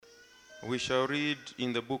We shall read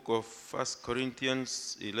in the book of 1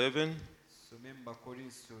 Corinthians 11.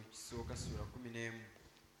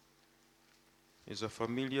 It's a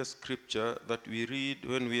familiar scripture that we read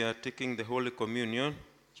when we are taking the Holy Communion.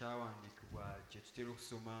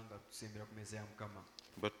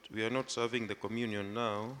 But we are not serving the communion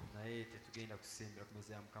now.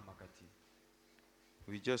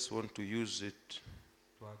 We just want to use it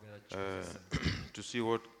to see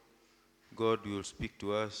what God will speak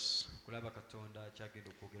to us.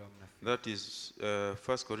 That is 1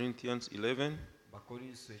 Corinthians 11.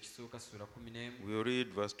 We will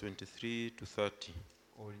read verse 23 to 30.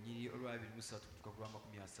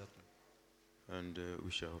 And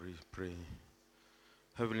we shall pray.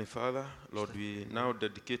 Heavenly Father, Lord, we now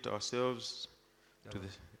dedicate ourselves to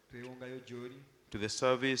the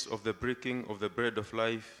service of the breaking of the bread of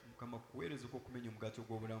life.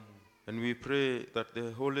 And we pray that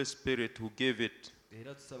the Holy Spirit who gave it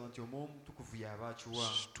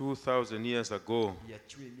 2,000 years ago,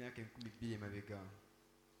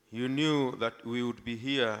 you knew that we would be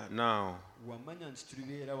here now.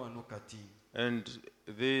 And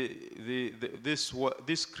these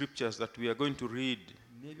scriptures that we are going to read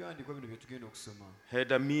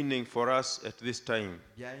had a meaning for us at this time.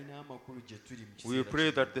 We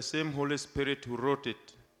pray that the same Holy Spirit who wrote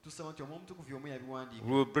it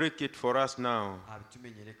will break it for us now,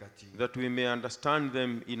 that we may understand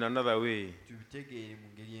them in another way,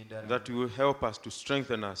 that will help us to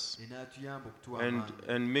strengthen us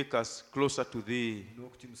and make us closer to Thee.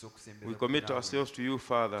 We commit ourselves to You,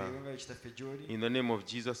 Father, in the name of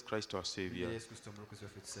Jesus Christ, our Savior.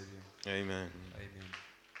 Amen.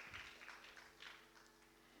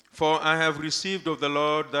 For I have received of the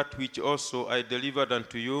Lord that which also I delivered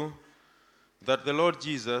unto you, that the Lord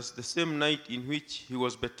Jesus, the same night in which he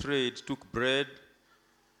was betrayed, took bread,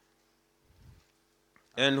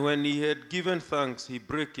 and when he had given thanks, he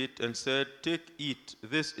brake it and said, Take, eat,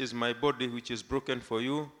 this is my body which is broken for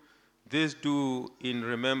you. This do in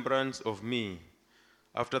remembrance of me.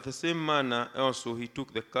 After the same manner also he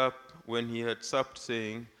took the cup when he had supped,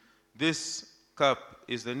 saying, This cup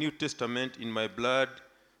is the New Testament in my blood.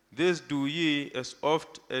 This do ye as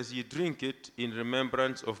oft as ye drink it in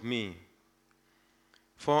remembrance of me.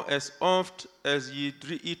 For as oft as ye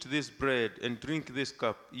eat this bread and drink this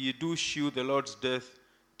cup, ye do shew the Lord's death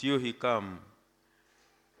till he come.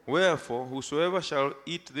 Wherefore, whosoever shall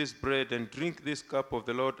eat this bread and drink this cup of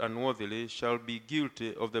the Lord unworthily shall be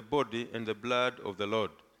guilty of the body and the blood of the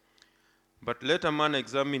Lord. But let a man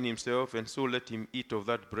examine himself, and so let him eat of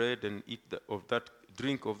that bread and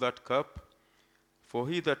drink of that cup. For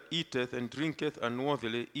he that eateth and drinketh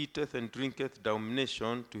unworthily eateth and drinketh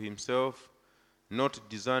damnation to himself, not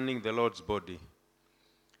discerning the Lord's body.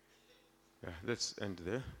 Let's end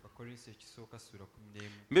there.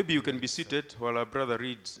 Maybe you can be seated while our brother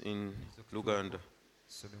reads in Luganda.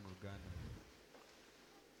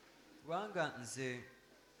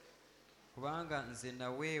 Kubanga nze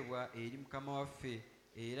naweebwa eri Mukama waffe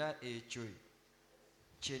era ekyo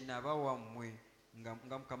kye nabawa mmwe nga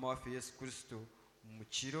Mukama waffe Yesu Kristo mu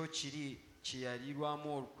kiro kiri kye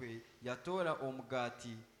yalirwamu olukwe yatoola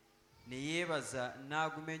omugaati ne yeebaza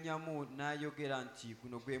n'agumenyamu n'ayogera nti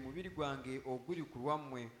guno gwe mubiri gwange oguli ku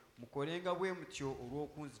lwammwe mukolenga bwe mutyo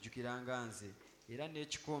olw'okunzijukiranga nze. Era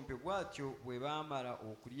n'ekikompe bw'atyo bwe baamala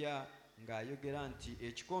okulya ng'ayogera nti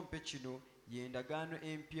ekikompe kino ye ndagaano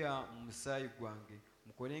empya mu musaayi gwange,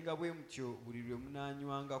 mukolenga bwe mutyo buli lwe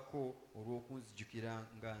munaanywangako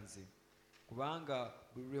olw'okunzijukiranga nze. Kubanga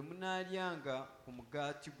buli lwe munaalyanga ku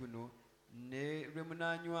mugaati guno ne lwe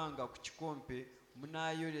munaanywanga ku kikompe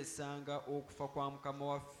munaayolesanga okufa kwa Mukama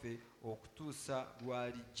waffe okutuusa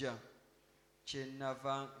lw'alijja.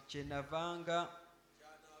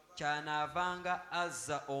 Kyanaavanga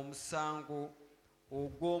azza omusango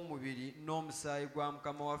ogw'omubiri n'omusaayi gwa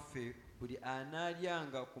Mukama waffe buli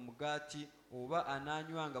anaalyanga ku mugaati oba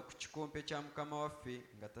anaanywanga ku kikompe kya Mukama waffe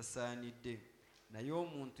nga tasaanidde. Naye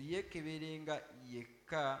omuntu yeekeberenga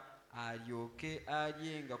yekka alyoke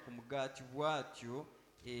alyenga ku mugaati bw'atyo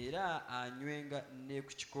era anywenga ne ku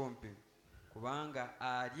kikompe. Kubanga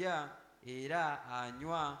alya era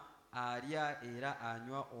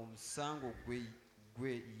anywa omusango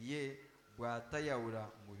gwe ye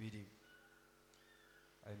bw'atayawula mubiri.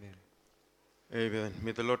 Amen. Amen.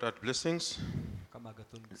 May the Lord add blessings.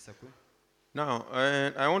 Now,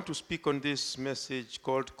 I want to speak on this message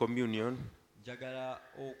called communion.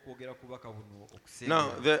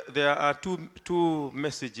 Now, there are two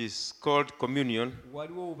messages called communion.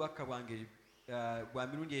 bwa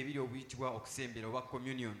mirundi ebiri obuyitibwa okusembera oba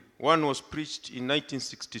communion. One was preached in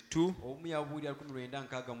 1962. Omu yabuulira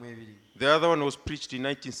 1962. The other one was preached in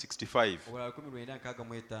 1965. Obulala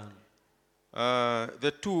 1965.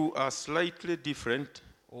 The two are slightly different.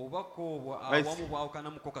 Obubaka obwo awamu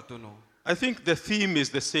bwawukanamuko katono. I think the theme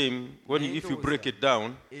is the same if you break it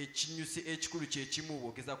down, Ekinyusi ekikulu kye kimu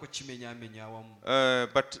bw'ogezaako kimenyaamenya awamu.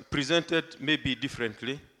 but presented maybe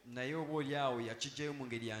differently. Naye oba oli awo yakijjayo mu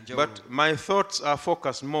ngeri ya njawulo. But my thoughts are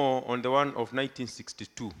focused more on the one of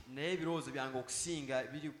 1962. Naye ebirowoozo byange okusinga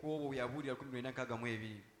biri ku obwo bwe yabuulira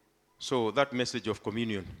 1962. So that message of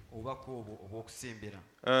communion. Obubaka obwo obw'okusembera.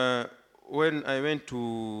 When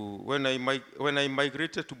I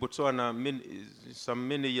migrated to Botswana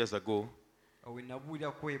many years ago, We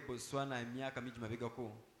nabuulirako e Botswana emyaka mingi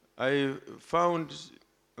mabegako. I found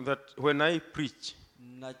that when I preach,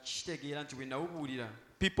 Nakitegeera nti bwe nawubuulira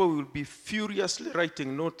people will be furiously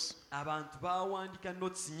writing notes. abantu baawandika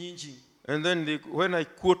notes nyingi. And then when I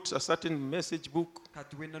quote a certain message book,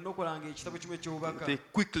 Kati bwe nanokolanga ekitabo kimu eky'obubaka they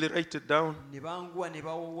quickly write it down. ne banguwa ne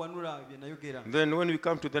bawanula bye nayogera. Then when we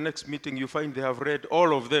come to the next meeting, you find they have read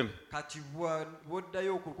all of them. Kati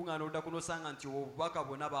bw'oddayo okulukuŋŋaana odda kunosanga nti obubaka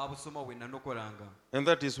bwonna baabusoma bwe nanokolanga. And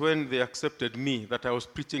that is when they accepted me, that I was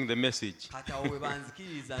preaching the message. Kati awo bwe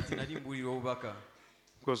banzikiriza nti nali mbuulira obubaka.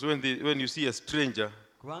 Because when you see a stranger,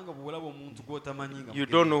 Kubanga bw'olaba omuntu gw'otamanyi nga you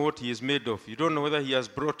don't know what he is made of. You don't know whether he has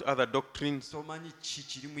brought other doctrines. tomanyi ki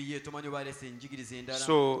kiri mu ye, tomanyi oba aleese enjigiriza endala.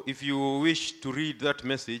 So if you wish to read that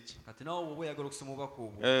message, Kati nawe bw'oba oyagala okusoma obubaka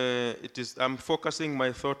obwo. I'm focusing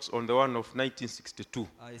my thoughts on the one of 1962.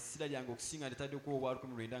 Essira lyange okusinga ndetaddeko obwa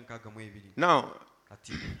 1962. Now,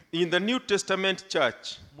 Kati in the New Testament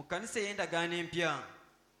church, mu kkanisa ey'endagaano empya,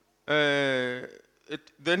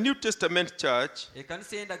 the New Testament church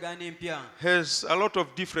ekkanisa ey'endagaano empya has a lot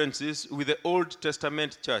of differences with the Old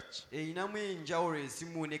Testament church. eyinamu enjawulo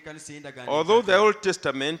ezimu n'ekkanisa ey'endagaano Although the Old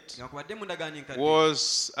Testament newankubadde mu ndagaano enkadde,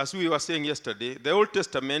 was, as we were saying yesterday, the Old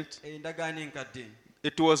Testament, endagaano enkadde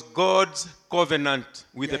it was God's covenant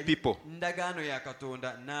with the yali people, ndagaano ya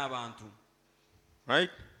Katonda n'abantu. right?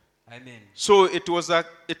 Amen. So it was a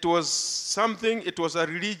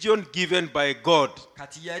religion given by God.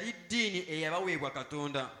 Kati yali ddiini eyabaweebwa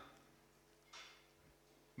Katonda.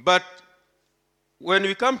 But when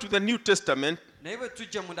we come to the New Testament, Naye bwe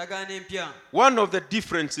tujja mu ndagaano empya, one of the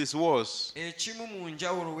differences was ekimu mu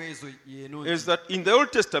njawulo ezo y'eno is that in the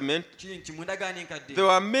Old Testament kiri nti mu ndagaano enkadde there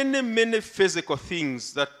were many physical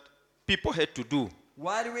things that people had to do.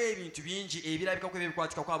 waaliwo ebintu bingi ebirabikako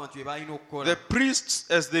ebibikwatikako abantu bye balina The okukola.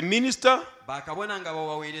 priests, as the minister, Bakabona nga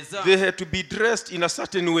babaweereza they had to be dressed in a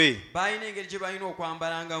certain way. balina engeri gye balina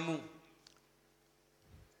okwambalangamu.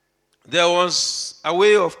 There was a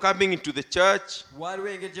way of coming into the church. Waaliwo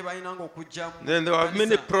engeri gye balinanga okujja mu Then there were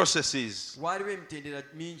many kkanisa. processes Waaliwo emitendera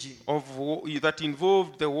mingi that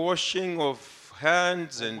involved the washing of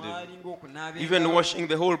hands and omwalinga okunaaba even engalo, washing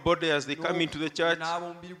the whole body as they come into the church. n'aba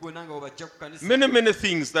omubiri gwonna nga bwe bajja ku kkanisa. Many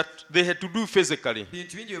things that they had to do physically.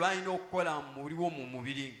 Bintu bingi bye balina okukola mu mubiri w'omu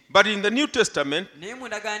mubiri. But in the New Testament, Naye mu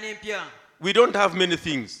ndagaano empya we don't have many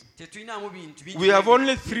things. tetulinamu bintu bingi. We have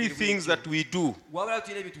only bingi 3 bingi. things that we do. Wabula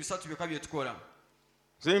tulina ebintu bisatu byokka bye tukola.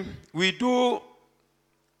 See? We do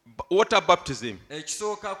water baptism.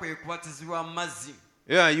 Ekisooka kwe kubatizibwa mu mazzi.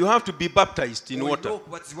 Yeah, you have to be baptized in Olina water.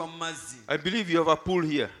 okubatizibwa mu mazzi. I believe you have a pool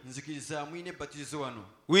here. Nzikiriza mwine ebbatizo wano.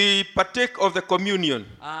 We partake of the communion.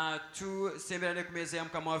 Tusembera ne ku meeza ya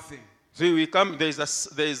Mukama waffe. See, we come. There is a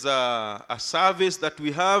service that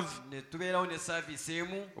we have Ne tubeerawo ne saaviisi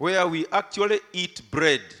emu where we actually eat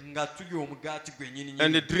bread nga tulya omugaati gwennyini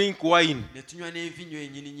and nyini. drink wine Ne tunywa n'evinyo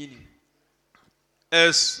ennyini nyini.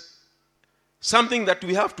 as something that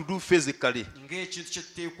we have to do physically. Ng'ekintu kye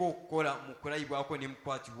tuteekwa okukola mu kulayibwako ne mu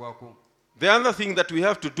kukwatibwako. The other thing that we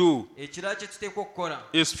have to do Ekirala kye tuteekwa okukola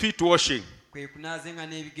is feet washing. kwe kunaazenga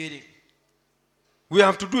n'ebigere. We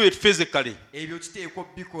have to do it physically. Ebyo tuteekwa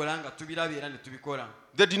bikola nga tubiraba era ne tubikola.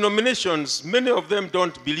 The denominations, many of them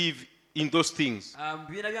don't believe in those things. Mu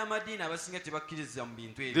bibiina by'amadiini abasinga tebakkiriza mu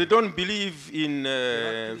bintu They ebyo. don't believe in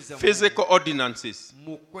physical ordinances.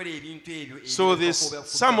 Mu kukola ebintu ebyo. So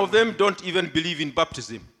some of them don't even believe in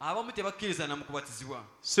baptism, Abamu tebakkiriza na mu kubatizibwa.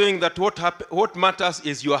 saying that what matters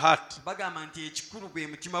is your heart, Bagamba nti ekikulu gwe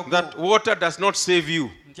mutima that gwo, water does not save you.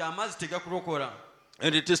 nti amazzi tegakulokola.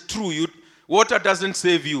 And it is true, water doesn't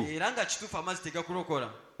save you. Era nga kituufu amazzi tegakulokola.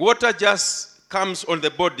 Water just comes on the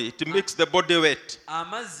body, it makes the body wet,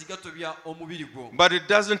 Amazzi gatobya omubiri gwo. but it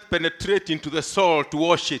doesn't penetrate into the soul to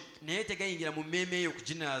wash it. Naye tegayingira mu mmeeme eyo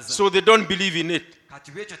okuginaaza. So they don't believe in it.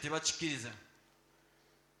 Kati bwekyo tebakikkiriza.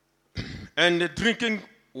 And drinking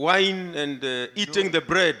wine and eating the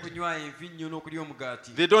bread. kunywa envinnyo n'okulya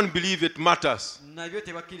omugaati They don't believe it matters. nabyo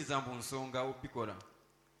tebakkiriza mbu nsonga obikola.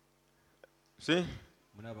 See?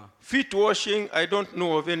 Mulaba Feet washing, I don't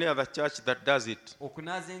know of any other church that does it.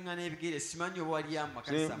 okunaaza engano ebigere simanyi oba wali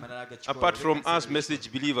amakanisa amalala agakikola Apart from us message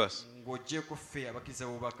believers. ng'oggyeko ffe abakkiriza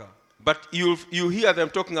bubaka. But you hear them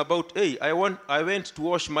talking about, hey, I went to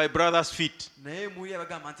wash my brother's feet. naye muli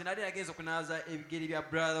abagamba nti nali agenza okunaaza ebigere bya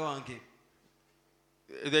brother wange.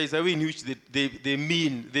 There is a way in which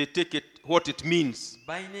they take it what it means.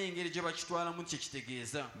 balina engeri gye bakitwalamu kye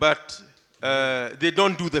kitegeeza. But they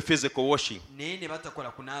don't do the physical washing. naye ne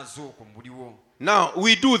batakola kunaaza okwo mubuliwo. Now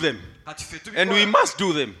we do them. kati ffe And we tubikola must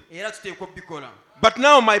do them. era tuteekwa obikola. But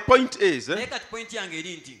now my point is, naye kati pointi yange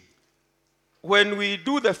eri nti when we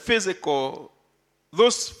do those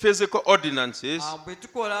physical ordinances, bwe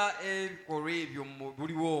tukola ebikolwa ebyo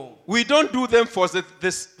buliwo we don't do them for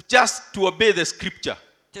just to obey the scripture.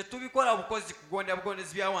 tetubikola bukozi kugondera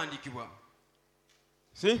bugondezi byawandiikibwa.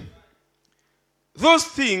 See? Those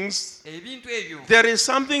things, ebintu ebyo there is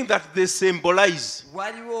something that they symbolize.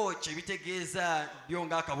 waliwo kye bitegeeza byo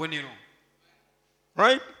ng'akabonero.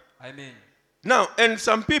 Right? Amen. Now, and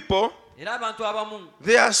some people, era abantu abamu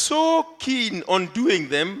they are so keen on doing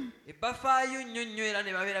them, bafaayo nnyo era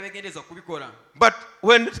ne babeera begendeeza kubikola. but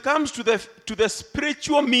when it comes to the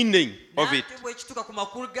spiritual meaning of it, ate bwe kituuka ku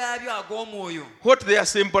makulu gaabyo ag'omwoyo what they are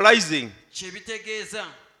symbolizing, kye bitegeeza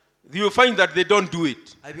you find that they don't do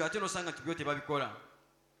it. ebyo ate n'osanga nti byo tebabikola.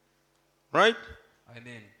 Right?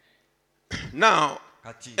 Amen. Now,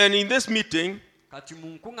 kati and in this meeting, mu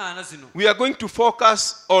nkuŋŋaana zino we are going to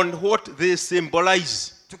focus on what they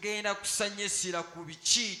symbolize. tugenda kusanyisira ku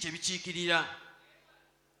biki kye bikiikirira.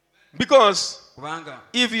 Because kubanga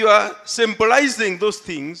if you are symbolizing those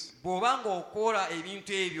things, bw'oba ng'okola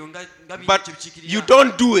ebintu ebyo nga biri but kye bikiikirira you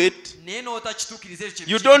don't do it, naye n'otakituukiriza ekyo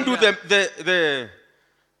kye you don't do bikiikirira,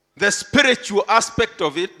 the spiritual aspect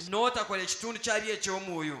of it, n'otakola ekitundu kyabyo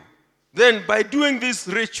eky'omwoyo, then by doing these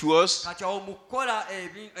rituals, kati awo mu kukola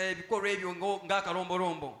ebikolwa ebyo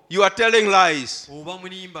ng'akalombolombo you are telling lies. oba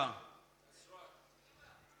mulimba.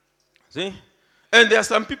 See? And there are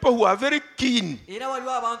some people who are very keen era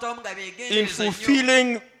waliwo abantu abamu nga in beegendereza nnyo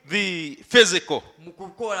fulfilling the physical, mu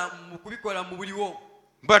kubikola mu buliwo,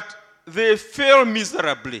 but they fail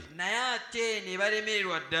miserably naye ate ne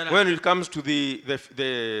balemererwa ddala when it comes to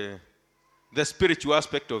the spiritual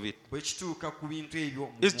aspect of it. bwe kituuka ku bintu ebyo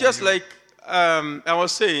mu It's just mwoyo. like I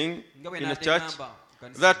was saying Nga bwe in a nadde church ngamba mu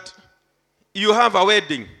kanisa that you have a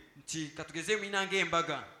wedding. nti katugeze mulina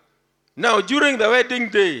ng'embaga. Now, during the wedding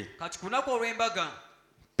day, kati ku lunaku olw'embaga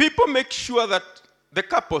people make sure that the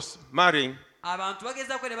couples marrying, abantu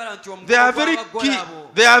bagezaako ne balaba nti they are very omugabo keen,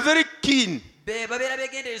 abo they are very keen babeera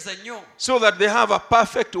beegendereza nnyo so that they have a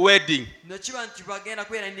perfect wedding. nekiba nti bagenda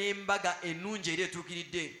kubeera n'embaga ennungi eri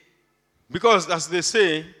etuukiridde. Because as they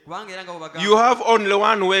say, kubanga era nga bwe you bagamba have only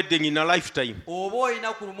one wedding in a lifetime. oba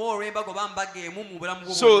olina ku lumu olw'embaga oba mbaga emu mu bulamu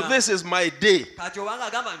bwo So bwonna. this is my day. kati obanga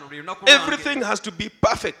agamba no lwe lunaku Everything has to be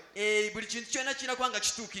perfect. buli kintu kyonna kirina kuba nga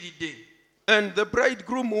kituukiridde. And the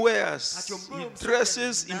bridegroom wears, kati he omulomusajja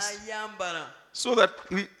dresses n'ayambala so that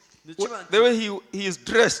nekiba the way he is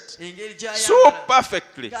dressed engeri so gy'ayambala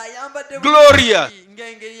perfectly. ng'ayambadde Glorious.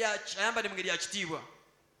 bulungi, ayambadde mu ngeri ya kitiibwa.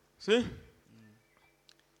 See?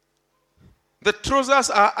 The trousers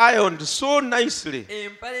are ironed so nicely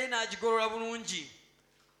empale n'agigolola bulungi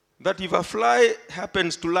that if a fly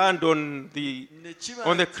happens to land on the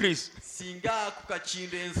nekiba crease, singa ku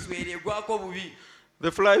kakindo enswere egwako bubi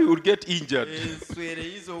the fly would get injured.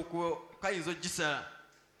 enswere kayinza ogisala.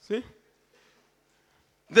 See?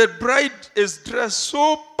 The bride is dressed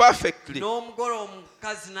so perfectly. n'omugole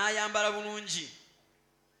omukazi n'ayambala bulungi.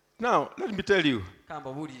 Now, let me tell you,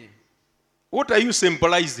 kamba buulire what are you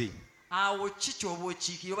symbolizing? awo ki kyoba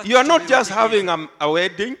okiikira oba You are not kiki just kyoba otegeeza? having a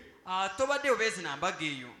wedding. tobadde obeezi na mbaga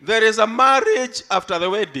eyo, There is a marriage after the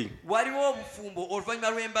wedding. waliwo obufumbo oluvannyuma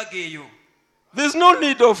lw'embaga eyo. There's no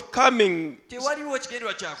need of coming tewaliwo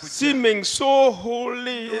kigenderwa kyakujja seeming so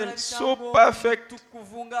holy and so perfect,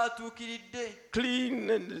 tukuvu ng'atuukiridde clean,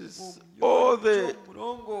 and all the.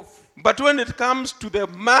 omulongoofu. But when it comes to the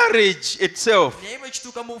marriage itself, naye bwe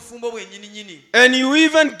kituuka mu bufumbo bwennyininyini and you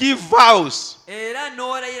even give vows, era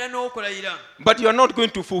n'olayira n'okulayira but you are not going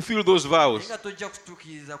to fulfill those naye vows. nga tojja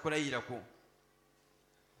kutuukiriza kulayirako.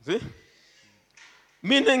 See?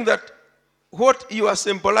 Meaning that what you are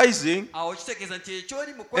symbolizing awo kitegeeza nti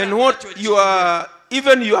ekyoli mu kukola and nakyo what you are,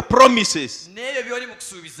 even your promises, n'ebyo by'oli mu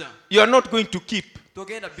kusuubiza you are not going to keep.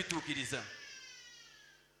 togenda bituukiriza.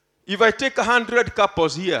 If I take 100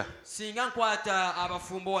 couples here, singa nkwata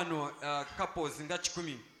abafumbo wano couples nga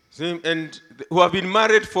 100 See, and who have been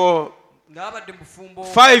married for ng'abadde mu bufumbo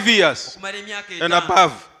 5 years okumala emyaka and 5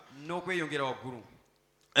 above. n'okweyongera waggulu.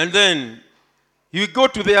 And then you go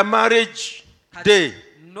to their marriage day,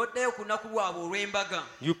 N'oddayo ku lunaku lwabwe olw'embaga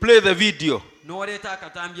you play the video. n'oleeta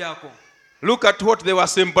akatambi ako. Look at what they were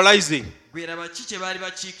symbolizing. Gweraba ki kye baali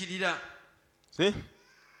bakiikirira. See?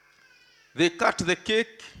 They cut the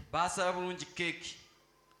cake, Baasala bulungi keeki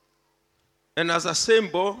and as a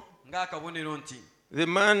symbol, ng'akabonero nti the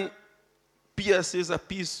man pierces a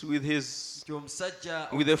piece with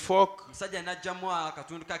a fork omusajja n'aggyamu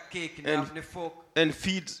akatundu ka keeki And- ne fork and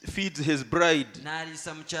feeds his bride,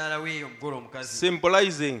 n'aliisa mukyala we omugole omukazi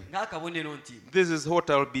symbolizing, ng'akabonero nti this is what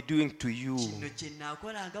I'll be doing to you. kino kye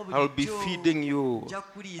nnaakolanga I'll be bulijjo. feeding you. Nja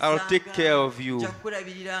I'll take kukuliisanga, care of you. nja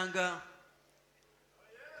kukulabiriranga.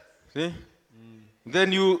 See?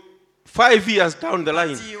 Then 5 years down the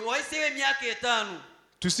line, Kati wayiseewo emyaka 5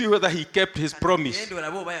 to see whether he kept his promise. genda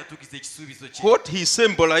olabe oba yatuukiza ekisuubizo kye. What he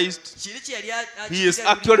symbolized, Kiri kye yali he is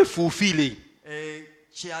actually fulfilling.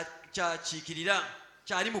 kyakiikirira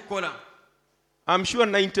kyali mukola. I'm sure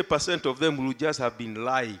 90% of them will just have been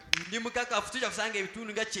lying. Ndi mukakafu tujja kusanga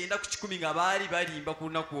ebitundu nga 9 ku 10 nga baali balimba ku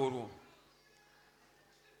lunaku olwo.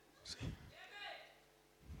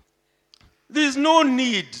 There's no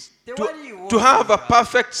need to have a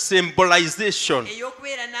perfect symbolization,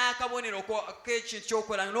 Ey'okubeera n'akabonero k'ekintu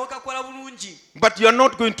ky'okola n'okakola bulungi but you're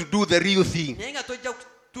not going to do the real thing. naye nga tojja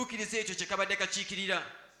kutuukiriza ekyo kye kabadde kakiikirira.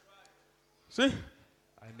 See?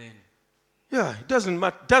 Amen. Yeah, it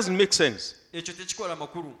doesn't make sense. Ekyo tekikola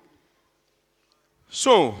makulu.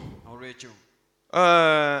 So, Olw'ekyo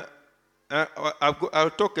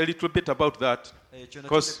I'll talk a little bit about that. ekyo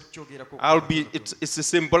Because nakyogerako. it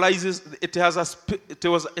symbolizes, it has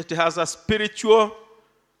a spiritual,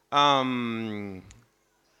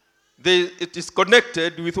 it is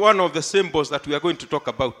connected with one of the symbols that we are going to talk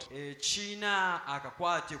about. Kiina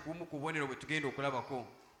akakwate kumu ku bubonero bwe tugenda okulabako.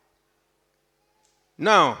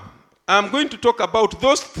 Now, I'm going to talk about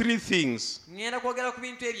those 3 things. Ngenda kwogera ku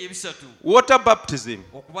bintu ebyo ebisatu. Water baptism,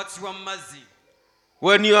 Okubatizibwa mu mazzi,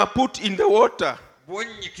 when you are put in the water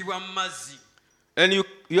bw'onnyikibwa mu mazzi and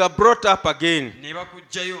you are brought up again, ne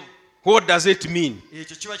bakuggyayo, what does it mean?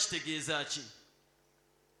 ekyo kiba kitegeeza ki?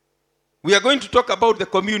 We are going to talk about the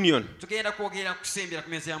communion. Tugenda kwogera kusembera ku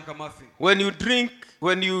mmeeza ya Mukama waffe.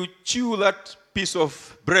 When you chew that piece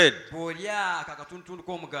of bread Bw'olya akatundu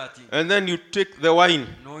k'omugaati and then you take the wine,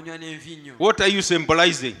 n'onywa n'envinnyo, what are you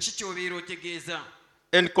symbolizing? ki ky'obeera otegeeza?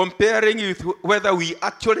 And comparing it with whether we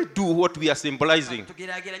actually do what we are symbolizing.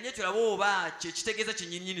 Tugeraageranye tulabe oba kye kitegeeza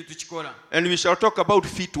kyennyinnyini tukikola. And we shall talk about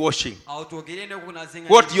feet washing. Awo twogere n'okunaazenga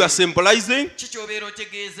What you are symbolizing, ki ky'obeera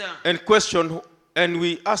otegeeza? and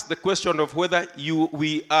we ask the question of whether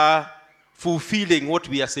we are fulfilling what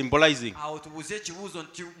we are symbolizing. Awo tubuuze ekibuuzo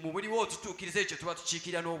nti mu buliwo tutuukiriza ekyo tuba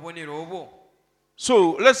tukiikirira n'obubonero obwo.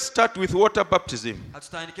 So let's start with water baptism.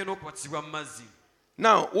 Katutandike n'okubatizibwa mu mazzi.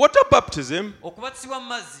 Now, water baptism, Okubatizibwa mu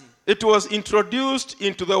mazzi it was introduced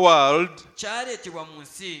into the world kyaleetebwa mu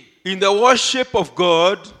nsi in the worship of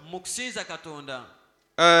God mu kusinza Katonda.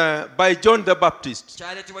 by John the Baptist.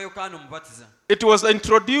 Kyaleetebwa Yokaana Omubatiza. It was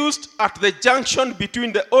introduced at the junction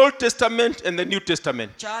between the Old Testament and the New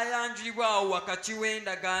Testament. Kyayanjulibwawo wakati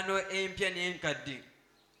w'endagaano empya n'enkadde.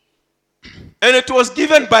 And it was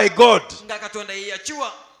given by God. Nga Katonda ye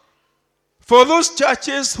yakiwa. For those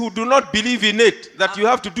churches who do not believe in it, that you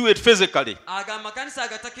have to do it physically. Aga amakanisa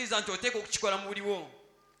agatakkiriza nti oteeka okukikola mu buliwo.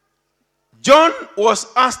 John was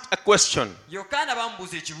asked a question. Yokaana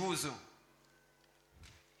bamubuuza ekibuuzo.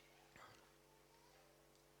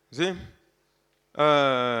 See?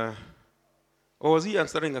 Or was he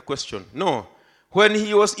answering a question? No. When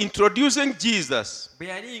he was introducing Jesus, Bwe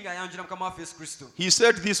yali ng'ayanjula Mukama waffe Yesu Kristo, he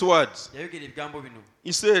said these words. yayogera ebigambo bino.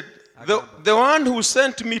 He said, the one who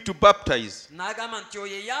sent me to baptize, N'agamba nti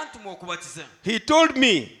oyo eyantuma okubatiza. he told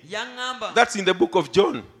me, Yaŋŋamba. that's in the book of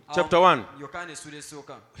John, chapter 1. Yokaana essula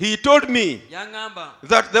esooka. He told me Yaŋŋamba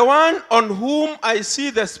that the one on whom I see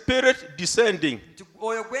the Spirit descending nti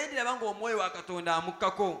oyo gwe ndiraba ng'omwoyo wa Katonda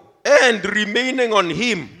amukkako and remaining on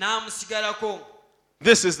him, n'amusigalako.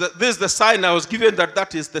 this is the sign I was given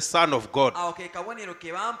that is the Son of God. Awo ke kabonero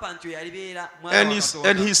ke bampa nti oyo alibeera mwana wa Katonda.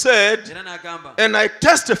 And he said, Era n'agamba and I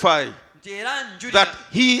testify nti era njulira that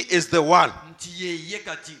he is the one. nti ye ye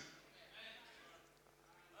kati.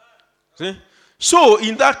 See? So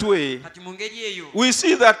in that way, Kati mu ngeri eyo we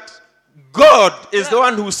see that God is the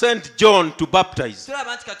one who sent John to baptize.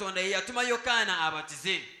 tulaba nti Katonda ye yatuma Yokaana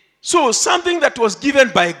abatize. So something that was given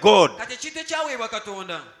by God, Kati ekintu ekyaweebwa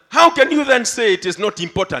Katonda how can you then say it is not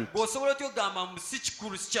important? bw'osobola otya okugamba mbu si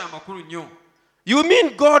kikulu si kyamakulu nnyo? You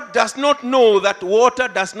mean God does not know that water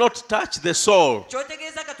does not touch the soul?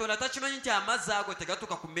 Kyotegeeza Katonda takimanyi nti amazzi ago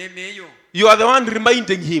tegatuuka ku mmeeme eyo. You are the one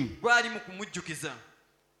reminding him. Gwali mu kumujjukiza.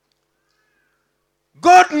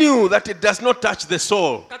 God knew that it does not touch the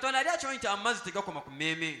soul. Katonda yali akimanyi nti amazzi tegakoma ku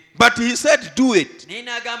mmeeme. But he said, do it. Naye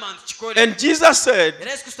n'agamba nti kikole. And Jesus said,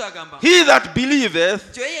 Era Yesu Kristo agamba he that believeth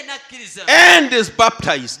nti oyo yenna akkiriza and is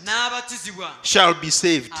baptized n'abatizibwa shall be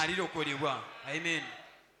saved. alirokolebwa. Amen.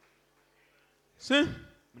 See?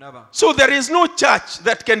 Mulaba. So there is no church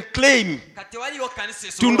that can claim Kati tewaliwo kkanisa to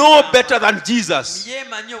esobola know okugamba better than Jesus,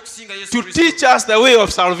 yeemanyi okusinga Yesu to Kristo teach us the way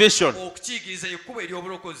of salvation. okukiyigiriza ekkubo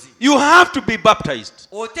ery'obulokozi. You have to be baptized.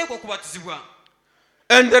 Oteekwa okubatizibwa.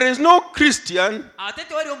 And there is no Christian Ate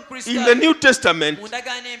tewaliwo in the Mukristaayo New Testament mu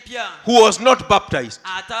ndagaano empya who was not baptized.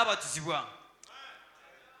 ataabatizibwa.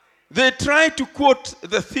 They tried to quote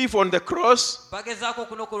the thief on the cross, Bagezaako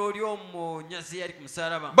okunokola oli omunyazi eyali ku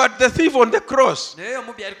musalaba. but the thief on the cross, Naye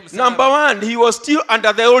omubbi yali ku number musalaba. one, he was still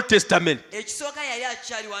under the Old Testament. Ekisooka yali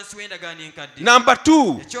akyali wansi w'endagaano enkadde. Number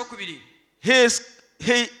two, Ekyokubiri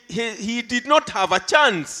he did not have a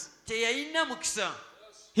chance. teyalina mukisa.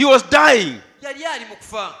 He was dying. Yali ali mu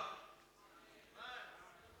kufa.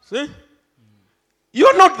 See?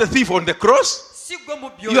 You're not the thief on the cross. Si gwe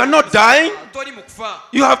mubbi You are not dying. toli mu kufa.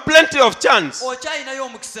 You have plenty of chance, Okyalinayo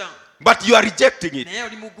omukisa. but you are rejecting it. Naye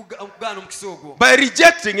oli mu kugaana omukisa ogwo. By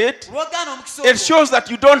rejecting it, Lw'ogaana omukisa it ogwo, shows that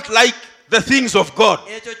you don't like the things of God.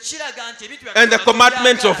 ekyo kiraga nti ebintu bya And the Katonda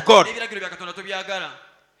commandments of tobyagala, God. n'ebiragiro bya Katonda tobyagala.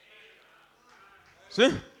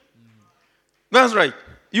 See? That's right.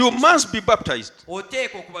 You must be baptized.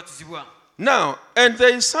 Oteekwa okubatizibwa. Now, and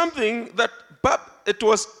there is something that it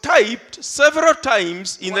was typed several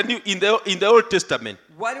times in the Old Testament.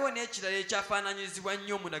 Waliwo n'ekirala ekyafaananyirizibwa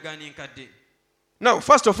nnyo mu ndagaano enkadde. Now,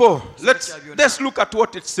 first of all, let's look at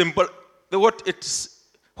what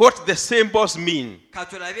the symbols mean. Ka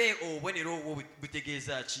tulabe obubonero obwo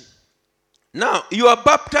butegeeza ki. Now, you are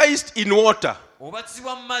baptized in water.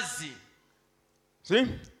 Obatizibwa mu mazzi. See?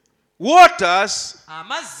 Waters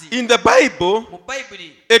Amazzi in the Bible, mu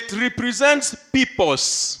Bayibuli it represents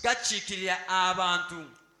peoples. gakiikirira abantu.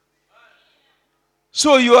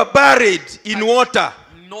 So you are buried in water.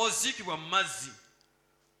 N'oziikibwa mu mazzi.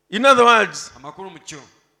 In other words, Amakulu mu kyo.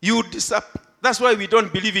 you disappear. That's why we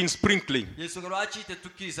don't believe in sprinkling. Y'ensonga lwaki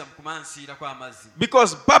tetukkiriza mu kumansiira kw'amazzi.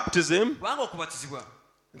 Because baptism, Kubanga okubatizibwa,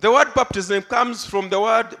 the word baptism comes from the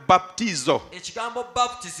word baptizo, ekigambo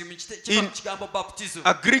baptism kiva mu kigambo baptizo.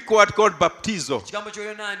 a Greek word called baptizo, Ekigambo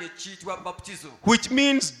ky'Olunaani kiyitibwa baptizo, which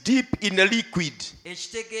means deep in a liquid.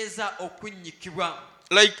 ekitegeeza okunnyikibwa.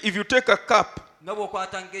 Like if you take a cup Nga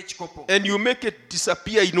bw'okwata ng'ekikopo and you make it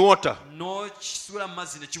disappear in water n'okisuula mu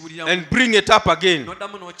mazzi ne kiwuliramu, and bring it up again,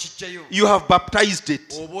 n'oddamu n'okiggyayo, you have baptized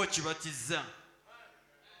it. oba okibatizza.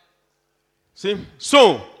 See?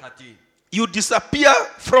 So, Kati you disappear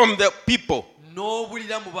from the people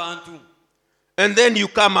n'obulira mu bantu, and then you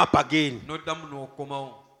come up again. n'oddamu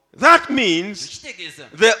n'okomawo. That means Ekitegeeza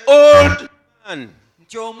the old man,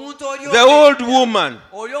 nti omuntu oli the old woman,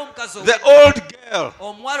 oli omukazi the ow'edda, old girl,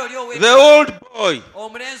 omuwala oli ow'edda, the old boy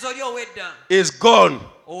omulenzi oli ow'edda, is gone.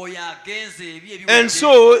 oyo agenze ebi And ebiwedde,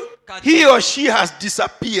 so he or she has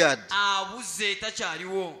disappeared. abuze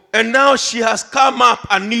takyaliwo, And now she has come up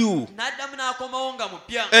anew, n'addamu n'akomawo nga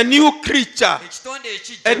mupya, a new creature, ekitonde a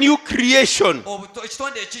ekijja, new creation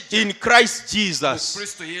ekitonde ekijja in Christ mu Jesus.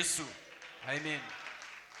 Kristo Yesu. Amen.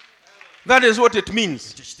 That is what it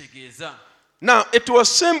means. Ekyo kitegeeza. Now, it was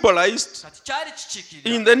symbolized Kati kyali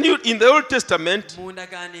kikiikirira in the Old Testament mu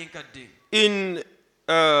ndagaano enkadde.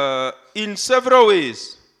 in several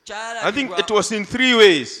ways. I think it was in 3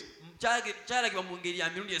 ways. Kyalagibwa mu ngeri ya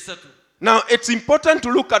mirundi esatu. Now, it's important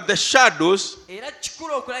to look at the shadows Era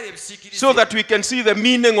kikulu okulaba ebisiikirize so that we can see the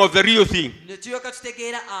meaning of the real thing. ne tulyoka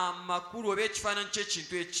tutegeera amakulu oba ekifaananyi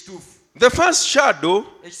ky'ekintu ekituufu. The first shadow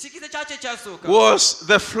Ekisiikirize kyakyo ekyasooka was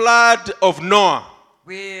the flood of Noah.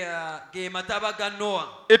 ge mataba ga Nowa.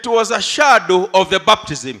 It was a shadow of the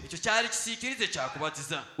baptism. Ekyo kyali kisiikirize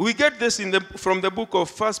kyakubatiza. We get this from the book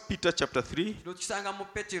of 1 Peter chapter 3. Tukisanga mu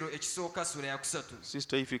Petero ekisooka sura ya 3.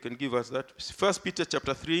 Sister, if you can give us that. 1 Peter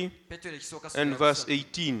chapter 3 Petero ekisooka sura and ya verse 3.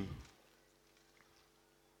 18.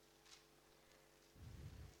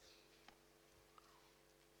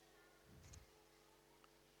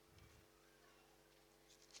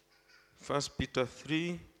 First Peter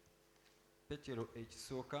 3. Petero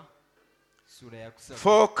ekisooka sura ya 3.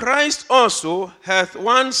 For Christ also hath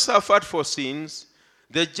once suffered for sins,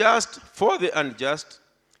 the just for the unjust,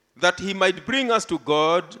 that he might bring us to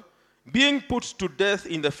God, being put to death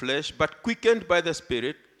in the flesh, but quickened by the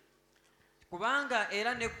Spirit. Kubanga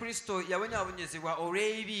era ne Kristo yabonyaabonyezebwa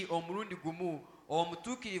olw'ebibi omulundi gumu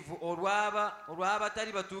omutuukirivu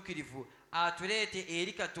olw'abatali batuukirivu atuleete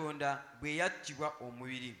eri Katonda bwe yattibwa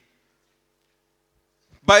omubiri.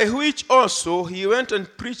 By which also he went and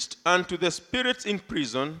preached unto the spirits in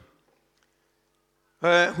prison,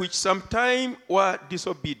 which sometime were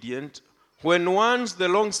disobedient, when once the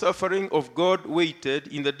long suffering of God waited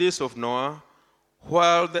in the days of Noah,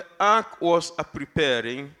 while the ark was a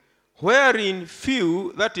preparing, wherein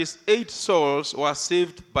few, that is 8 souls, were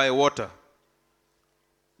saved by water.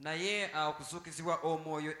 Naye okuzuukizibwa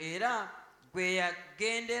omwoyo era gwe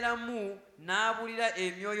yagenderamu n'abulira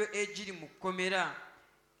emyoyo egiri mu kkomera,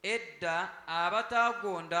 edda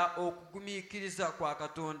abataagonda okugumiikiriza kwa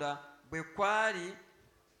Katonda bwe kwali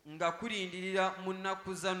nga kulindirira mu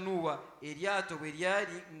nnaku za Nuwa, eryato bwe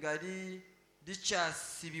lyali nga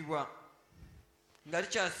likyasibibwa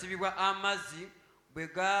amazzi bwe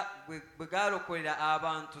gaalokolera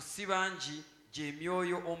abantu si bangi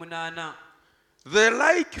gy'emyoyo 8. The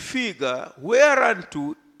like figure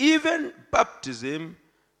whereunto even baptism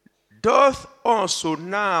doth also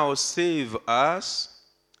now save us.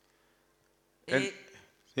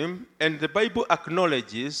 And the Bible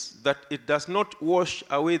acknowledges that it does not wash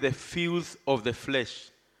away the filth of the flesh.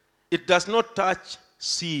 It does not touch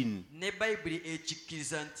sin.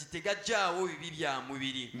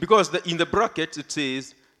 Because in the brackets it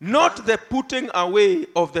says, not the putting away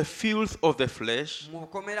of the filth of the flesh,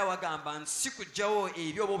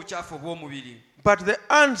 but the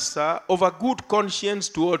answer of a good conscience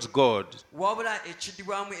towards God by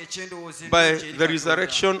the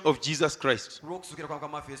resurrection of Jesus Christ.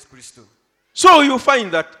 So you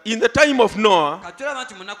find that in the time of Noah,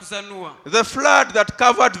 the flood that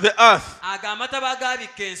covered the earth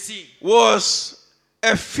was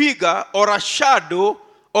a figure or a shadow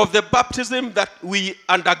of the baptism that we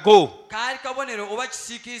undergo.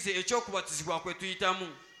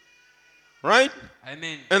 Right?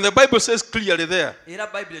 Amen. And the Bible says clearly there,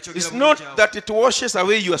 it's not that it washes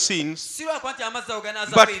away your sins,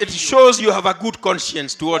 but it shows you have a good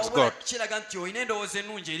conscience towards God.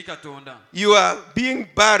 You are being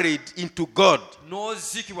buried into God. Now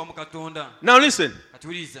listen,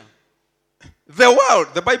 the world,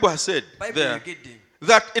 the Bible has said there,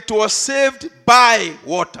 that it was saved by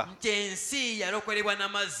water.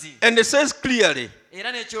 And it says clearly,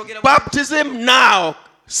 baptism now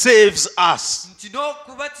saves us.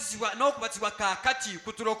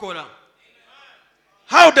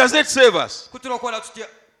 How does it save us?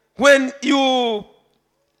 When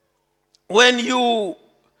you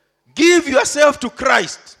give yourself to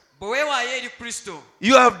Christ,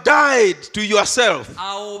 you have died to yourself.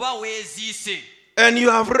 And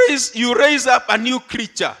you raise up a new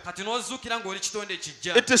creature.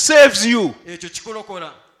 It saves you.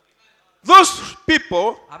 Those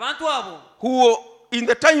people who in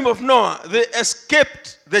the time of Noah, they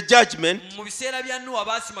escaped the judgment,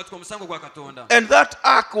 and that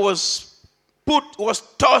ark was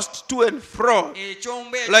tossed to and fro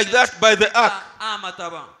like that by the ark.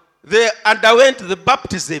 They underwent the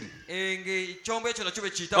baptism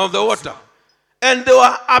of the water, and they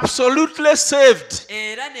were absolutely saved.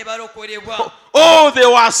 Oh, they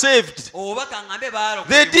were saved.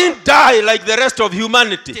 They didn't die like the rest of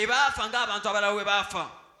humanity.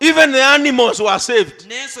 Even the animals were saved.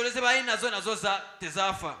 The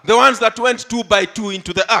ones that went 2 by 2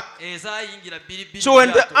 into the ark. So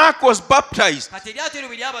when the ark was baptized,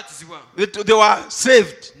 they were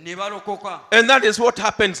saved. And that is what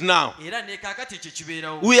happens now.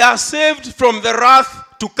 We are saved from the wrath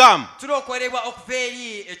to come.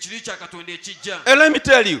 And let me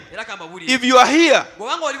tell you, if you are here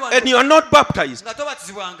and you are not baptized,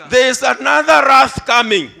 there is another wrath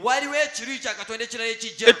coming.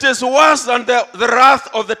 It is worse than the wrath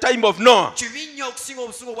of the time of Noah.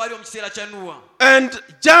 And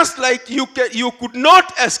just like you could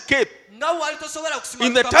not escape in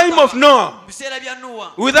the time of Noah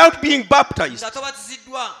without being baptized,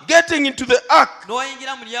 getting into the ark,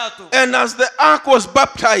 and as the ark was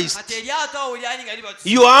baptized,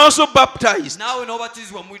 you are also baptized.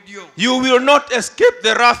 You will not escape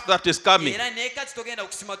the wrath that is coming.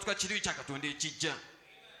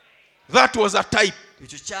 That was a type.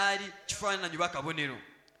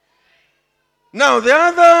 Now the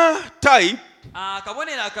other type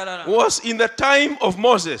was in the time of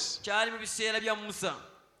Moses.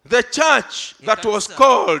 The church that was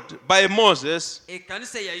called by Moses,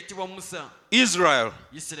 Israel,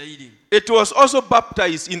 it was also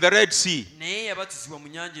baptized in the Red Sea.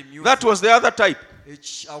 That was the other type.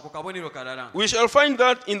 We shall find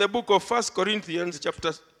that in the book of 1 Corinthians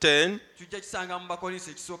chapter 10,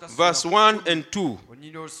 verse 1 and 2.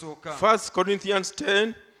 1 Corinthians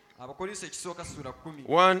 10, abakolinso ekisooka sura 10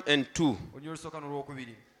 1 and 2. olunyiri olusooka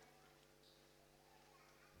n'olwokubiri.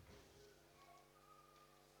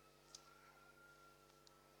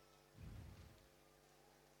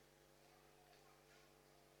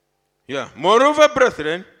 Yeah. Moreover,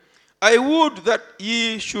 brethren, I would that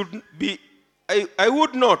ye should be I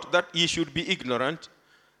would not that ye should be ignorant,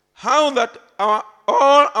 how that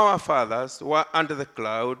all our fathers were under the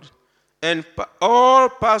cloud, and all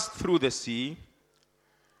passed through the sea,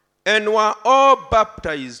 and were all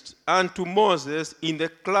baptized unto Moses in the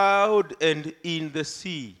cloud and in the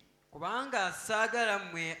sea. Kubanga saagala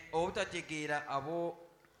mmwe obutategeera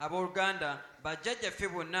abooluganda bajjajjaffe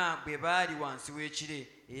bonna bwe baali wansi w'ekire,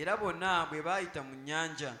 era bonna bwe baayita mu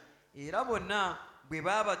nnyanja, era bonna bwe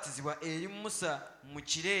baabatizibwa eri Musa mu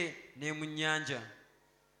kire ne mu nnyanja.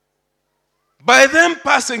 By them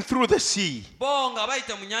passing through the sea, bo nga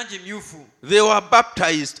bayita mu nnyanja emyufu, they were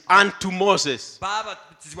baptized unto Moses.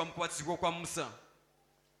 baabatizibwa mu kubatizibwa kwa Musa.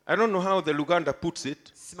 I don't know how the Luganda puts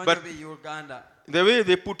it, Simanyi but oba ey'Oluganda the way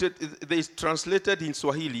they put it, is translated in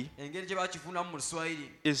Swahili, engeri gye baakivunamu mu Luswayiri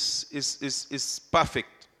is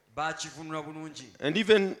perfect. baakivunula bulungi, And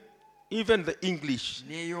even the English,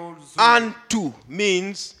 n'ey'Oluzungu unto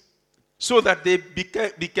means so that they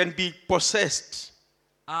can be possessed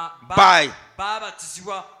by.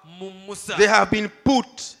 baabatizibwa mu Musa. They have been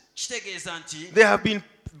put, Kitegeeza nti they have been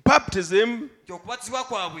baptism. okubatizibwa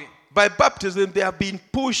kwabwe By baptism, they have been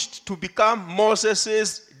pushed to become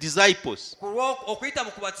Moses' disciples. okuyita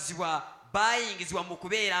mu kubatizibwa baayingizibwa mu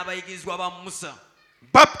kubeera abayigirizwa ba Musa.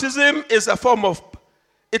 Baptism is a form of,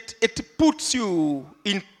 it puts you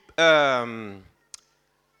in,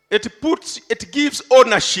 it gives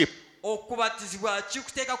ownership Okubatizibwa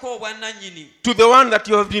kikuteekako obwannannyini to the one that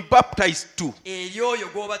you have been baptized to. eri oyo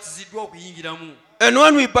gw'obatiziddwa okuyingiramu. And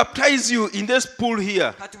when we baptize you in this pool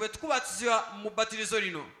here, Kati bwe tukubatizibwa mu bbatirizo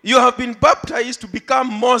lino, you have been baptized to become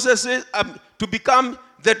to become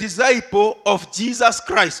the disciple of Jesus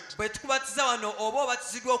Christ. bwe tukubatiza wano oba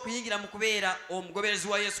obatiziddwa okuyingira mu kubeera omugoberezi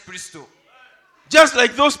wa Yesu Kristo. Just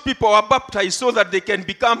like those people are baptized so that they can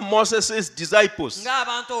become Moses' disciples.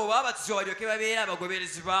 Ng'abantu abo baabatizibwa balyoke babeera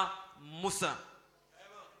abagoberezi ba Musa.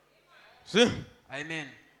 See? Amen.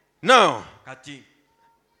 Now, Kati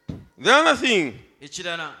the other thing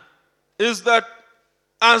ekirala is that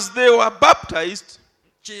as they were baptized,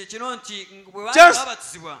 kino nti bwe baali Just-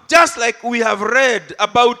 babatizibwa, just like we have read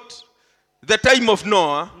about the time of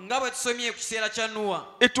Noah, nga bwe tusomye ku kiseera kya Nuwa,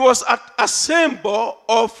 it was a symbol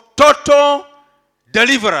of total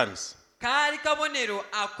deliverance. kaali kabonero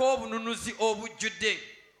ak'obununuzi obujjudde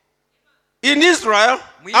In Israel,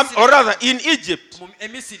 or rather in Egypt, mu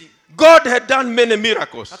Emisiri. God had done many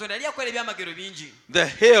miracles. Katonda yali akola ebyamagero bingi, The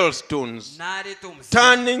hailstones, n'aleeta omusiri,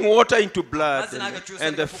 turning water into blood, amazzi n'agakyusa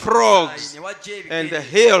and the agafuuka frogs, omusaayi, ne wajja and the ebikere,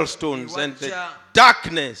 hailstones, and the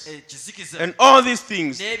darkness, ekizikiza and all these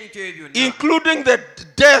things, n'ebintu ebyo byonna, including the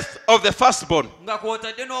death of the firstborn. nga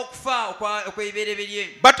kw'otadde n'okufa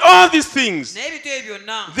okw'ebibereberye. But all these things, N'ebintu ebyo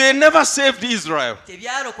byonna they never saved Israel.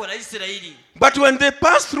 tebyalokola Isirayiri. But when they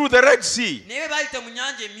passed through the Red Sea, Naye bwe baayita mu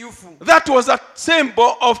nnyanja emyufu, that was a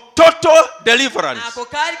symbol of total deliverance. ako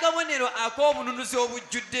kaali kabonero ak'obununuzi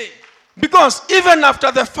obujjudde. Because even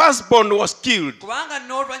after the firstborn was killed, Kubanga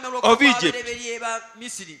n'oluvannyuma Of Egypt. lw'ababereberye ba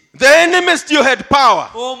Misiri, the enemy still had power.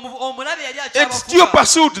 omulabe yali It still akyabakuba,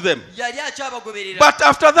 pursued them. yali akyabagoberera. But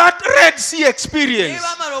after that Red Sea Naye experience,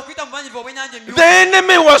 baamala okuyita mu buvanjuba obw'ennyanja emyufu, the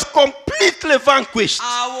enemy was completely vanquished.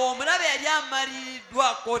 awo omulabe yali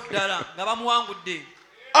amaliddwako ddala nga bamuwangudde.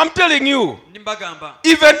 I'm telling you, Nimbagamba,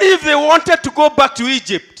 even if they wanted to go back to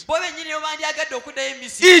Egypt, bo bennyini bwe bandyagadde okuddayo e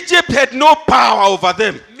Misiri, Egypt had no power over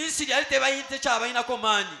them. Misiri yali tekyabalinako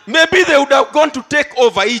maanyi. Maybe they would have gone to take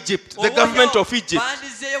over Egypt, the government of Egypt,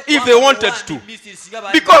 if they wanted to.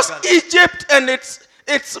 Because Egypt and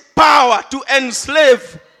its power to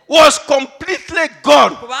enslave was completely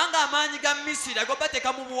gone. kubanga amaanyi ga Misiri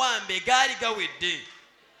agobateeka mu buwambe gaali gawedde.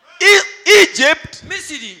 Egypt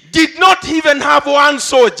Misiri did not even have one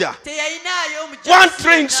soldier, teyayinaayo one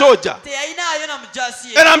trained soldier. teyayinaayo na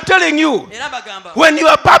mujaasi And I'm telling you, era bagamba when you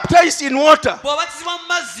are baptized in water, bw'obatizibwa mu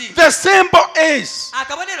mazzi, the symbol is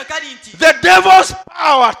akabonero kali nti the devil's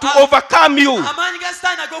power to overcome you amaanyi ga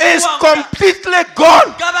sitaani is ag'okuwangula completely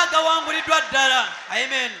gone. gaba gawanguliddwa ddala.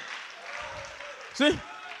 Amen. See?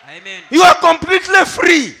 Amen. You are completely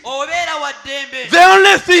free. Obeera wa ddembe. The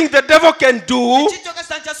only thing the devil can do Kikyokka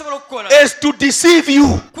sitaani kyasobola okukola is to deceive you.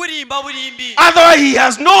 kulimba bulimbi. Otherwise, he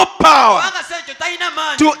has no power Kubanga sitaani kyo talina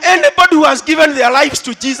maanyi to anybody who has given their lives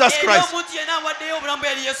to Jesus eri Christ. omuntu yenna awaddeyo obulamu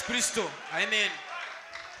bwe eri Yesu Kristo. Amen.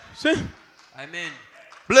 See? Amen.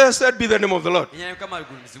 Blessed be the name of the Lord. Ennyana Mukama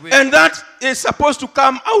ligulumizibwe. And that is supposed to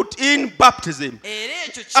come out in baptism. Era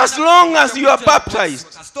ekyo As long as you are baptized,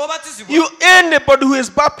 kasita obatizibwa, you anybody who is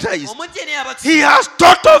baptized, omuntu yenna yabatizibwa, he has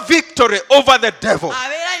total victory over the devil.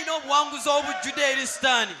 abeera alina obuwanguzi obujjudde eri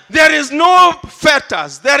Sitaani. There is no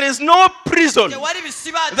fetters, there is no prison Tewali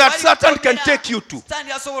bisiba that Satan can take you to,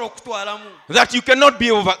 Sitaani asobola okutwalamu that you cannot be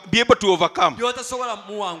able to overcome. by'otasobola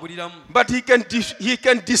muwanguliramu. But he can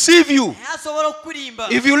deceive you. Naye asobola okukulimba.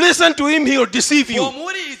 If you listen to him, he will deceive you.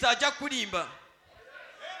 Omuwuliriza ajja kukulimba.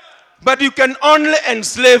 But you can only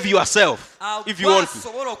enslave yourself if you want to.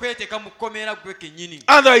 Asobola okweteeka mu kkomera gwe kennyini.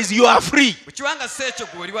 Otherwise, you are free. Bwe kiwanga si ekyo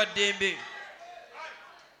gwe oli wa ddembe.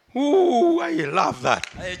 Ooh, I love that.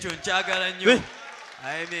 Ekyo nkyagala nnyo.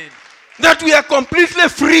 Amen. That we are completely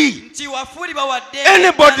free. Nti wafuulibwa wa ddembe.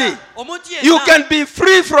 Anybody, Omuntu yenna you can be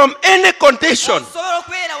free from any condition. osobola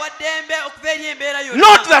okubeera wa ddembe okuva eri embeera yonna.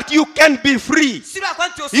 Not that you can be free. Si lwakuba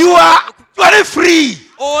nti osobola You are very free.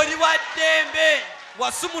 oli wa ddembe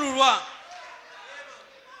wasumululwa.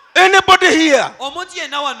 Anybody here, Omuntu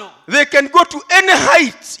yenna wano they can go to any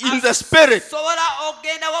height in the spirit. sobola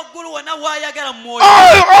okgenda waggulu wonna w'ayagala mu mwoyo.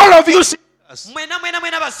 All of you,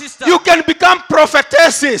 Mwena basista. you can become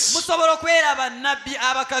prophetesses. Musobola okubeera bannabbi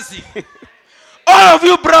abakazi. All of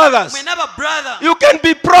you brothers, Mwena ba brother. you can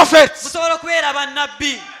be prophets. Musobola okubeera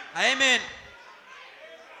bannabbi. Amen.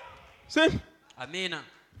 See? Amina.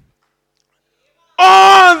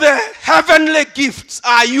 All the heavenly gifts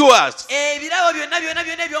are yours. Ebirabo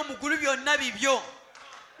byonna eby'omu ggulu byonna bibyo.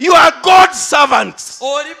 You are God's servants.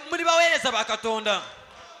 Muli baweereza ba Katonda.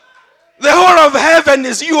 The whole of heaven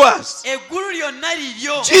is yours. Eggulu lyonna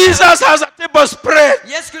liryo. Jesus has a table spread.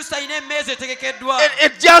 Yesu Kristo alina emmeeza etegekeddwa.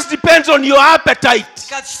 It just depends on your appetite.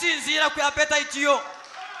 Kati kisinziira ku appetite yo.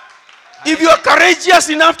 If you are courageous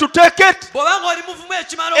enough to take it, Bw'obanga oli muvumu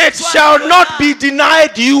ekimala it okutwala shall byonna, not be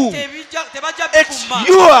denied you. tebajja It's bikuma.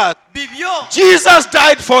 yours. Bibyo. Jesus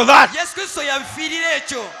died for that. Yesu Kristo yabifiirira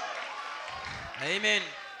ekyo. Amen.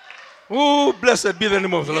 Oh, blessed be the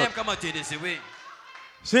name of the Era Lord. Mukama ateerezebwe.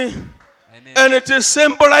 See? Amen. And it is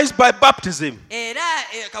symbolized by baptism. Era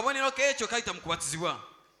akabonero k'ekyo kayita mu kubatizibwa.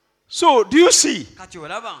 So, do you see? Kati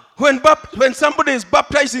olaba When somebody is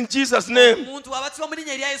baptized in Jesus' name, omuntu abatizibwa mu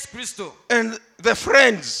linnya erya Yesu Kristo, and the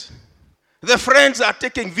friends are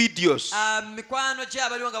taking videos. mikwano gye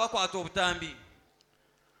abaliwo nga bakwata obutambi.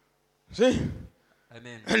 See?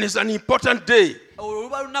 Amen. And it's an important day Olwo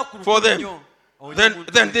luba lunaku for lukulu them. nnyo.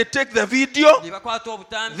 Then they take the video, ne bakwata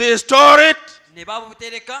obutambi they store it, ne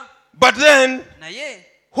babutereka, but then naye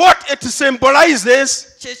what it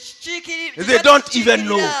symbolizes, kyekikiikirira They don't even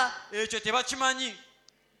know. ekyo tebakimanyi.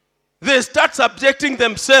 they start subjecting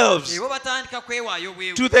themselves Ebo batandika kwewaayo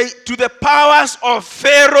bweru. to the powers of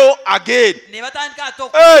Pharaoh again. Ne batandika ate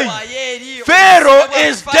Hey! okwewaayo eri Pharaoh obusibwa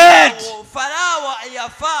is Falaawo. dead. Falaawo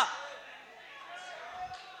yafa.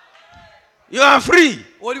 You are free.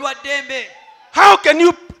 Oli wa ddembe. How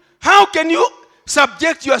can you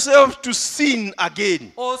subject yourself to sin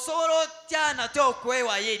again? Osobola otya nate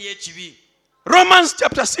okwewaayo eri ekibi. Romans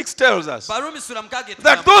chapter 6 tells us Barumi sura mukaaga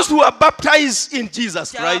that etugamba those who are baptized in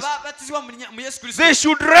Jesus nti Christ, ababatizibwa mu Yesu Kristo they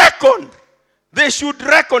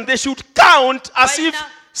should count as if Balina-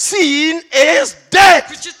 sin is dead.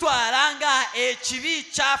 tukitwala nga ekibi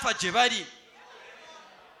kyafa gye bali.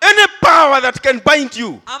 Any power that can bind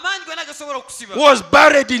you Amaanyi gonna gasobola okusiba was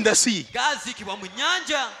buried in the sea. gaziikibwa mu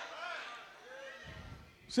nnyanja.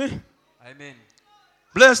 See? Amen.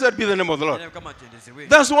 Blessed be the name of the Lord. Era Mukama atendezebwe.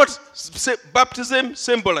 That's what baptism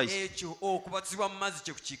symbolizes. Ekyo okubatizibwa mu mazzi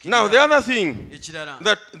kye kukiikirira. Now, the other thing,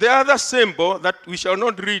 Ekirala. the other symbol that we shall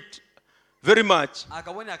not read very much,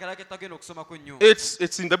 Akabonero akalala ke tutagenda okusomako nnyo.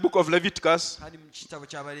 it's in the book of Leviticus, Kali mu kitabo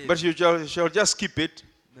ky'Abaleevi. but you shall just skip it.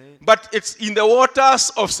 Naye But it's in the waters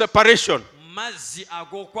of separation. mu mazzi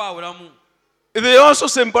ag'okwawulamu. They also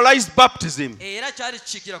symbolize baptism. Era kyali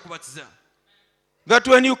kikiikira kubatiza. That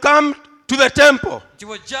when you come to the temple, Nti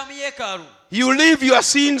bw'ojja mu yeekaalu, you leave your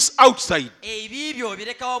sins outside ebiibyo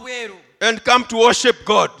obireka wabweru and come to worship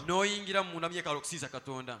God. n'oyingira munda mu yeekaalu okusinza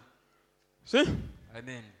Katonda. See?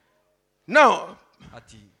 Amen. Now,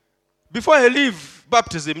 Ati before I leave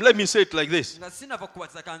baptism, let me say it like this. nga sinava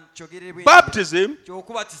kubatiza kankyogere bwe Baptism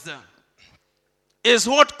ky'okubatiza is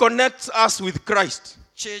what connects us with Christ.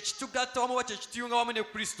 kye kitugatta wamu oba kye kituyunga wamu ne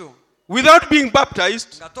Kristo. Without being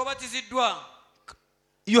baptized, Nga tobatiziddwa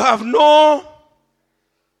you have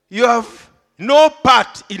no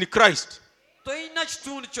part in Christ. tolina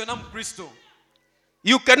kitundu kyonna mu Kristo.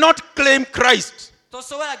 You cannot claim Christ,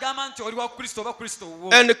 Tosobola gamba nti oli wa Kristo oba Kristo wo.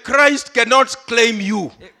 and Christ cannot claim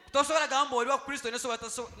you. Tosobola gamba oli wa Kristo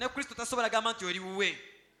ne Kristo tasobola gamba nti oli wuwe.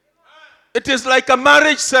 It is like a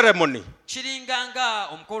marriage ceremony. kiringanga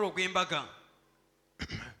omukolo gw'embaga.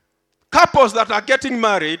 Couples that are getting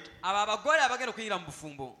married, abo abagole abagenda okuyingira mu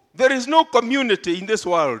bufumbo, there is no community in this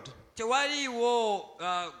world. tewaliiwo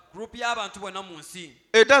group y'abantu bonna mu nsi.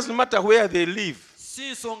 It doesn't matter where they live.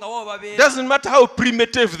 Si nsonga wo babeera, Doesn't matter how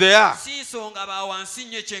primitive they are. si nsonga ba wansi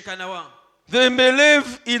nnyo ekyenkanawa. They may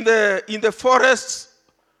live in the forests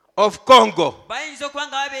of Congo. Bayinza okuba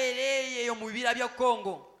nga babeera eyo mu bibira bya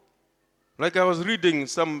Congo. Like I was reading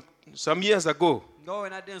some years ago. nga wowe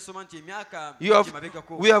nadde nsoma nti emyaka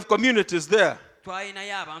mabegako We have communities there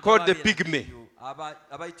twalinayo abantu called the Pygmy.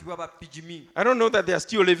 abayitibwa ba Pygmy. I don't know that they are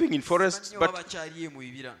still living in forests, but bakyali mu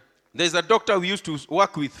bibira. there's a doctor we used to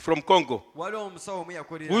work with from Congo waliwo omusawo omwe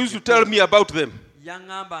yakolera who used to tell me about them.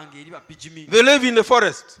 yaŋŋambanga eri ba Pygmy. They live in the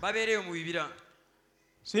forest. babeereyo mu bibira.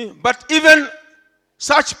 See, but even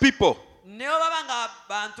such people, naye baba nga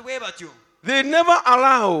bantu bwe batyo they never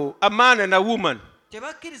allow a man and a woman,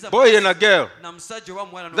 tebakkiriza boy and a girl, na musajja oba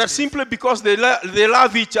muwala that simply because they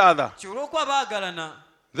love each other, olw'okuba baagalana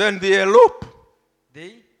then they elope.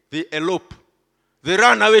 they They elope. They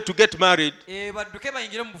run away to get married badduke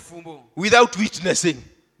bayingire mu bufumbo without witnessing.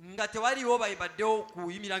 nga tewaliwo baddewo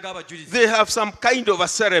kuyimira ng'abajulizi. They have some kind of a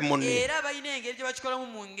ceremony era balina engeri gye bakikolamu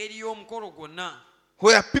mu ngeri y'omukolo gwonna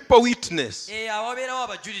where people witness. awabeerawo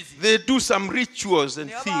abajulizi. They do some rituals and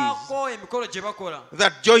ne things babaako emikolo gye bakola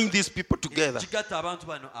that join these people together gigatta abantu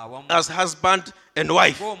bano awamu as husband and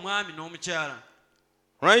wife. ng'omwami n'omukyala.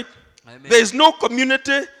 Right? Amen. There is no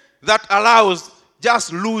community that allows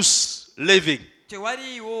just loose living.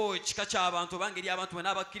 tewaliiwo kika ky'abantu oba ngeri abantu bonna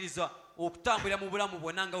abakkiriza okutambulira mu bulamu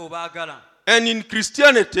bwonna nga bwe baagala. And in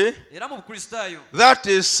Christianity, era mu bukristaayo that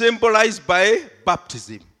is symbolized by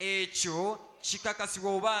baptism. ekyo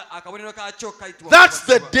kikakasibwa oba akabonero kakyo kayitibwa That's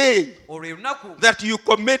the kubatizibwa. day olwo lwe lunaku that you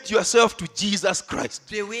commit yourself to Jesus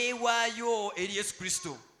Christ. lwe weewaayo eri yesu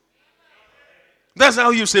kristo. That's how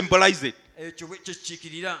you symbolize it. ekyo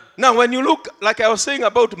kyekikiikirira. Now, when you look, like I was saying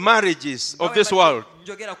about marriages of this world,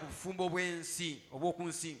 njogera ku bufumbo bw'ensi obw'oku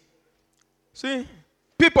nsi. see,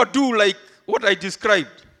 people do like what I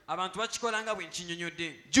described. abantu bakikola nga bwe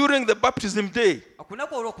nkinyonyodde. During the baptism day, ku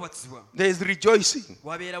lunaku olw'okubatizibwa there is rejoicing,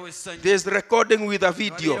 wabeerawo essanyu, there is recording with a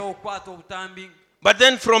wabeerawo video. okukwata obutambi. But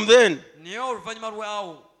then from then, naye oluvannyuma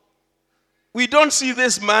lwawo we don't see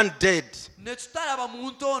this man dead. ne tutalaba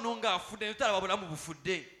muntu ono ng'afudde, ne tutalaba bulamu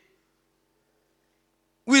bufudde.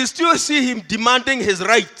 We still see him demanding his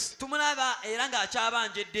rights tumulaba era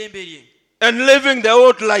ng'akyabanja eddembe lye, and living the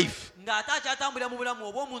old life, ng'ate akyatambulira mu bulamu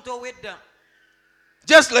obw'omuntu ow'edda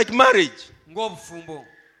just like marriage. ng'obufumbo.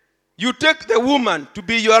 You take the woman to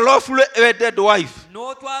be your lawfully wedded wife,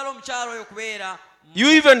 n'otwala omukyala oyo kubeera You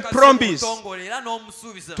even mukasi promise omutongole era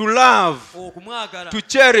n'omusuubiza to love, okumwagala, to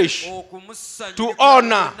cherish okumusanyusa, to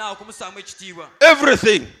honor okumusaamu ekitiibwa,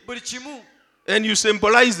 everything, buli kimu. and you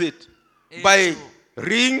symbolize it by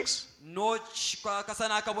rings, n'okikakasa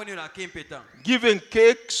n'akabonero ak'empeta, giving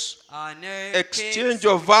cakes, ne exchange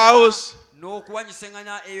of vows.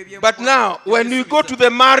 n'okuwanyisenganya ebyo But now, when you go to the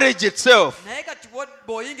marriage itself, naye kati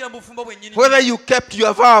bw'oyingira mu bufumbo bwennyini whether you kept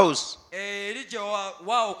your vows, eri gye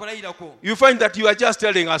waawo okulayirako, you find that you are just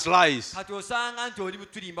telling us lies. kati osanga nti oli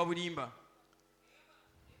tulimba bulimba.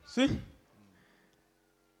 See?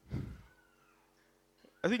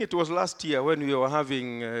 I think it was last year when we were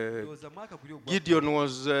having, Ndowooza mwaka guli ogwa- Gideon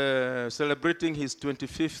was celebrating his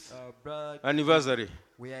 25th Brad anniversary.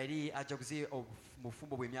 we yali ajaguze mu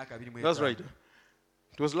bufumbo bw'emyaka 25. That's right.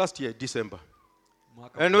 It was last year, December.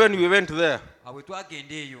 Mwaka And gwa- when we went there, bwe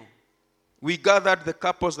twagenda eyo we gathered the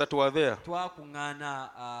couples that were there. twakuŋŋaana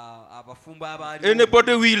abafumbo abaali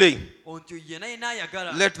Anybody willing, nti yenna yenna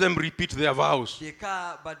ayagala let them repeat their vows.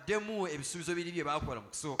 leka baddemu ebisuubizo biri bye baakola mu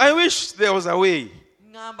kusooka. I wish there was a way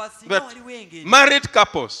ŋŋamba singa that waliwo engeri married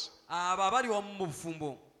couples, abo abali wamu mu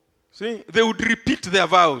bufumbo see, they would repeat their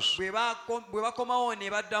vows. bwe bakomawo ne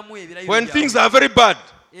baddamu ebirayiro When byabwe. things are very bad,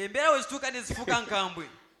 embeera we zituuka ne zifuuka nkambwe.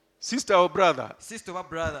 sister or brother, sister oba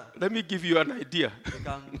brother, let me give you an idea.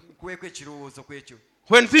 leka nkuweeko ekirowoozo ku ekyo.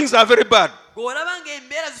 When things are very bad ng'olaba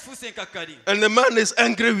ng'embeera zifuuse enkakkali, and the man is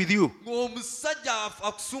angry with you, ng'omusajja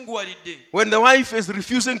akusunguwalidde, when the wife is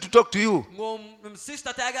refusing to talk to you,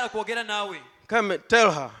 ng'omusista tayagala kwogera naawe, come and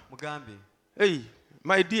tell her, mugambe, hey,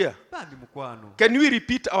 my dear, bambi mukwano, can we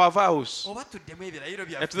repeat our vows oba tuddemu ebirayiro at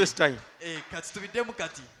byaffe this time? kati tubiddemu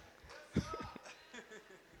kati.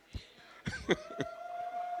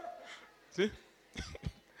 See?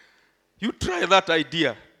 You try that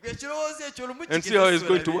idea Ekirowoozo ekyo olumu and see how it's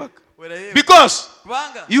going to kigeze work. olabe. Because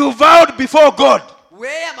Kubanga you vowed before God,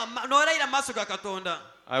 weeyama n'olayira mu maaso ga Katonda,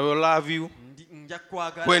 I will love you, nja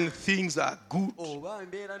kwagala when things are good, oba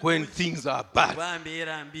mbeera when things are bad. oba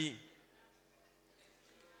mbeera mbi.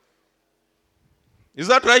 Is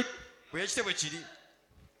that right? Bwe kitebwe kiri.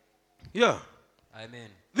 Yeah. Amen.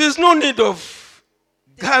 There's no need of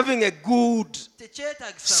having a good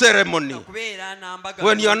Tekyetaagisa ceremony kubeera n'ambaga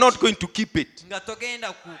when you are not going to keep it. nga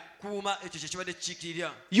togenda kukuuma ekyo kye kibadde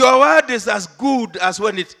kikiikirira. Your word is as good as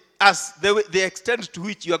the extent to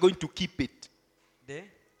which you are going to keep it.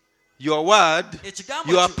 Your word,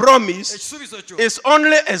 your promise ekisuubizo kyo is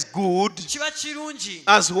only as good kiba kirungi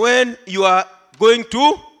as when you are going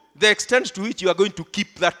to the extent to which you are going to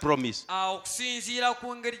keep that promise. okusinziira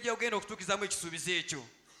ku ngeri gye ogenda okutuukizamu ekisuubizo ekyo.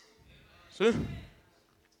 See?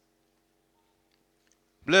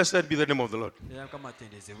 Blessed be the name of the Lord. Era Mukama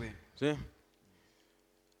atendezebwe. See?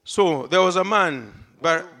 So there was a man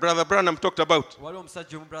Brother Branham talked about. Waliwo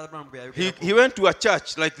omusajja omu Brother Branham bwe yayogerako. He went to a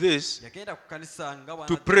church like this Yagenda ku kanisa nga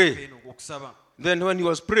to pray. okusaba. Then when he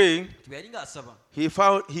was praying, Bwe yali ng'asaba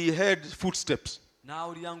he heard footsteps.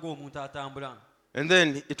 n'awulira ng'omuntu atambula. And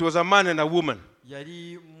then it was a man and a woman.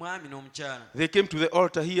 Yali mwami n'omukyala. They came to the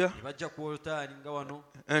altar here Ne bajja ku olutaali nga wano.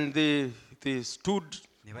 and they stood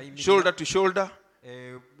Ne bayimirira. shoulder to shoulder.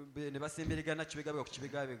 Ne basemberegana kibegabega ku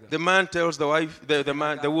kibegabega. The man tells the wife,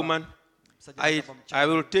 the woman, I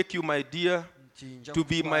will take you, my dear, to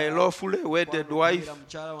be my lawfully wedded wife.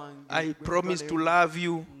 I promise to love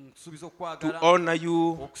you, to honor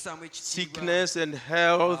you, sickness and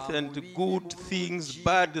health and good things,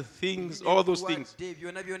 bad things, all those things.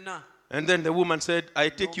 And then the woman said, I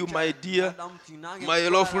take you, my dear, my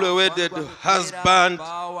lawfully wedded husband.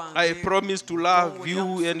 I promise to love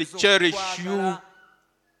you and cherish you.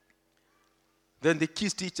 Then they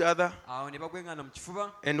kissed each other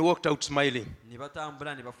and walked out smiling.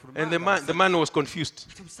 And the man was confused.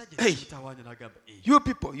 Hey, you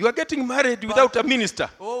people, you are getting married without a minister.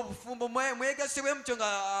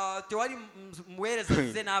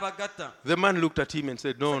 The man looked at him and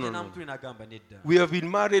said, no. We have been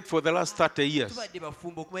married for the last 30 years.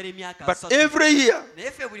 But every year,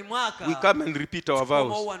 we come and repeat our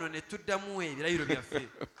vows.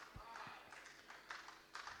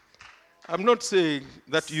 I'm not saying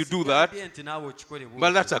that you do that,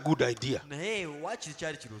 but that's a good idea.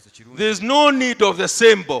 There's no need of the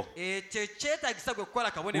symbol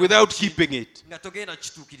without keeping it.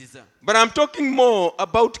 But I'm talking more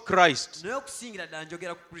about Christ.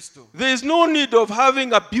 There is no need of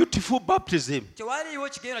having a beautiful baptism.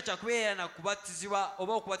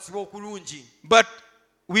 But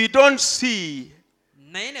we don't see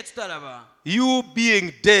you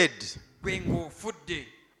being dead.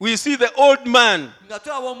 We see the old man.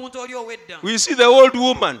 We see the old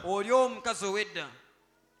woman.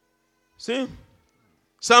 See?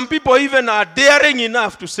 Some people even are daring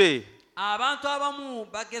enough to say,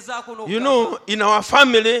 you know, in our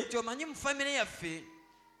family,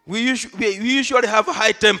 we usually have a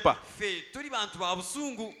high temper.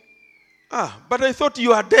 But I thought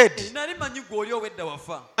you are dead.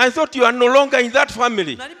 I thought you are no longer in that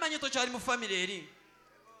family.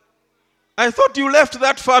 I thought you left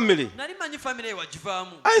that family.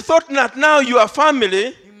 I thought that now your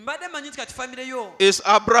family is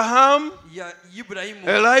Abraham,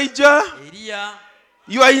 Elijah.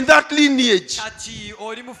 You are in that lineage.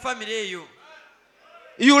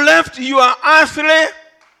 You left your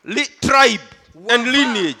earthly tribe and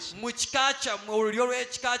lineage.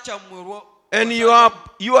 And you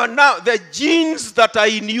are now, the genes that are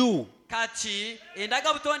in you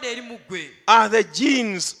are the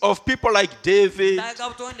genes of people like David,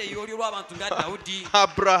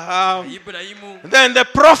 Abraham, then the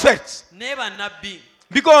prophets.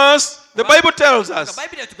 Because the Bible tells us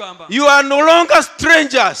you are no longer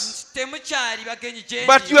strangers,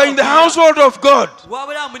 but you are in the household of God.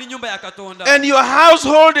 And your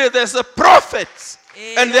household is the prophets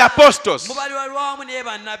and the apostles.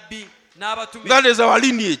 That is our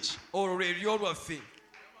lineage.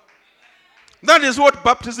 That is what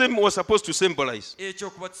baptism was supposed to symbolize.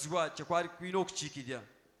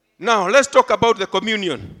 Now, let's talk about the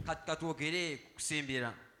communion.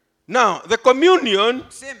 Now, the communion,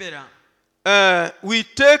 we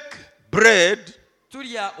take bread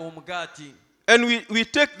and we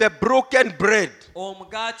take the broken bread.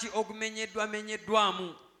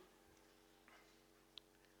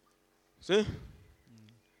 See?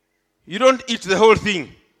 You don't eat the whole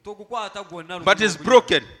thing, but it's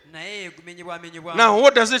broken. Now,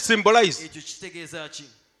 what does it symbolize?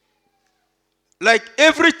 Like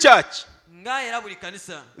every church nga era buli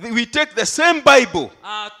kanisa we take the same Bible,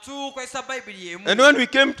 tukozesa bayibuli emu and when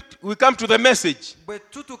we come to the message, bwe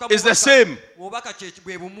tutuuka it's the same. obubaka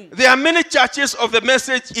bwe bumu. There are many churches of the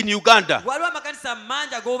message in Uganda, Waliwo amakanisa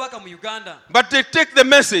mangi ag'obubaka mu Uganda but they take the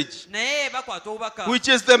message, naye bakwata obubaka which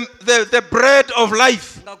is the bread of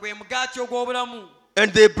life, nga gwe mugaati ogw'obulamu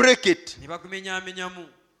and they break it. ne bagumenyaamenyamu.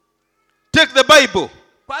 Take the Bible,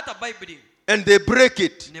 Kwata bayibuli and they break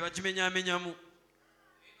it. ne bagimenyaamenyamu.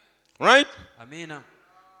 Right? Amiina.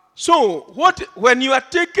 So, when you are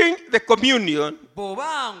taking the communion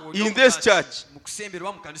Bw'oba ng'oli in this omugaati church, mu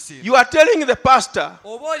kusemberwa mu kanisa eno, you are telling the pastor,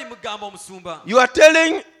 oba oli mugamba omusumba, you are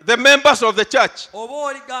telling the members of the church oba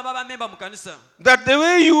oli gamba bamemba mu kanisa that the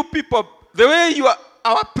way you are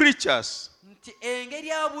our preachers, nti engeri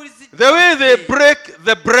ababuulizi the way they break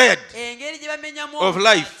the bread, engeri gye bamenyamu of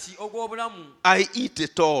life. omugaati ogw'obulamu I eat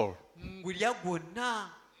it all. ngulya gwonna.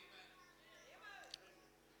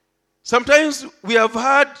 Sometimes we have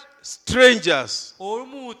had strangers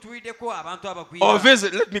Olumu tuwiddeko abantu or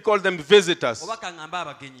abagwira let me call them visitors. oba kaŋŋambe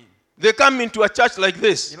abagenyi They come into a church like ne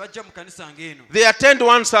this. bajja mu kanisa ng'eno They attend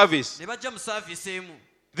one service. ne bajja mu saaviisi emu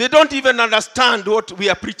They don't even understand what we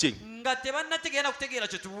are preaching. nga tebannategeera kutegeera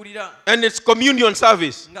kye tubuulira And it's communion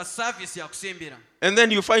service. nga saaviisi ya kusembera And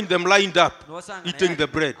then you find them lined up, n'osanga eating the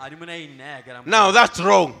bread. ali munayini naye ayagala Now that's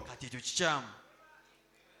wrong. kati ekyo kikyamu.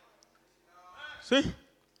 See?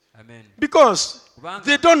 Amen. Because Kubanga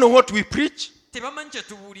they don't know what we preach. tebamanyi kye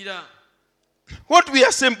tubuulira. What we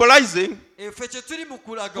are symbolizing, Ffe kye tuli mu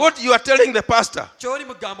kulaga what you are telling the pastor, ky'oli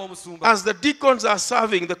mugamba omusumba as the deacons are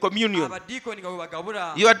serving the communion. abadiikoni nga bwe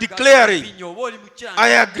bagabula You are declaring, ebinyo oba oli mu I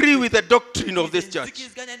agree with the doctrine of this church.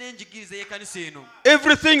 nzikiriziganya n'enjigiriza y'ekkanisa eno.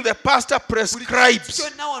 Everything the pastor Buli prescribes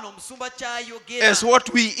kyonna wano omusumba ky'ayogera as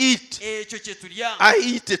what we eat, ekyo kye tulya I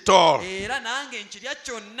eat it all. era nange nkirya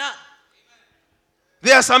kyonna.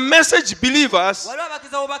 There are some message believers, Waliwo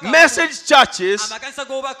abakiza b'obubaka message churches, amakanisa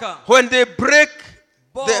g'obubaka when they break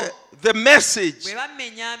bo the message bwe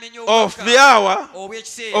bamenyaamenya of obubaka the hour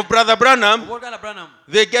obw'ekiseera of Brother Branham, obwoluganda Branham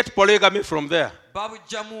they get polygamy from there.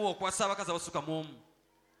 babugjamu okwasa abakazi abasukka mu omu.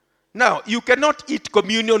 Now, you cannot eat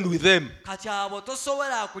communion with them. Kati abo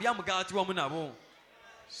tosobola kulya mugaati wamu nabo.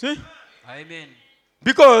 See? Amen.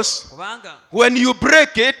 Because Kubanga when you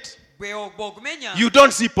break it, bw'ogumenya you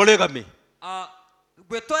don't see polygamy.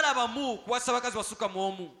 bwe tolabamu kuwasa abakazi basukka mu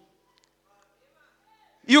omu.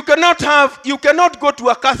 You cannot go to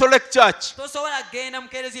a Catholic church Tosobola genda mu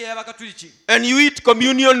kereziya y'abakatuliki and you eat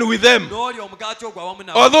communion with them, n'oli omugaati ogwo awamu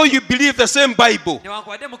nabo although you believe the same Bible.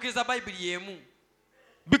 newankubadde mukkiriza bayibuli y'emu.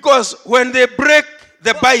 Because when they break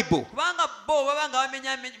the Bible, Kubanga bo baba nga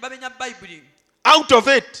bamenya bayibuli out of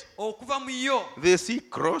it, okuva mu yo they see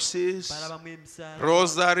crosses, balabamu emisaala,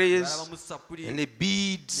 rosaries, balabamu sapuli, and the ne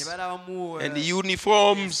beads, balabamu and the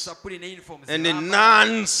uniforms, sapuli ne uniforms, and the ne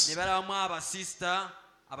nuns. balabamu abasista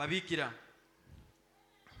ababiikira.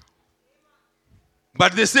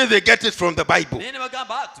 But they say they get it from the Bible. Naye ne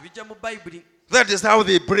bagamba tubijja mu bayibuli. That is how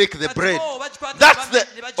they break the Kati bread. bo bagikwata That's ne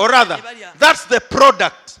bagimenya or ne rather, balya. that's the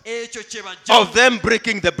product Ekyo kye bajjamu. of them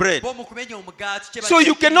breaking the bread. Bo mu kumenya omugaati kye So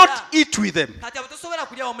you bajja cannot kulya. eat with them. Kati abo tosobola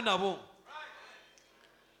kulya wamu nabo.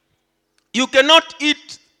 You cannot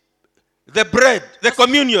eat the bread, the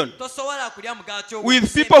communion, Tosobola kulya mugaati ogwo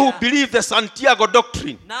with people who okusembera believe the Santiago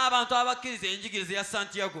doctrine. n'abantu abakkiriza enjigiriza ya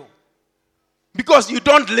Santiago. Because you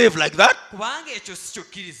don't live like that. Kubanga ekyo si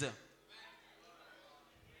kyokkiriza.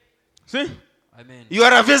 See? Amen. You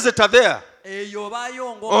are a visitor there. Eyo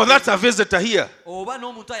obaayo Or that's a visitor here. oba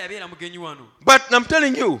n'omuntu ayabeera mugenyi wano. But I'm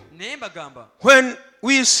telling you, Naye mbagamba when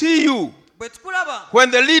we see you, bwe tukulaba when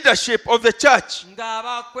the leadership of the church,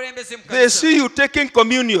 ng'abakulembeze mu they kanisa see you taking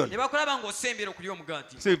communion, ne bakulaba ng'osembera okulya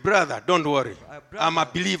omugaati. say, brother, don't worry. I'm a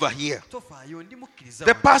believer here. Tofaayo ndi mukkiriza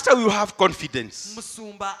The wano. pastor will have confidence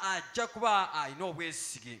Musumba ajja kuba alina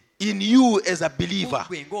obwesige in you as a believer.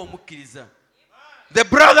 gwe ng'omukkiriza. The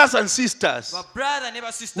brothers and sisters Babrother ne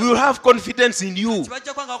basista will have confidence in you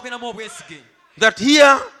bajja kuba nga bakulinamu obwesige. that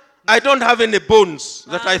here I don't have any bones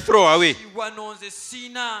that I throw away. Wano nze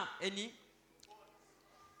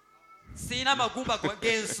siina magumba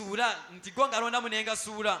gensuula nti go ngalondamu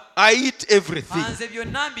n'engasuula. I eat everything. Nze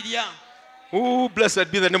byonna mbirya. Oh,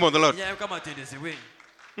 blessed be the name of the Lord. Erinnya lya Mukama atendezebwe.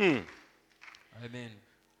 Amen.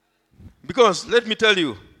 Because let me tell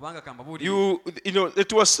you, Kubanga kambabuulire. you know,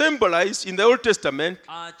 it was symbolized in the Old Testament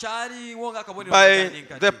Kyaliwo ng'akabonero by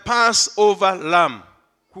ak'enkadde. the Passover lamb.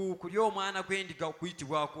 Ku kulya omwana gw'endiga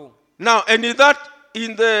okuyitibwako. Now, and in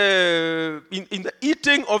the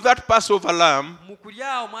eating of that Passover lamb, Mu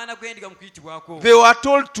kulya omwana gw'endiga mu kuyitibwako. they were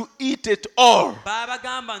told to eat it all.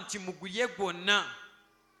 Baabagamba nti mugulye gwonna.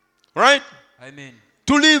 Right? Amen.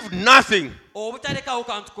 to leave nothing. obutalekawo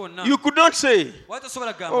kantu konna You could not say,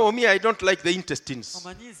 watasobola gamba oh, me, I don't like the intestines.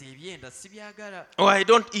 omanyi nze ebyenda sibyagala Or I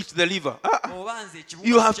don't eat the liver. oba nze You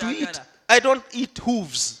ekibuga have to eat. sikyagala I don't eat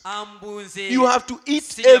hooves. ambunze You have to eat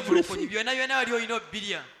sirya bulukunyi everything. byonna byonna wali olina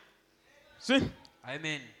obirya See?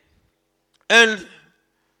 amen And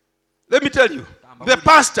let me tell you, the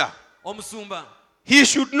pastor, omusumba he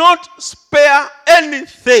should not spare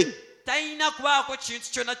anything talina kubaako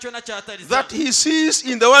kintu kyonna kyonna kyataliza that he sees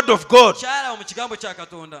in the word of God kyalawo mu kigambo kya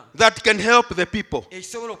katonda that can help the people.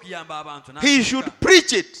 ekisobola okuyamba abantu He should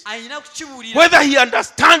preach it, alina kukibuulira whether he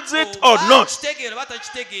understands it or oba not. kitegeera oba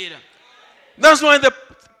takitegeera That's why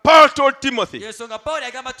Paul told Timothy, yensonga pawulo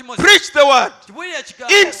yagamba timosi preach the word kibuulira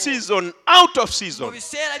in ekigambo season, out of mu season.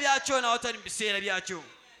 biseera byakyo nawatali mu biseera byakyo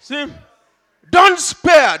See? Don't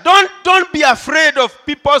spare. Don't be afraid of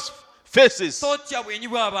people's faces. totya bwenyi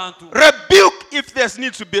bw'abantu Rebuke if there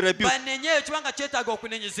needs to be rebuked. banenye kubanga kyetaaga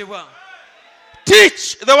okunenyezebwa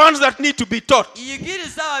Teach the ones that need to be taught.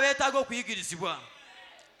 yigiriza abo abeetaaga okuyigirizibwa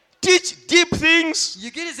Teach deep things.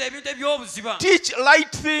 yigiriza ebintu eby'obuziba Teach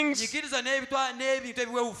light things. yigiriza n'ebintu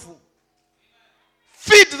ebiwewufu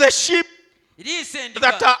Feed the sheep liisa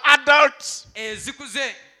that endiga are adults.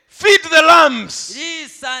 ezikuze Feed the lambs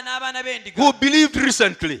liisa n'abaana b'endiga who believed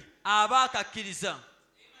recently. abaakakkiriza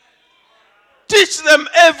Teach them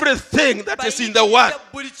everything that is in the word.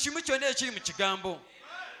 bayigirize buli kimu kyonna ekiri mu kigambo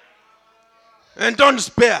And don't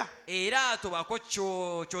spare. era tobaako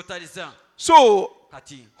kyotaliza So,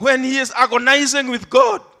 kati when he is agonizing with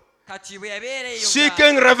God, kati bwe yabeera eyo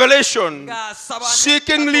seeking revelation, ng'asaba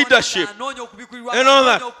seeking Katonda, leadership, ng'anoonya okubikurirwa, and all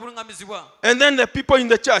that. ng'anoonya okuluŋŋamizibwa and then the people in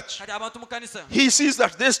the church, kati abantu mu kanisa he sees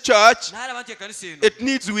that this church, n'alaba nti ekanisa eno it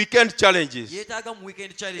needs weekend challenges. yeetaaga mu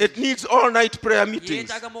weekend It challenge needs all-night prayer meetings.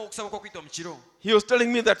 yeetaagamu okusaba kw'okuyita mu kiro He was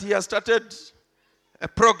telling me that he has started a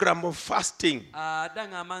program of fasting. adda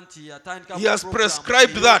ng'amba nti atandika He has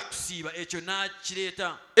prescribed that. kusiiba ekyo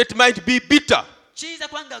n'kireeta It might be bitter, kiyinza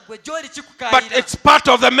kuba nga gwe gy'oli but kikukaalira it's part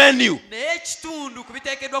of the menu. naye ekitundu ku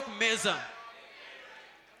biteekeddwa ku mmeeza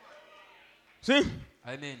See?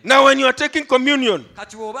 amen Now, when you are taking communion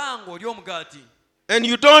kati bw'oba nga oli omugaati and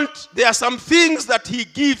you don't, there are some things that he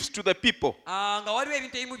gives to the people, nga waliwo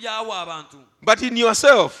ebintu ebimu byawa abantu but in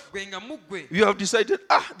yourself, gwe nga muggwe you have decided,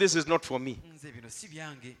 this is not for me. nze bino si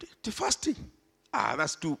byange The fasting,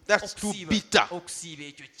 that's too Okusiiba- bitter. okusiiba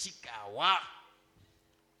ekyo kikaawa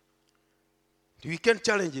The weekend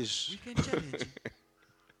challenges. weekend challenge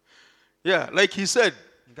Yeah, like he said,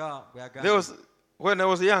 nga bwe there yagambye was when I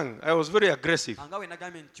was young, I was very aggressive, nga bwe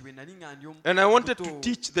nagambye nti bwe nali nga ndi and I wanted to omuto,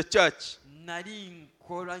 teach the church. nali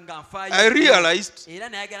nkola nga nfaayo I realized era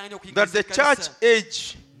nayagala nnyo that the okuyigiriza church ekkanisa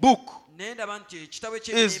age book naye ndaba nti ekitabo is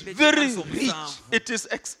ky'emirembe very ky'ekkanisa rich. omusanvu It is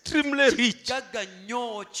extremely rich, gagga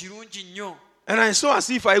nnyo kirungi nnyo and I saw as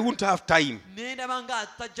if I wouldn't have time. naye ndaba nga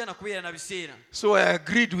atajja na kubeera na biseera So I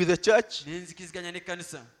agreed with the church, ne nzikiziganya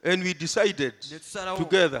n'ekkanisa and we decided ne tusalawo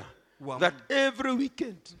together wamu that every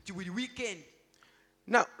weekend. nti buli weekend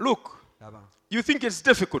Now, look, laba you think it's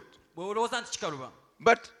difficult, bwe olowooza nti kikaluba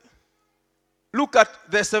but look at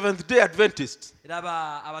the Seventh day Adventists.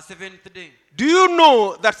 raba aba seventh day Do you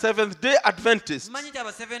know that Seventh day Adventists, manyi nti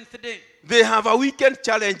aba seventh day they have a weekend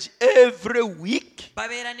challenge every week?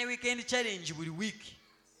 babeera ne weekend challenge buli week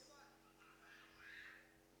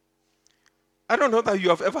I don't know that you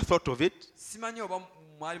have ever thought of it, simanyi oba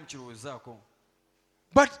mwali mukirowoozaako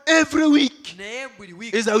but every week naye buli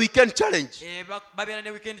week is a weekend challenge babeera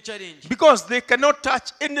ne weekend challenge because they cannot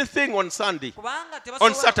touch anything on Sunday. kubanga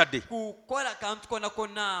On Saturday. kukola kantu konna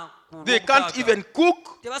konna ku They can't Lwomukaaga. even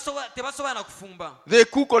cook. tebasobola na kufumba They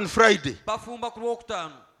cook on Friday. bafumba ku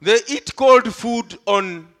lwokutaano They eat cold food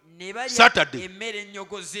on ne balya Saturday. emmere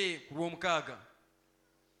ennyogoze ku lwomukaaga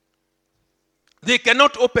They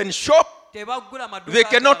cannot open shop. tebagula They maduuka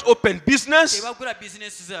cannot gaabwe. open business. tebagula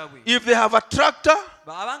bizinesi zaabwe If they have a tractor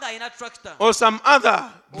abanga alina tractor or some other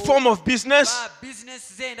form of business, ba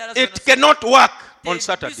bizinesi ze endala it cannot work on zonna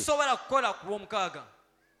Saturday. bisobola kukola ku lwomukaaga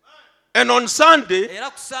And on Sunday, era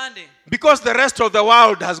ku sande because the rest of the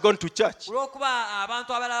world has gone to church, olw'okuba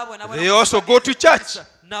abantu abalala bonna They also go to church.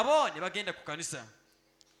 nabo ne bagenda ku kanisa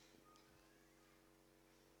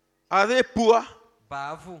are they poor?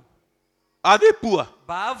 baavu Are they poor?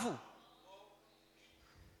 baavu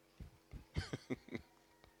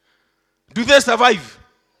Do they survive?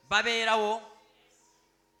 babeerawo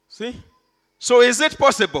See? So is it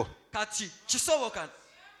possible? kati kisoboka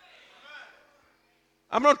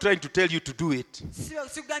I'm not trying to tell you to do it.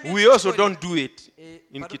 sikugambye We also don't do it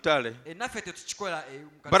in Kitale. naffe tetukikola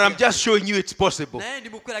But I'm just showing you it's possible. naye ndi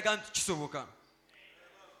mukweraga nti kisoboka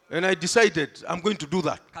And I decided I'm going to do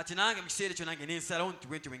that. kati nange mu kiseera ekyo nange nensalawo nti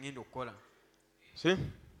bwentyo bwe ngenda okukola. See?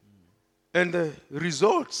 And the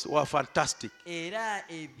results were fantastic. Era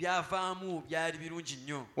ebyavaamu byali birungi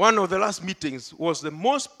nnyo. One of the last meetings was the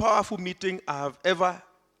most powerful meeting I have ever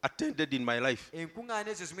attended in my life. Enkuŋŋaana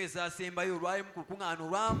ezo zimu ezaasembayo olwali mu kukuŋŋaana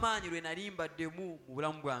olw'amaanyi lwe nali mbaddemu mu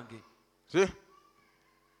bulamu bwange. See?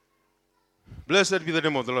 Blessed be the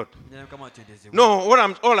name of the Lord. Mukama atendezebwe. No,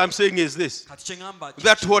 all I'm saying is this. Kati kye ŋŋamba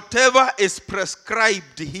That whatever is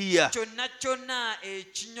prescribed here, kyonna kyonna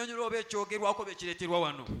ekinnyonnyola oba ekyogerwako bye kireeterwa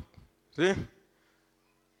wano. see?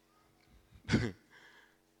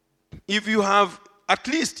 If you have, at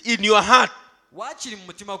least in your heart, Waakiri mu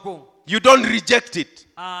mutima gwo you don't reject it.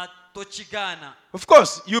 tokigaana. Of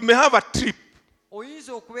course, you may have a trip Oyinza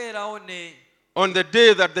okubeerawo on the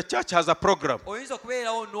day that the church has a program. oyinza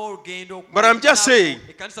okubeerawo n'olugendo But I'm just saying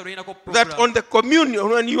ekkanisa lwerinako that on the communion,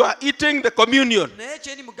 when you are eating the communion, naye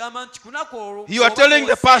kyendi mugamba nti kunaku olwo you are telling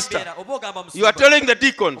the pastor, oba ogamba you are telling the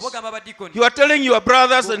deacons, oba ogamba abadikoni you are telling your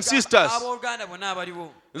brothers and sisters abooluganda bonna abaliwo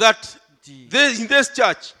that in this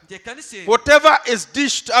church, nti ekkanisa eno whatever is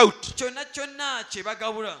dished out, kyonna kyonna kye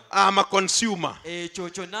bagabula I'm a consumer. ekyo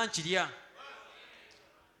kyonna nkirya.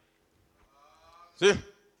 See?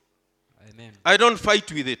 Amen. I don't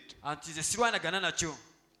fight with it. Anti nze sirwanagana nakyo.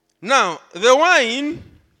 Now, the wine,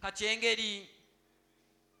 Kati engeri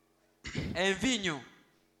envinyo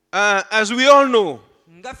as we all know,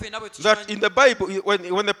 nga ffenna bwe that in tukimanyi the Bible,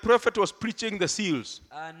 when the prophet was preaching the seals,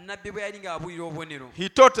 nabbi bwe yali ng'abuulira obubonero he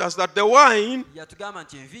taught us that the wine, yatugamba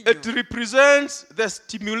nti it envinyo represents the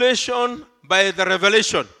stimulation by the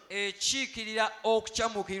revelation. ekiikirira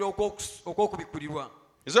okukyamuukirira okw'okubikkulirwa.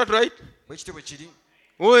 Is that right? Bwe kityo bwe kiri.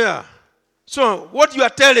 Oh, yeah. So, what you are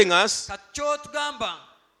telling us Kati ky'otugamba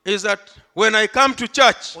is that when I come to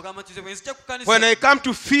church, ogamba nti nze bwe nzija ku when I kkanisa come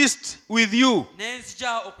to feast with you, ne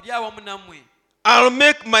nzija okulya awamu nammwe I'll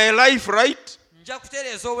make my life right. nja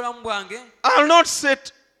kutereeza obulamu bwange, I'll not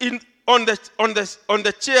sit on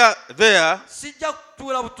the chair there sijja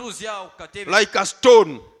kutuula butuuzi awo ku katebe like a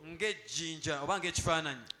stone, ng'ejjinja oba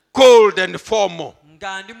ng'ekifaananyi cold and formal.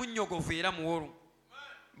 nga ndi munnyogovu era muwolu,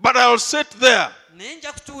 But I'll sit there naye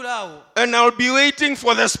nja kutuula awo and I'll be waiting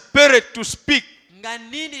for the Spirit to speak. nga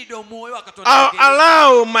nnindiridde omwoyo wa Katonda I'll agende.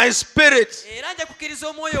 allow my spirit Era nja kukkiriza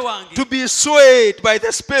omwoyo wange to be swayed by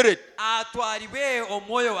the Spirit. atwalibwe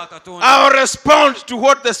omwoyo wa Katonda. I'll respond to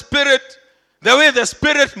what the way the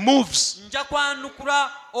Spirit moves. Nja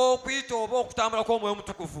kwanukula okuyita oba okutambula kw'omwoyo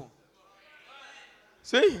omutukuvu.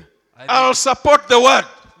 See? I'll support the word.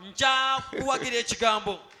 Nja kuwagira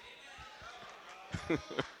ekigambo.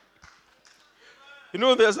 You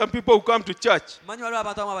know, there are some people who come to church. Manyi waliwo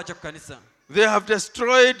abantu abamu abajja ku kanisa They have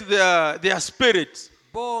destroyed their spirits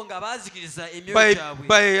bo nga baazikiriza emyoyo by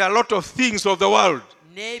gyabwe a lot of things of the world.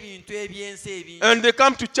 n'ebintu eby'ensi ebingi, And they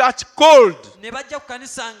come to church cold. ne bajja ku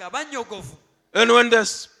kanisa nga bannyogovu, And when the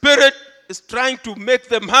Spirit is trying to make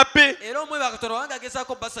them happy, era omwoyo wa Katonda wange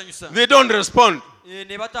agezaako basanyusa, they don't respond.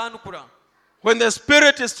 ne bataanukula. When the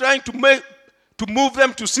Spirit is trying to move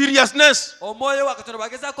them to seriousness, Omwoyo wa Katonda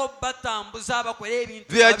bwagezaako batambuza bakola ebintu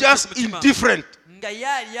they are nga biri just ku mutima, indifferent. nga ye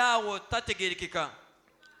ali awo tategeerekeka.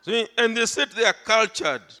 See? And they sit there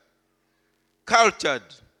cultured.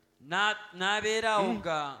 N'abeera awo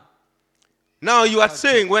nga Now you are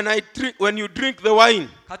saying when you drink the wine,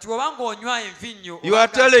 kati bw'oba ng'onywa envinnyo you are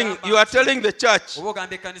telling the church oba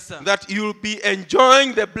ogamba ekkanisa that you'll be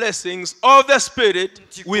enjoying the blessings of the Spirit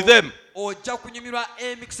nti with them. ojja kunyumirwa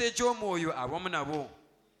emikisa egy'omwoyo awamu nabo.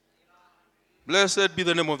 Blessed be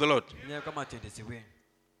the name of the Lord. Mukama atendezebwe.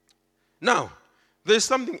 Now, there's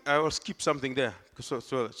something, I will skip something there so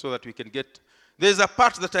that we can get. There's a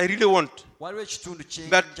part that I really want. Waliwo ekitundu kye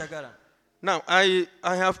That- njagala. Now, I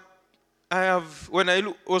have, when I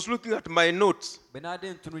was looking at my notes, Bwe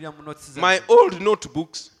naadde ntunulira mu notes my zange, old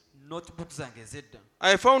notebooks, notebook zange ez'edda,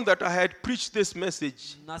 I found that I had preached this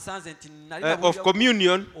message nasanze nti nali of nabuulira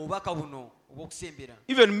communion obubaka buno obw'okusembera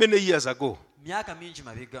even many years ago. myaka mingi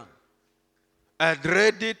mabega. I had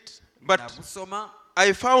read it, but Nabusoma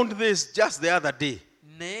I found this just the other day.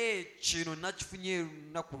 naye kino nakifunye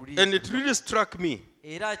lunaku luli And it really struck me,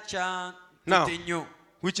 era Now. kyantute nnyo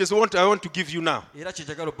which is what I want to give you now. era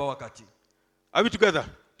kyenjagala obba wakati. Are we together?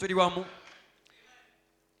 Tuli wamu.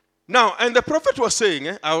 Now, and the prophet was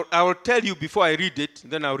saying, I will tell you before I read it,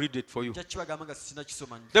 then I'll read it for you. Nja kibagamba nga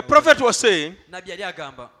sinakisoma. The prophet was saying Nabbi yali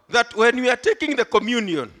agamba that when we are taking the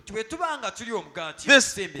communion, nti bwe tuba nga tuli omugaati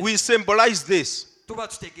this okusembera, we symbolize this, tuba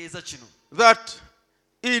tutegeeza kino that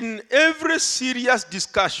in every serious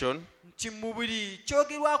discussion, nti mu buli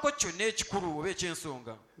kyogerwako kyonna ekikulu oba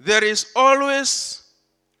eky'ensonga there is always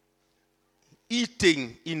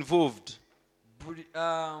eating involved.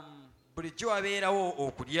 Bulijjo wabeerawo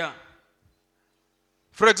okulya.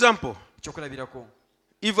 For example, Ekyokulabirako.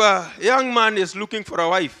 if a young man is looking for a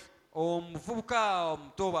wife, Omuvubuka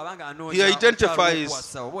omuto bw'abanga anoonya he identifies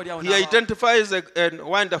okuwasa, oboolyawo a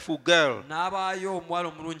wonderful girl. n'abaayo omuwala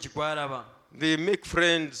omulungi gw'alaba. They make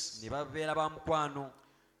friends, Ne babeera ba mukwano.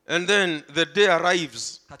 and then the day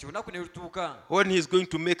arrives Kati olunaku ne lutuuka when he's going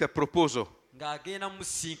to make a proposal. ng'agenda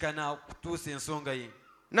musisinkana kutuusa ensonga ye.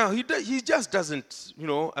 Now he just doesn't,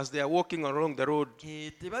 as they are walking along the road,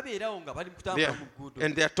 Tebabeerawo nga bali mu they kutambula are, mu luguudo.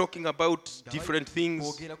 and they are talking about different things,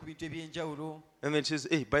 Boogera ku bintu eby'enjawulo. and then says,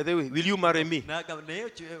 "Hey, by the way, will you marry me?" N'agamba naye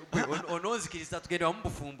onoonzikiriza tugende wamu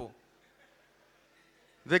bufumbo.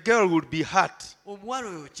 The girl would be hurt Omuwala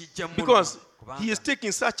oyo kijja mu because kubanga he is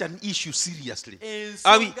taking such an issue seriously.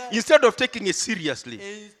 ensonga Instead of taking it seriously,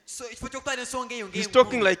 ekifo ky'okutwala ensonga eyo he's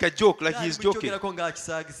talking like a joke, like he's joking. ng'akyogerako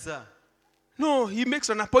ng'akisaagisa. No, he makes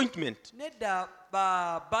an appointment. Nedda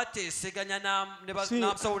bateeseganya See,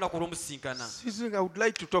 n'amusawo olunaku olw'omusisinkana. He's saying, "I would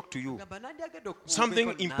like to talk to you. Gamba nandyagadde okubuulako Something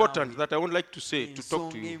naawe. important that I would like to say, to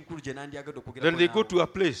talk to Ensonga you." enkulu gye nandyagadde okwogerako Then they go naawe. to a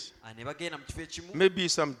place, Ne bagenda mu kifo ekimu. maybe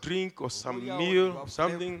some drink or some Oboolyawo meal, bafunayo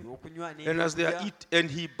something. ebyokunywa And as they are n'ebyokulya. eating,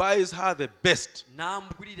 and he buys her the best.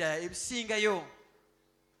 N'amugulira ebisingayo.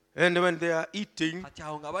 And when they are eating, Kati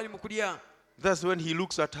awo nga bali mu kulya. that's when he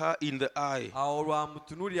looks at her in the eye Awo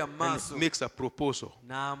lwamutunuulira mu maaso. and makes a proposal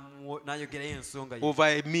N'ayogerayo ensonga ye. over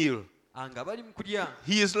a meal. Nga bali mu kulya.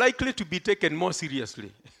 He is likely to be taken more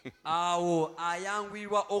seriously. Awo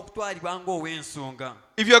ayanguirwa okutwalibwa ng'ow'ensonga.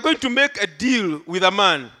 If you are going to make a deal with a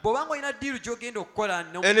man Bw'obanga olina diiru gy'ogenda okukola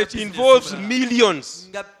and it involves millions,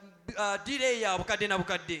 nga diiru eyo ya bukadde na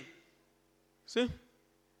bukadde. see,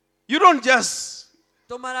 you don't just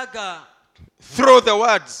Tomalaga throw the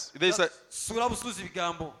words. suula busuuzi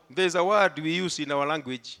bigambo. There's a word we use in our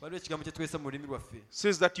language. Waliwo ekigambo kye tukozesa mu lulimi lwaffe.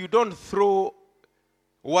 Says that you don't throw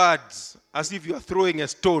words as if you are throwing a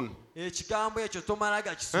stone. Ekigambo ekyo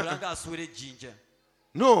tomalaga kisuula ng'asuula ejjinja.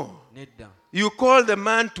 No. Nedda. You call the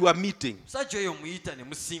man to a meeting, Musajja oyo muyita ne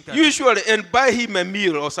musinkana. usually, and buy him a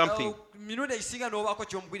meal or something. Mirundi egisinga n'obaako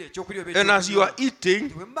ky'omugulira ekyokulya oba And as you are eating,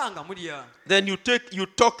 bwe muba nga mulya then you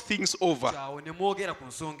talk things over. kyawo ne mwogera ku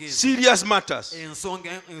nsonga ezo. Serious matters.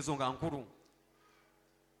 Ensonga ezo nga nkulu.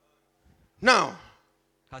 Now,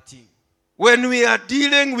 Kati when we are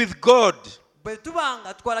dealing with God, bwe tuba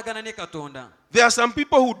nga tukolagana ne Katonda, there are some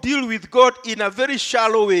people who deal with God in a very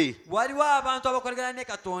shallow way. waliwo abantu abakolagana ne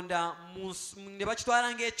Katonda ne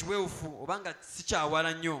bakitwala ng'ekiweefufu oba nga si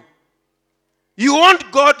kyawala nnyo. You want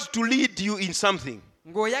God to lead you in something,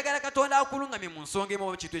 Ng'oyagala Katonda akulungamye mu nsonga emu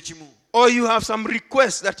oba kintu ekimu, or you have some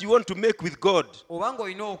requests that you want to make with God. oba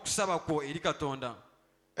ng'olina okusaba kwo eri Katonda.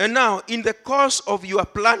 And now, in the course of your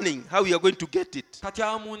planning, how you are going to get it. Kati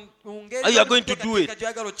awo mu ngeri How you are going to do it.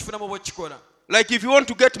 gy'oyagala okifunamu oba okikola. Like if you want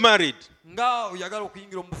to get married Nga oyagala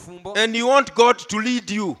okuyingira mu bufumbo and you want God to lead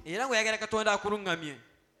you, era ng'oyagala Katonda akulungamye,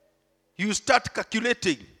 you start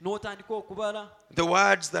calculating n'otandika okubala the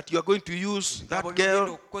words that you are going to use, that ogenda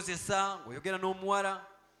girl, okukozesa ng'oyogera n'omuwala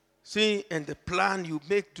see, and the plan you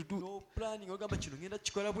make to do. n'opulaani ng'ogamba kino ngenda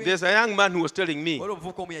kikola bwe. There's a young man who was telling me Waliwo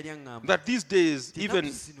omuvubuka omu yali aŋŋamba that these days, ennaku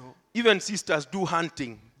zino even sisters do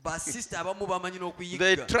hunting. basisita abamu bamanyi They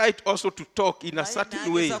n'okuyigga tried also to talk in a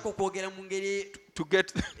certain way nagezaako okwogera mu ngeri to get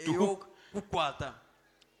to hook. ey'okukwata.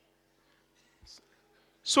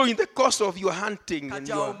 So in the course of your hunting and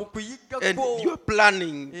Kati awo your, mu kuyigga and kwo your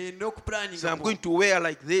planning, n'okupulaaninga so I'm kwo, going to wear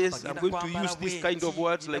like this, I'm bagenda going to kwambala use this bwe kind of ki,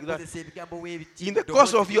 words like ngenda that. kukozesa ebigambo bwe biti, In the eddoboozi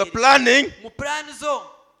course of your bwe planning, mu pulaani zo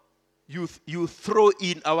you throw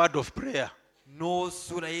in a word of prayer.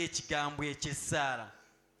 n'osuulayo ekigambo eky'essaala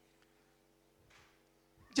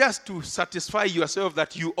Just to satisfy yourself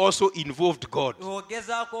that you also involved God.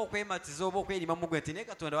 ogezaako okwematiza oba okwerima mu gwe nti naye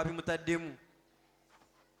Katonda babimutaddemu.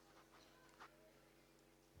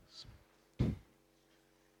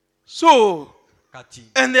 So, Kati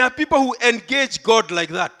and there are people who engage God like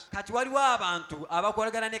that. kati waliwo abantu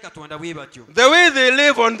abakolagana ne Katonda bwe batyo. The way they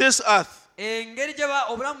live on this earth, Engeri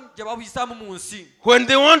obulamu gye babuyisaamu mu nsi, when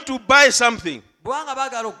they want to buy something, bwanga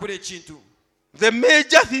baagala okugula ekintu the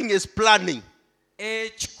major thing is planning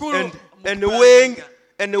ekikulu and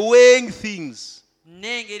mu weighing things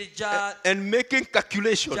n'engeri and making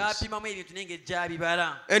calculations. gy'apimamu ebintu n'engeri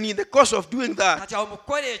gy'abibala. And in the course of doing that, Kati awo mu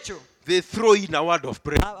kukola ekyo they throw in a word of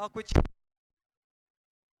prayer.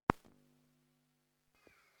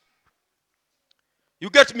 You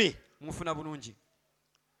get me? mufuna bulungi.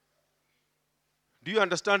 Do you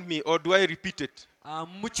understand me, or do I repeat it?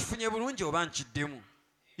 Mukifunye bulungi oba nkiddemu.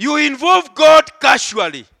 You involve God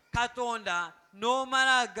casually. Katonda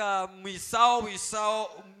n'omalaga mwisaawo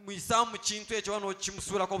mu kintu ekyo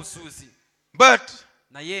n'okimusuulako obusuuzi. But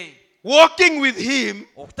Naye walking with him,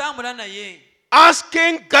 okutambula naye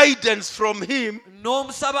asking guidance from him,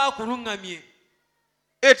 n'omusaba akuluŋŋamye,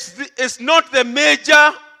 it's not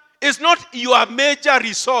your major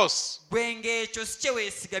resource. gwe ng'ekyo si kye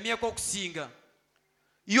weesigamyeko okusinga.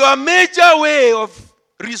 Your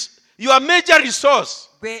major resource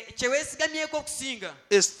Gwe kye weesigamyeko okusinga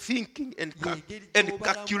is thinking and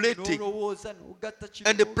calculating n'ogatta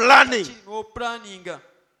and planning. n'opulaninga.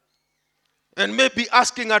 And maybe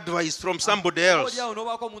asking advice from somebody else. Olyawo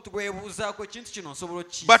n'obaako omuntu gwebuuzaako ekintu kino nsobola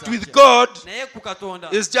okukiyisa But with ntya? God, Naye ku Katonda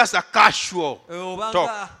it's just a casual oba talk.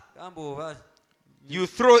 nga gamba oba You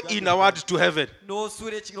throw in a word to heaven.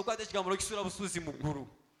 n'osuula okwata ekigambo n'okisuula busuuzi mu ggulu.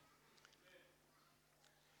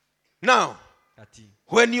 Now, Kati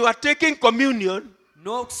when you are taking communion,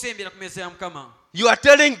 n'okusembera ku mmeeza ya Mukama you are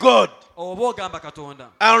telling God, oba ogamba Katonda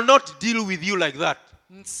I will not deal with you like that.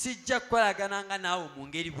 nsijja kukolagananga naawe mu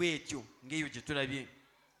ngeri bw'etyo ng'eyo gye tulabye.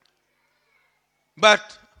 But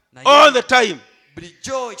Naye all the time,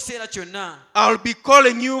 bulijjo ekiseera kyonna I'll be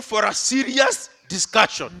calling you for a serious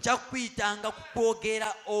discussion. nja kukuyitanga ku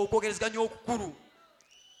okwogerezeganya okukulu.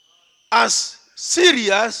 As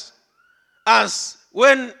serious as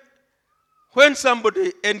when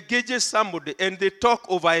somebody engages somebody and they talk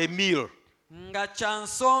over a meal. Nga kya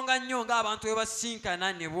nsonga nnyo ng'abantu bwe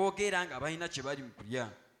basinkana ne boogera nga balina kye bali mu kulya.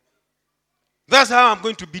 That's how I'm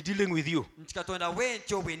going to be dealing with you. Nti Katonda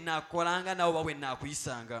bw'entyo bwe nnaakolanga nawe oba bwe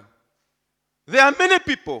nnaakuyisanga. There are many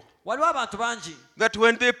people Waliwo abantu bangi that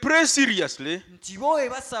when they pray seriously, nti bo we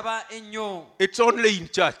basaba ennyo, it's only in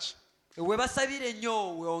church. we basabira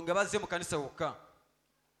ennyo nga bazze mu kanisa wokka.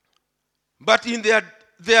 But in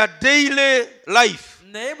their daily life,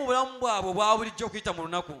 Naye mu bulamu bwabwe obwa bulijjo okuyita mu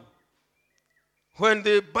lunaku, when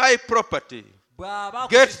they buy property, bw'aba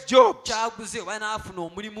get jobs, kyaguze oba n'afuna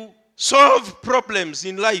omulimu, solve problems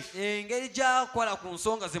in life, engeri gy'akola ku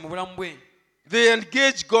nsonga ze mu bulamu bwe, they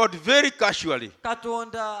engage God very casually.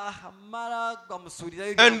 Katonda amala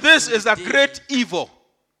gamusuulirayo. And this is a great evil.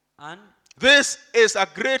 This is a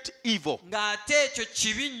great evil. Ng'ate ekyo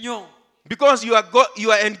kibi nnyo. Because you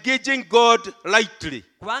are engaging God lightly.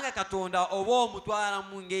 Kubanga Katonda oba omutwala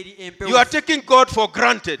mu ngeri empewo. You are taking God for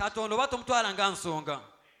granted. Katonda oba tomutwala nga nsonga.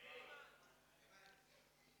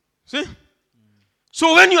 See?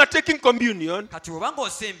 So when you are taking communion, Kati oba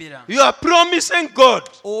ng'osembera, you are promising God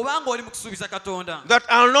oba ng'oli mu kusuubiza Katonda that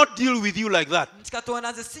I will not deal with you like that. nti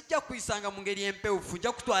Katonda nze sijja kuyisanga mu ngeri empewufu,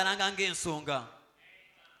 nja kutwalanga ng'ensonga.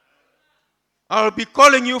 I will be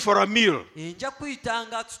calling you for a meal. Nja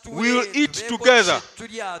kuyitanga We'll eat together.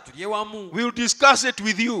 tulye wamu We'll discuss it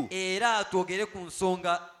with you. era twogere ku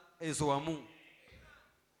nsonga ezo wamu.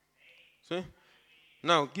 See?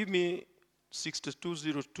 Now give me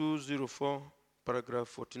 620204, paragraph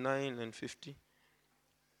 49 and 50.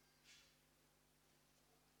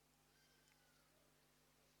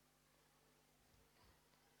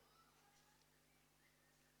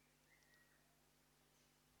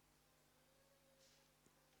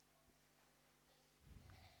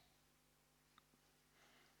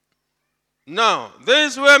 Now,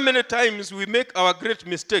 this is where many times we make our great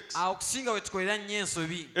mistakes. Awo okusinga we tukolera nnyo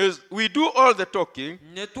ensobi. Is we do all the talking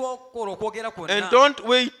Ne tukola okwogera and kwonna don't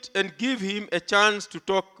wait and give him a chance to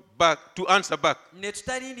talk back, to answer back. ne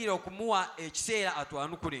tutalindira okumuwa ekiseera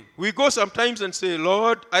atwanukule. We go sometimes and say,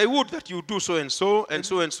 Lord, I would that you do so and so and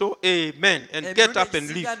so and so. Amen. And get up and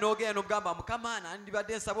leave. N'ogenda n'ogamba Mukama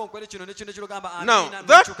nandibadde nsaba onkole kino ne kino ne kino ogamba Now, amiina,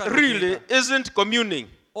 that n'okyuka really n'ogenda. isn't communing.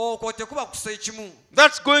 Okwo tekuba kusa ekimu.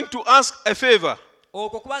 That's going to ask a favor.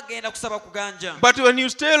 Okwo kuba genda kusaba kuganja. But when you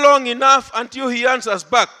stay long enough until he answers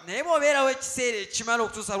back, Naye bw'obeerawo ekiseera ekimala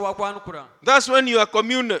okutuusa lwakwanukula, that's when you are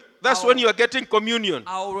communing. That's when you are getting communion.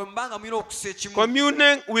 awo lwe mba nga mulina okusa ekimu.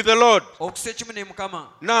 Communing with the Lord. Okusa ekimu ne Mukama.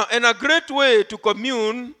 Now, and a great way to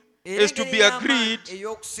commune Era is to engeri be ey'amaanyi agreed.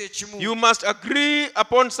 ey'okusa ekimu, You must agree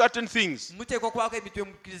upon certain things. muteekwa okubaako ebintu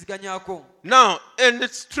bye mukkiriziganyako. Now, and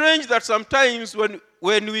it's strange that sometimes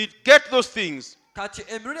when we get those things, Kati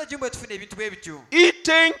emirundi egimu bwe tufuna ebintu bwe bityo,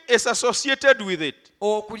 eating is associated with it.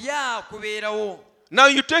 okulya kubeerawo. Now,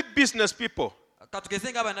 you take business people.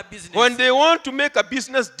 Katugeze ng'abaana When bizinesi. they want to make a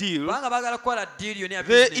business deal, Kubanga baagala kukola deal yonna ya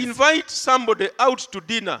they business. invite somebody out to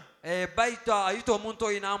dinner. Ayita omuntu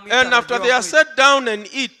oyo n'amuyita And after they are sat down and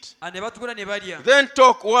eat, ne batugula ne balya. then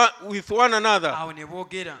talk with one another. Awo ne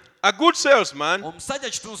boogera. A good salesman, Omusajja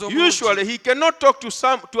kitunzi omulungi. usually he cannot talk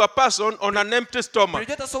to a person on an empty stomach.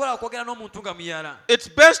 Bulijjo tasobola kwogera n'omuntu nga muyala. It's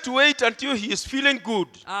best to wait until he is feeling good.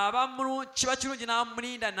 Kiba kirungi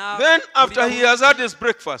n'amulinda Then after he has had his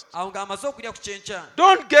breakfast, awo ng'amaze okulya ku kyenkya.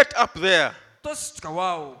 don't get up there tosituka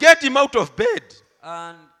waawo Get him out of bed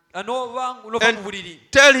n'ova mu buliri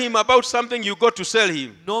tell him about something you got to sell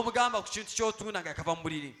him. n'omugamba ku kintu ky'otunda nga yakava mu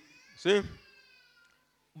buliri. See?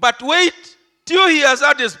 But wait till he has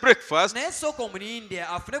had his breakfast naye sooka omulinde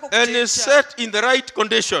afuneko ku and is kyenkya set in the right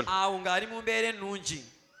condition. awo ng'ali mu mbeera ennungi.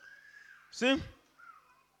 See?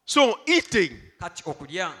 So eating Kati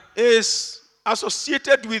okulya is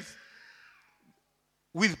associated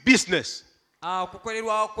with business.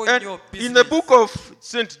 kukolerwako And nnyo in the book of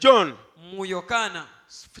St. John, mu Yokaana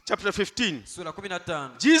chapter 15, sura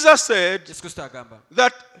 15 Jesus said Yesu Kristo agamba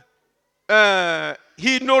that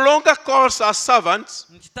he no longer calls us servants,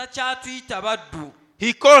 nti takyatuyita baddu,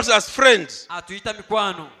 he calls us friends. atuyita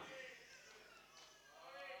mikwano.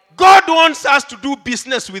 God wants us to do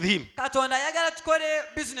business with him. Katonda ayagala tukole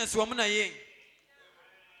bizinesi wamu naye,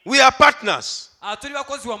 We are partners. tuli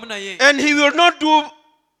bakozi wamu naye, And he will not do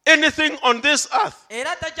anything on this earth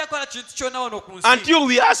era tajja kukola kintu kyonna wano ku nsi until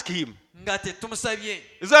we ask him. nga tetumusabye.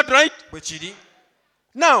 Is that right? Bwe kiri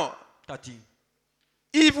Now, kati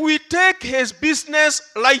if we take his business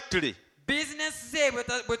lightly, bizinesi ze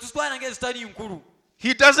bwe tuzitwala ng'ezitali nkulu,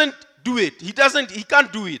 he doesn't do it. He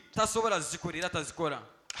can't do it. tasobola zikola era tazikola.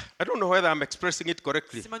 I don't know whether I'm expressing it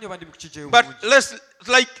correctly. Simanyi oba ndi mu kikijeewo But bulungi. let's,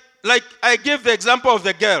 like I gave the example of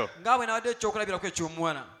the girl. nga bwe nawadde ekyokulabirako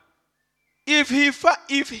eky'omuwala,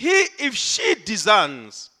 If she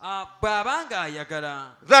discerns bw'aba ng'ayagala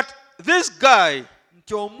that this guy,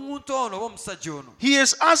 nti omuntu ono oba omusajja ono he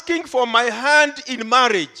is asking for my hand in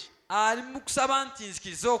marriage, ali mu kusaba nti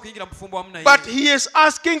nzikirize okuyingira mu bufumbo wamu naye, but he is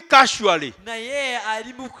asking casually, naye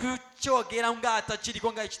ali mu kukyogera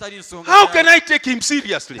ng'atakiriko nga ekitali nsonga. how can I take him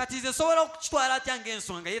seriously? Kati nze nsobola okukitwala atya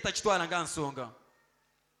ng'ensonga ye takitwala nga nsonga.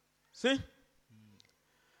 See?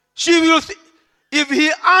 She will, if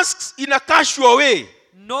he asks in a casual way,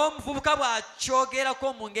 n'omuvubuka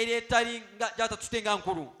bw'akyogerako mu ngeri etali gy'atatute nga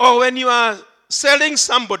nkulu, or when you are selling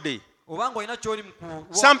somebody oba ng'olina ky'oli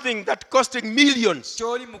something that costing millions,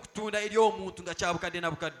 mu kutunda eri omuntu nga kya bukadde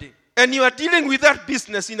na bukadde, and you are dealing with that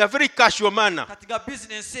business in a very casual manner, kati nga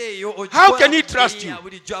bizinesi eyo How can he trust you?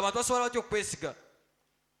 bulijjo abantu basobola batya okukwesiga?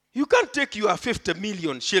 you can't take your 50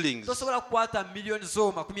 million shillings Tosobola kukwata miliyoni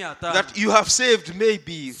zo 50 that you have saved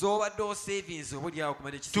maybe z'obaddewo savings obuliawo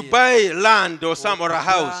kumala to ekiseera buy land or a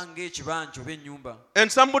house, ng'ekibanja oba ennyumba,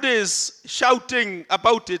 and somebody is shouting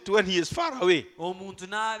about it when he is far away. omuntu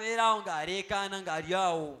n'abeerawo ng'aleekaana ng'ali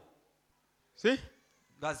awo See?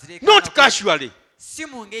 ng'azireekaana Not casually. si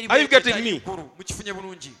mu ngeri Are you bw'etyo getting etali me? nkulu. Mukifunye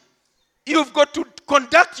bulungi, You've got to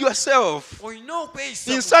conduct yourself olina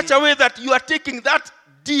okweyisa in such a way that you are taking that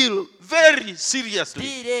deal very seriously.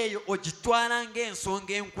 diira eyo ogitwala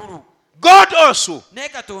ng'ensonga enkulu. God also, Naye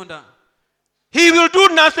Katonda he will do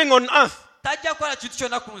nothing on earth. tajja kukola kintu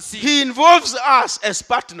kyonna ku nsi, He involves us as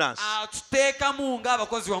partners. atuteekamu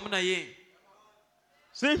ng'abakozi wamu naye.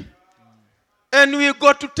 See? And we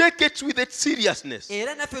got to take it with its seriousness.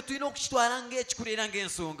 Era naffe tulina okukitwala ng'ekikulu era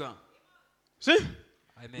ng'ensonga. See?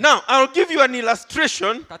 Amen. Now, I'll give you an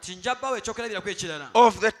illustration Kati njabbawo ekyokulabirako ekirala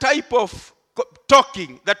of the type of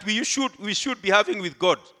talking that we should be having with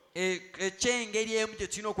God. ekyengeri emu gye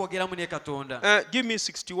tulina okwogeramu ne Katonda. Give me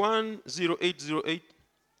 610808,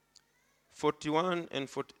 41 and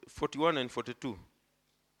 42.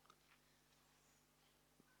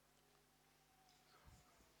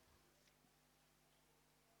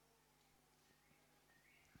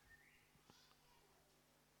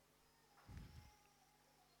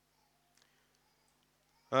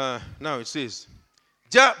 Now it says,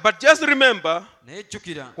 but just remember, Naye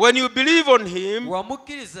jjukira when you believe on him,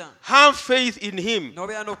 wamukkiriza have faith in him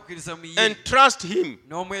n'obeera n'okukkiriza mu and ye trust him.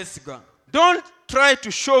 n'omwesiga. Don't try to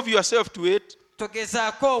shove yourself to it.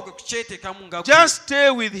 Togezaako gwe kukyeteekamu nga Just stay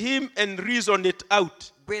with him and reason it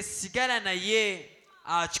out. bwe sigala naye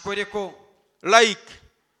akikoleko. Like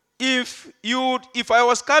if I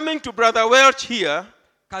was coming to Brother Welch here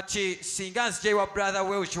Kati singa nzija ewa brother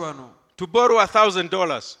Welch wano to borrow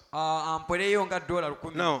 $1,000. ampoleyo nga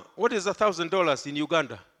 $1,000. Now, what is $1,000 in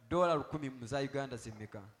Uganda? $1,000 mu za Uganda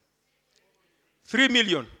zemmeka? 3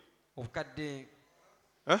 million. Obukadde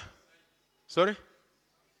Huh? Sorry?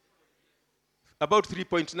 About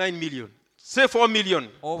 3.9 million. Say 4 million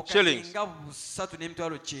shillings. nga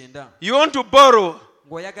 3.9. You want to borrow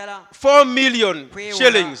Ng'oyagala 4 million kwewola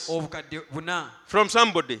shillings obukadde 4 from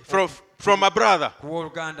somebody, from a brother. ku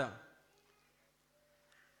w'oluganda.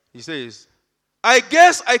 He says, I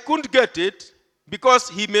guess I couldn't get it because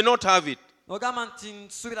he may not have it. Ogamba nti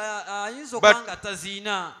nsuubira ayinza But okuba nga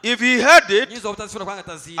taziina. if he had it, Ayinza obutazifuna kuba nga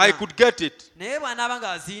taziina. I could get it. Naye bw'anaaba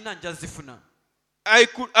nga aziina nja zifuna. I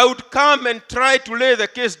would come and try to lay the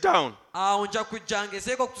case down. awo nja kujja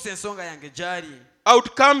ngezeeko okutusa ensonga yange gy'ali. I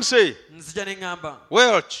would come say, Nzija ne ŋŋamba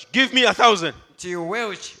Welch, give me 1,000. nti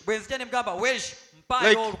Welch, bwe nzija ne mugamba Welch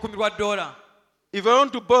Like- mpaayo $10,000 If I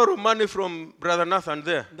want to borrow money from Brother Nathan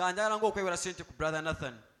there, nga njagala ng'okwewera sente ku Brother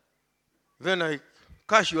Nathan. then I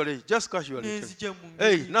casually, just casually, Ne tell, nzija mu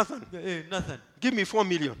hey, ngeri- Nathan, Nathan, give me 4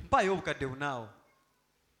 million. mpaayo obukadde bunaawo.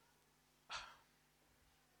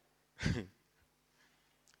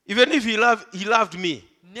 Even if he loved me,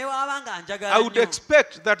 Ne bw'aba nga njagala I would nnyo,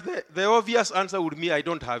 expect that the obvious answer would be, I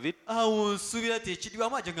don't have it. awo nsuubira ti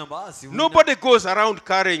ekidibwamu ajja ngamba siwulina. Nobody goes around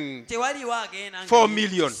carrying Tewaliwo agenda nga 4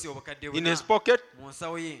 million yeetisse obukadde in buna his pocket. mu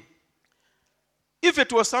nsawo ye. If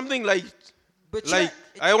it was something like Bwe kiba-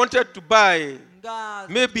 I wanted to buy nga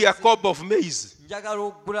maybe a cob of maize, njagala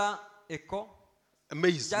okugula ekko,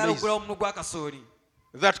 maize, njagala maize okugula omuno gwa kasooli,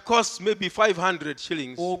 that costs maybe 500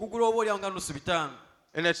 shillings. ogugula oba olyawo nga nusu 5.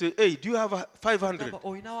 And I say, hey, do you have a 500? Gamba,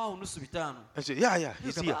 olinawo awo nusu 5. I say, yeah,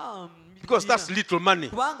 he's here. Gamba, Because that's little money.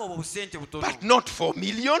 kubanga obwo busente butono, But not 4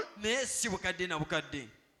 million. naye si bukadde na bukadde.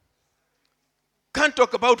 Can't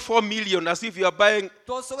talk about 4 million as if you are buying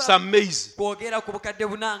Tosobola some maize. kwogera ku bukadde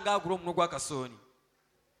buna nga agula omuno gwa kasooli.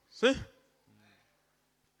 See?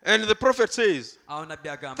 And the prophet says, Awo nabbi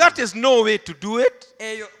agamba, that is no way to do it.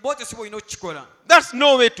 eyo bwotyo si bwolina okukikola. That's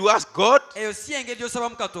no way to ask God. Eyo si engeri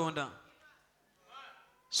gy'osabamu Katonda.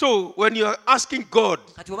 So when you are asking God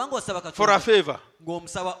Kati obanga osaba for a Katonda favor,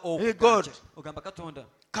 ng'omusaba Hey, God. okuganja, ogamba Katonda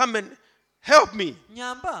come and help me,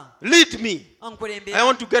 nyamba lead me. ankulembera, I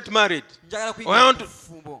want to get married. njagala I kuyingira want ku to-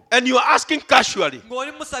 fumbo. And you are asking casually.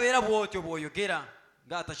 Ng'oli musaba era bw'otyo bw'oyogera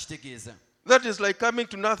ng'atakitegeeza. That is like coming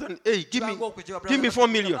to Nathan, hey, give me 4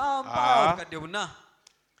 million. Ah, obukadde buna.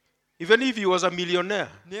 even if he was a millionaire,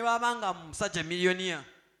 Ne bw'aba nga musajja miliyoniya,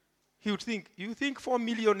 he would think, you think 4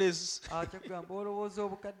 million is ajja kugamba olowooza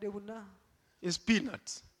obukadde buna.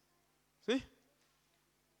 peanuts. See?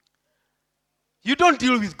 You don't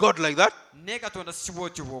deal with God like that. Naye Katonda si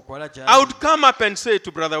bw'otyo bw'okola I gy'ali. would come up and say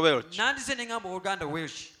to Brother Welch, Nandize ne ngamba oluganda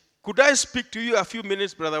Welsh. could I speak to you a few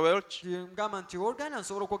minutes, Brother Welch? Ngamba nti oluganda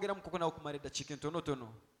nsobola okwogera mu kukonawo okumala eddakiika entonotono.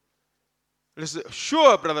 Let's say,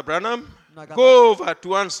 sure, Brother Branham. Nagamba, Go over to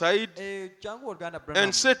one side Jangu oluganda and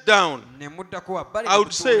Branham. sit down. Ne muddako wabbali I ne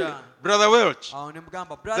would say, mutuula. Brother Welch, Awo ne mugamba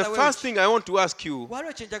the brother first Welch, thing I want to ask you,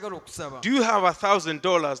 waliwo kye njagala okusaba. do you have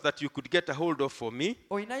 $1,000 that you could get a hold of for me?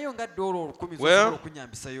 Olinayo nga $100 Well, z'osobola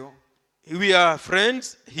okunyambisayo. We are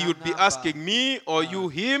friends. He would be asking me or you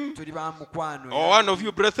him, Tuli ba mukwano. or one of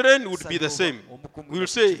you brethren would be the same. We will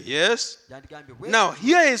say, yes. Yandigambye, "Bwe Now,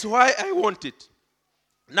 here is why I want it.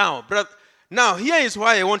 Now, here is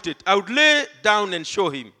why I want it. I would lay down and show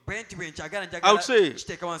him. bwe nti bwe nkyagala I would say,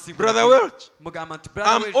 kiteeka wansi ku Brother muti." Welch, Mugamba nti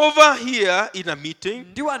brother I'm Welch, over here in a meeting.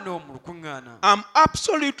 ndi wano mu lukuŋŋaana I'm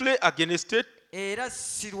absolutely against it. era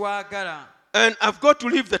sirwagala And I've got to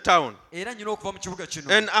leave the town. era nyina okuva mu kibuga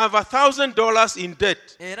kino And I have $1,000 in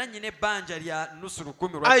debt. era nyina ebbanja lya nusu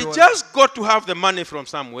lukumi lwa I dola. just got to have the money from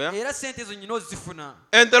somewhere. Era sente ezo nyina ozifuna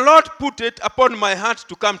And the Lord put it upon my heart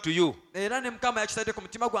to come to you. era ne Mukama yakitadde ku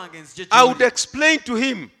mutima gwange nzije I would gy'oli. explain to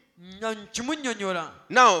him. Kimunnyonnyola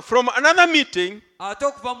Now, from another meeting ate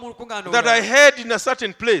okuva mu lukuŋŋaana that I had in a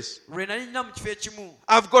certain place, lwe nali nina mu kifo ekimu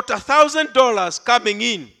I've got $1,000 coming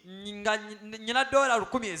in, nga nyina dola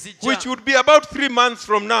 1,000 ezijja which would be about 3 months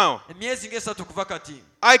from now. emyezi ng'esatu kuva kati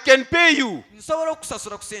I can pay you. nsobola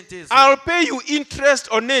okusasula ku sente ezo I'll pay you interest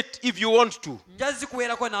on it if you want to. nja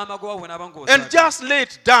zikuweerako n'amagoba bw'onaaba And ng'osaaga. just lay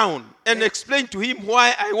it down and explain to him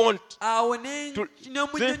why I want. awo ne To-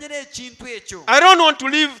 munnyonnyera ekintu ekyo I don't want to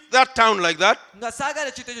leave that town like that. nga saagala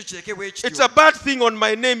ekintu ekyo kireke bwe It's kityo a bad thing on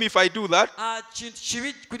my name if I do that. kintu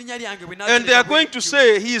kibi ku linnya lyange bwe And they are naakireka bwe going to kityo.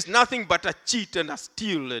 say he is nothing but a cheat and a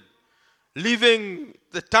steal and leaving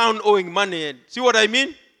the town owing money. And see what I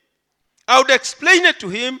mean? I would explain it to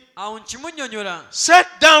him, awo nkimunnyonnyola sit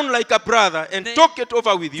down like a brother and Then- talk it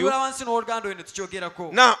over with you. tuula wansi n'oluganda oyo ne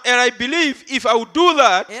tukyogerako Now, and I believe if I would do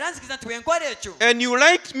that era nzikiriza nti bwe nkola ekyo and you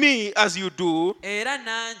like me as you do, era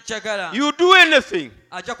nanjagala you do anything.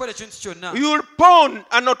 ajja kukola ekintu kyonna You will pawn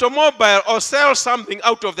an automobile or sell something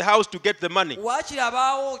out of the house to get the money. waakiri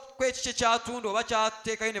abaawo kweki kye kyatunda oba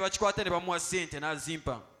kyateekayo ne bakikwata ne bamuwa ssente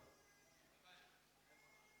n'azimpa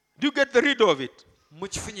Do you get the rid of it?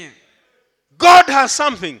 mukifunye God has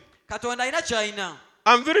something. katonda alina ky'alina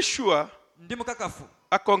I'm very sure ndi mukakafu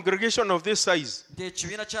a congregation of this size, nti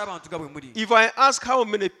ekibiina ky'abantu nga bwe muli if I ask how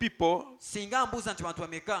many people singa mbuuza nti bantu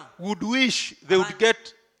bameka would wish they would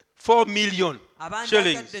get 4 million shillings,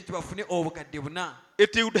 abanjagadde nti bafune obukadde buna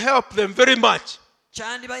it would help them very much.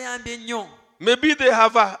 kyandibayambye nnyo Maybe they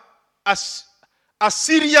have a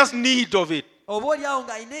serious need of it. oba oliawo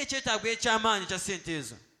ng'alina ekyetaago eky'amaanyi kya sente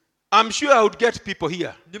ezo, I'm sure I would get people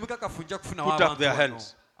here. ndi mukakafu nja kufuna Put up their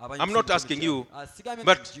hands. I'm not asking you,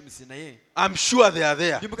 but naye I'm sure they are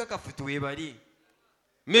there. ndi mukakafu tuweebali.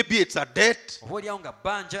 Maybe it's a debt, Oba oliawo nga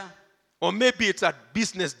bbanja, or maybe it's a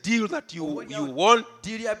business deal that you want,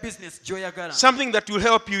 diiri ya bizinesi gy'oyagala, something that will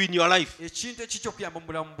help you in your life. ekintu ekikyokuyamba mu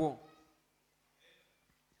bulamu bwo.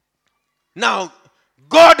 Now,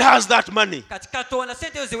 God has that money. Kati Katonda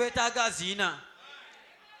sente ezo ze weetaaga aziina.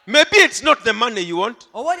 Maybe it's not the money you want.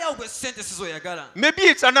 Oba oliawo gwe sente si z'oyagala, Maybe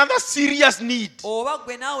it's another serious need. oba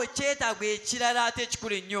gwe naawe kyetaago ekirala ate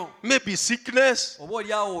ekikulu ennyo. Maybe sickness, Oba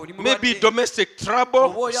oliawo oli maybe mulwadde, domestic oba trouble,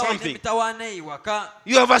 oliawo olina something. emitawaana ewaka,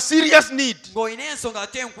 You have a serious need. ng'olina ensonga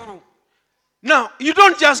ate enkulu. Now, you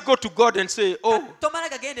don't just go to God and say, oh, Tomala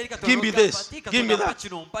gagenda eri Katonda give me n'ogamba, this, "Ati give me Katonda, mpa that."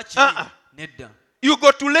 kino, mpa kiri." Uh-uh. Nedda. You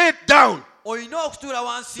got to lay it down. Olina okutuula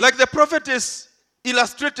wansi Like the prophet is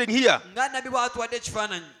illustrating here. nga nabbi bw'atuwadde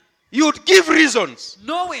ekifaananyi. You would give reasons,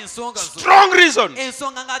 N'owa ensonga zo, strong reasons.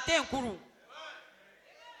 ensonga ng'ate enkulu.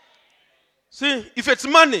 See, if it's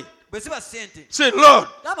money, Bwe ziba ssente, say, Lord,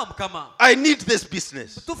 gamba Mukama, I need this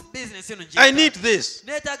business. tufu bizinesi eno I need this.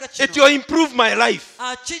 neetaaga It kino. will improve my life.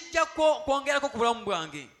 Kijja kwongerako ku bulamu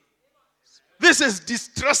bwange. This is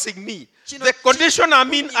distressing me. Kino The condition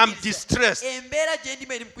I'm in, I'm kinkunyigiriza. distressed. Embeera gye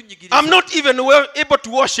ndimu eri mukunyigiriza. I'm not even able to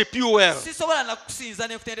worship you well. Sisobola na kusinza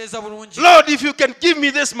ne kutendereza bulungi. Lord, if you can give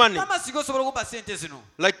me this money, Mama singa osobola okuba ssente zino.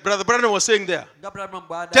 like Brother Branham was saying there, Nga Brother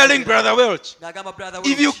Mbwada telling Brother Welch, ng'agamba Brother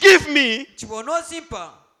if you Welch, give me, nti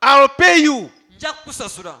bw'onoozimpa I'll pay you. nja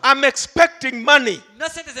kukusasula. I'm expecting money Na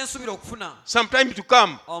ssente ze nsuubira okufuna sometime to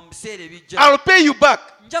come. mu biseera ebijja. I'll pay you back,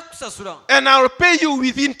 Nja kukusasula and I'll pay you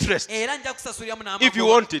with interest era nja kusasuliramu n'amagoba if you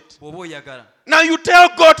want it. bw'oba oyagala. Now you tell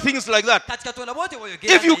God things like that. Kati Katonda bw'oti bw'oyogera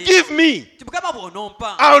If you naye, give me, nti Mukama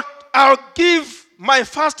bw'onompa, I'll give my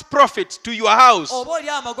first profit to your house. oba oli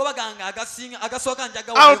amagoba gange agasooka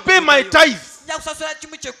njaga I'll pay my tithe. nja kusasula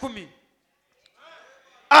 10%.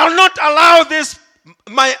 I'll not allow this,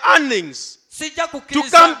 my earnings, Sijja to come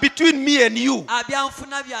kukkiriza between me and you.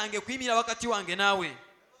 abyanfuna byange kuyimira wakati wange naawe.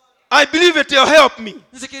 I believe it will help me.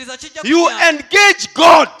 Nzikiriza kijja You kuyamba. engage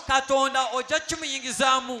God. Katonda ojja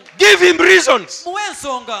kimuyingizaamu. Give him reasons. Muwe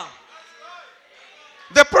ensonga.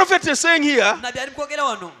 The prophet is saying here, Nabbi ali mukwogera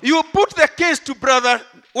wano you put the case to Brother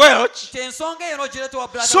Welch nti ensonga eyo n'ogireeta wa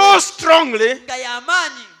Brother so Welch strongly nga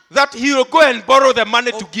y'amaanyi that he will go and borrow the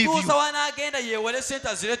money to give okutuusa you. wanaagenda yeewole sente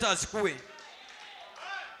azireeta azikuwe.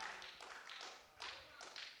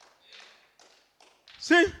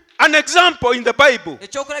 See, an example in the Bible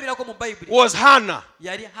Ekyokulabirako mu Bayibuli was Hannah.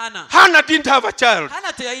 yali Hana. Hannah didn't have a child.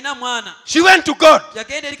 Hana teyalina mwana. She went to God.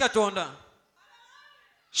 Yagenda eri Katonda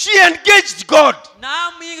She engaged God.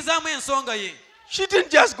 n'amuyingizaamu ensonga ye. She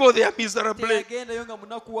didn't just go there miserably, Teyagendayo nga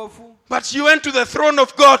munakuwavu, but she went to the throne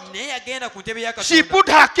of God. naye yagenda ku ntebe ya She Katonda put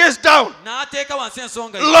her case down. n'ateeka wansi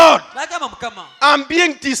ensonga ye. Lord, N'agamba Mukama, I'm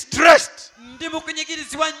being distressed. ndi mu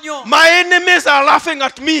kunyigirizibwa nnyo. My enemies are laughing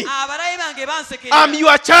at me. Abalabe bange I'm bansekerera.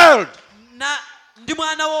 your child. Ndi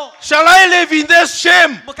mwana wo. Shall I live in this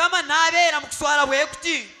shame? Mukama n'abeera mu kuswala bwe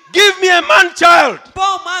kuti. Give me a man child. Mpa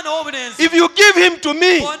omwana ow'obulenzi. If you give him to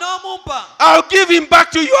me, Bw'onoomumpa, I'll give him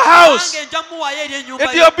back to your house. nange nja mmuwaayo eri ennyumba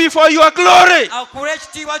It ye. will be for your glory. Akuule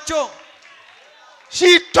ekitiibwa kyo.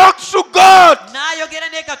 She talked to God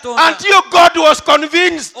N'ayogera ne Katonda. until God was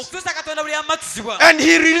convinced, Okutuusa Katonda buli yamatizibwa. and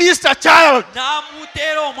he released a child.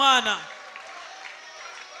 N'amuteera omwana.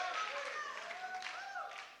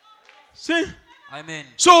 See? Amen.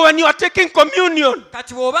 So when you are taking communion,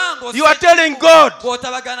 Kati bw'oba you are telling God,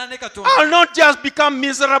 bw'otabagana ne Katonda. I'll not just become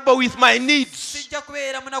miserable with my needs. Sijja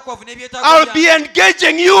kubeera munakuwavu n'ebyetaago I'll be byange.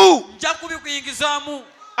 engaging you. Nja kubikuyingizaamu.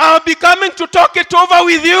 I'll be coming to talk it over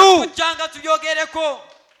with you. Kujja nga tubyogereko.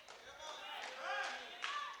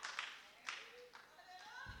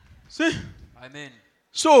 See? Amen.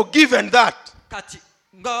 So given that, Kati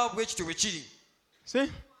nga bwekityo bwe kiri.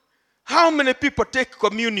 see? How many people take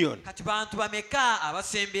communion, Kati bantu bameka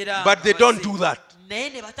abasembera. but they don't do that? Naye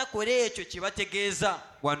ne batakola ekyo kye bategeeza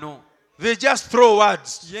wano. They just throw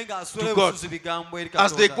words Ye ng'asuula to God obusuuzi bigambo eri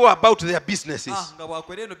as they Katonda. go about their businesses. Nga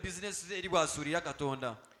bw'akola eno bizinesi ze eri bw'asuulira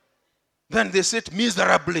Katonda. Then they sit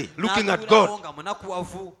miserably looking at N'atuulawo God nga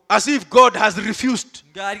munakuwavu. as if God has refused.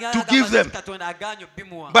 Ng'ali To give them. Katonda agaanye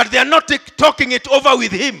obbimuwa. But they are not talking it over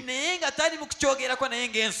with Him. Naye nga tali mu kukyogerako naye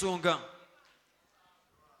ng'ensonga.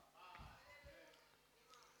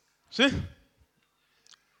 See?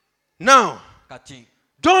 Now, Kati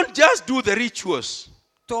don't just do the rituals.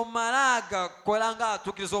 tomala gakola nga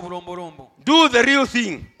atuukiriza obulombolombo. Do the real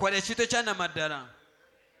thing. Kola ekintu ekyannamaddala.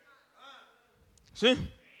 See?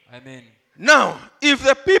 Amen. Now, if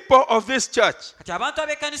the people of this church, kati abantu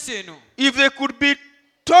ab'ekkanisa eno if they could be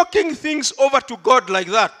talking things over to God like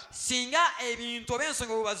that, singa ebintu oba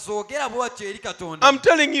ensonga bwe bazoogera bw'atyo eri Katonda, I'm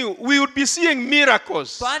telling you, we would be seeing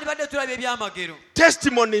miracles, twandibadde tulaba ebyamagero,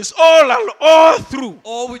 testimonies all through.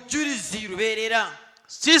 obujulizi lubeerera.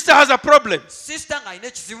 Sister has a problem. Sisita ng'alina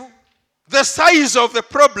ekizibu, The size of the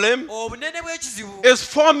problem obunene bw'ekizibu is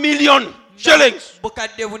 4 million shillings.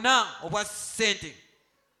 bukadde 4 obwa ssente.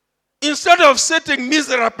 Instead of sitting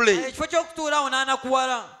miserably, Ekifo ky'okutuulawo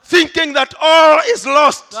n'anakuwala, thinking that all is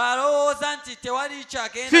lost, alowooza nti tewali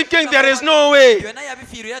kyagenda, thinking there is no way, byonna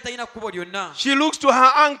yabifiirwa era talina kkubo lyonna. she looks to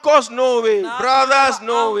her uncles, no way, brothers,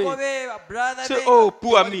 no way. Say, oh,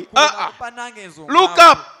 poor me. Look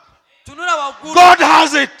up. Tunula waggulu, God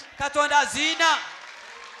has it. Katonda azina.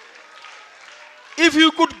 If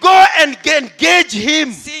you could go and engage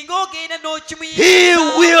him, Singa ogenda n'okimuyinza, he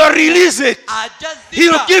will release it. ajja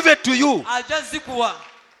He'll zika, give it to you. ajja zikuwa.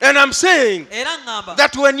 And I'm saying Era ngamba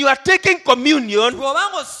that when you are taking communion,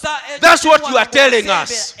 bw'oba ng'ossa ekyo that's what you are ky'owa telling mu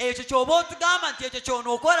us. kusemba, ekyo ky'oba otugamba nti ekyo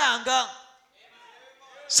ky'onookolanga.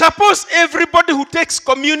 suppose everybody who takes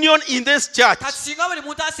communion in this church, Kati singa buli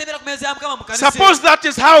muntu asembera ku mmeeza ya Mukama mu kanisa, suppose that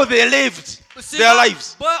is how they lived their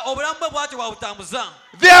lives, obulamu bwe bw'atyo bwabutambuza,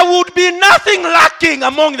 there would be nothing lacking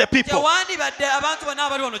among the people. tewandibadde abantu bonna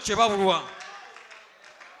abali wano kye babulwa.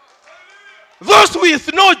 Those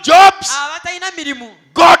with no jobs, Abatalina mirimu,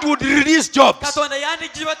 God would release jobs. Katonda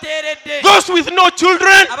yandigibateeredde. Those with no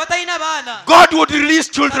children, Abatalina baana, God would release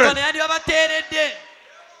children. Katonda yandibabateeredde.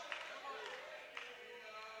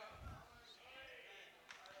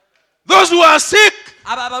 Those who are sick,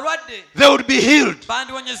 Abo abalwadde they would be healed.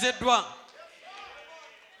 bandiwonyezeddwa.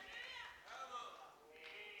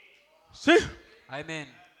 See? Amen.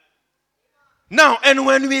 Now, and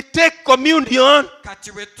when we take communion,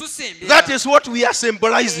 Kati bwe tusembera, that is what we are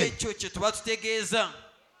symbolizing. ekyo kye tuba tutegeeza.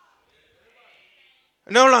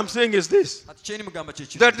 And all I'm saying is this, Kati kyeni mugamba kye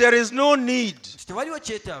kiri, that there is no need nti tewaliwo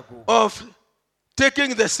kyetaago, of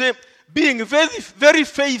taking the same, being very, very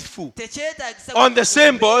faithful tekyetaagisa on the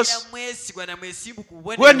symbols kubeera mwesigwa na mwesimbu ku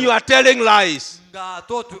bubonero when you are telling lies.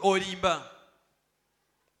 ng'ate olimba.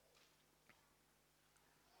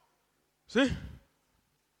 See?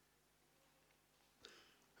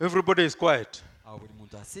 Everybody is quiet. Awo buli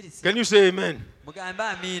muntu asirise. Can you say amen? Mugambe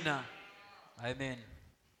amiina. Amen.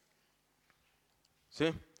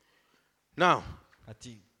 See? Now,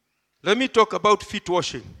 Kati let me talk about feet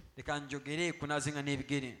washing. leka njogere kunaazinga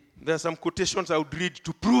n'ebigere. There are some quotations I would read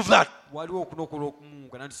to prove that. Waliwo okunokola okumu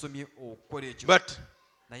nga nandisomye okukola ekyo. But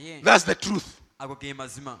Naye that's the truth. ago ge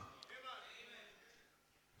mazima.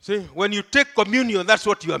 See, when you take communion, that's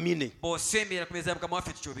what you are meaning. Bw'osembera ku mmeeza ya Mukama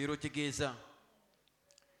waffe tikyobeera otegeeza.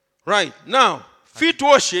 Right. Now, feet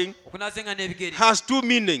washing Okunaazinga n'ebigere has two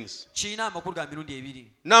meanings. kirina amakulu ga mirundi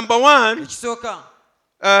ebiri. Number one, Ekisooka,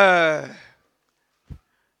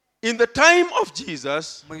 in the time of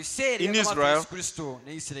Jesus, mu biseera in bya Mukama Israel, Yesu Kristo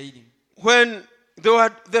ne Isirayiri,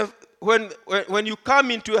 when you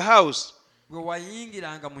come into a house, bwe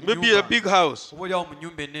wayingiranga mu maybe a nnyumba, big house, oba oliawo mu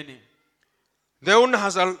nnyumba ennene, the owner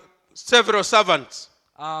has several servants.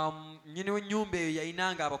 nnyini w'ennyumba eyo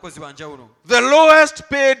yalinanga abakozi ba njawulo. The lowest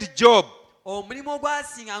paid job Omulimu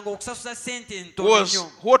ogwasinganga okusasula ssente ntono was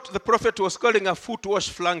nnyo, what the prophet was calling a foot wash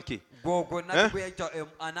flunky. gwogwo nabbi gwe yayita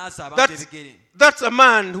anaasa abantu ebigere. That's a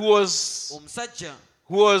man who Omusajja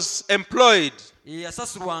was employed ye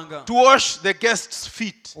yasasulwanga to wash the guests'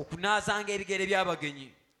 feet. okunaazanga ebigere by'abagenyi.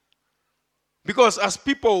 Because as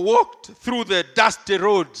people walked through the dusty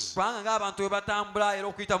roads, Kubanga ng'abantu bwe batambula era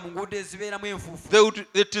okuyita mu nguudo ezibeeramu enfuufu,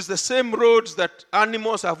 it is the same roads that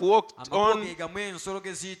animals have walked amakubo on ge gamu ensolo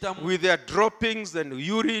ge ziyitamu, with their droppings and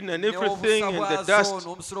urine and everything n'obusa and the bwazo dust.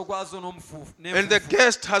 n'omusolo gwazo n'enfuufu. And the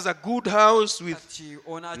guest has a good house with Kati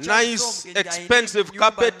ono akyaza nice, omugenyi alina expensive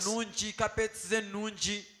ennyumba carpets. nnungi, carpets ze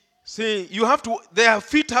nnungi. See, their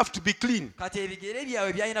feet have to be clean. Kati ebigere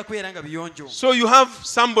byabwe byalina kubeera nga biyonjo. So you have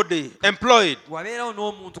somebody employed Wabeerawo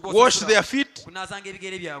n'omuntu wash gw'osasula their feet, okunaazanga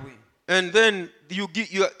ebigere byabwe, and then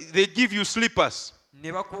they give you slippers.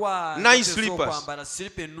 ne bakuwa Nice engatto slippers. ez'okwambala,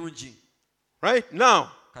 siripa ennungi. Right?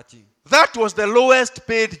 Now, Kati that was the lowest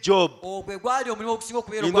paid job. ogwe gwali omulimu ogusinga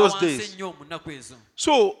okubeera In ogwa those wansi days. ennyo mu nnaku ezo.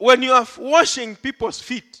 So when you are washing people's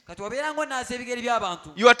feet, Kati wabeera ng'onaaza ebigere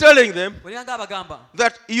by'abantu, you are telling them olina ng'abagamba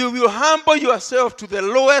that you will humble yourself to the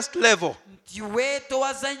lowest level nti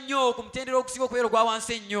weetowaza nnyo ku mutendera ogusinga okubeera ogwa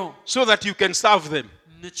wansi ennyo, so that you can serve them.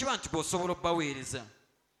 ne kiba nti gw'osobola okubaweereza.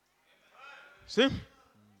 See?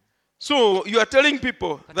 So you are telling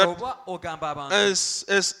people kati that oba ogamba abantu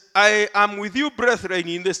as I am with you, brethren,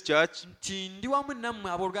 in this church, nti ndi wamu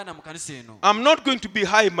nammwe abooluganda mu kanisa eno I'm not going to be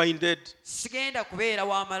high-minded. sigenda kubeera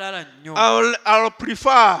w'amalala nnyo I'll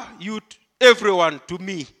prefer everyone to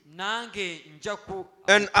me. nange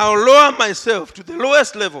And I'll lower myself to the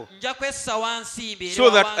lowest level nja kwessa wansi mbeere so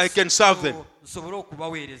that I can serve them. nsobole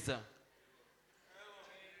okubaweereza.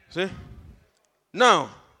 See? Now,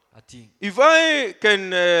 Ati if I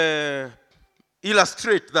can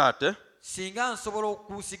illustrate that, singa nsobola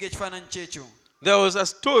okusiga ekifaananyi kyekyo, there was a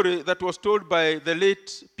story that was told by the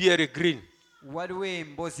late Pierre Green waliwo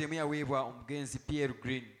emboozi emu yaweebwa omugenzi Pierre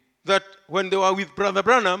Green that when they were with Brother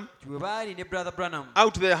Branham bwe baali ne Brother Branham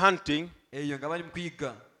out there hunting, eyo nga bali mu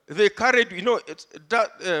kuyigga, they carried,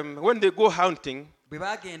 when they go hunting, bwe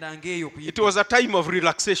baagendanga eyo it okuyigga was a time of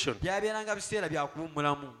relaxation. byabeeranga biseera bya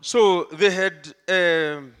kuwummulamu. So they had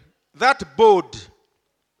that board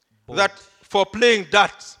that for playing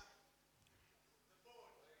darts.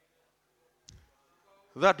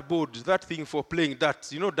 That board, that thing for playing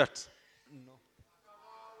darts. You know darts?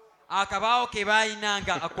 Akabaawo ke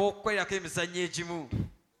baayinanga ak'okukolerako emizannyo egimu.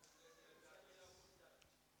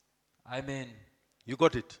 Amen. You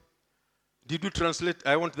got it? Did you translate?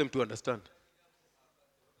 I want them to understand.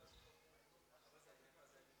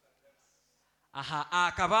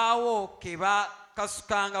 Akabaawo ke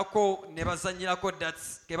baakasukangako ne bazannyirako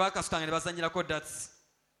darts, ke baakasukanga ne bazannyirako darts.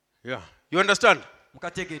 Yeah. You understand?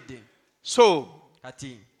 Mukategedde. So,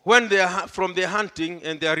 Kati when they are from their hunting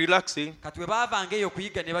and they are relaxing, kati bwe baavanga eyo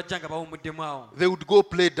okuyigga ne bajja nga bawumuddemu awo, they would go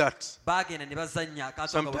play darts. baagenda ne bazannya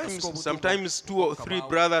akantu nga bakasuka obutumwa. Sometimes 2 or 3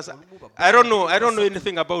 brothers. Olumu I don't know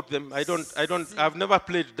anything about them. I've never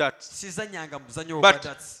played darts. Sizannyanga mu muzannyo ogwa But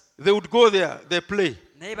darts. they would go there, they play,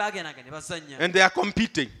 Naye baagendanga ne bazannya. and they are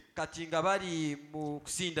competing. Kati nga bali mu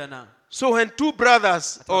kusindana. So when 2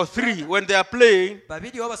 brothers or 3, when they are playing,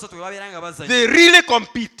 Babiri oba basatu bwe babeera nga bazannya. they really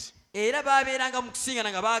compete. Era baabeeranga mu kusingana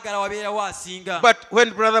nga baagala wabeerawo asinga. But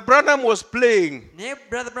when Brother Branham was playing Naye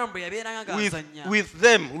Brother Brown bwe yabeeranga ng'azannya.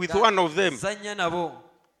 with one of them, Zannya nabo.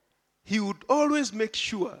 he would always make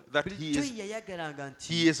sure that Bulijjo yayagalanga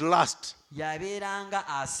nti he is last. yabeeranga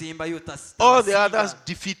asembayo All the others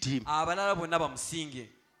defeat him. abalala bonna bamusinge.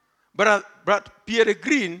 But Pierre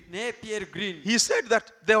Green, Naye Pierre Green he said that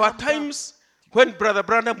there were times when Brother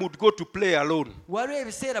Branham would go to play alone. waliwo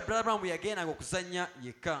ebiseera Brother Brown bwe yagendanga okuzannya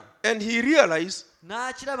yekka. And he realized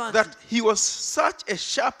N'akiraba that nti he was such a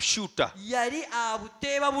sharp shooter yali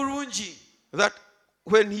abuteeba bulungi that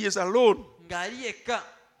when he is alone, ng'ali yekka.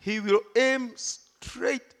 he will aim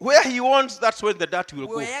straight where he wants. That's when the dart will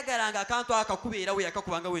Bwe go. yayagalanga akantu akakubeera we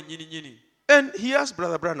yakakubanga wennyini. And he asked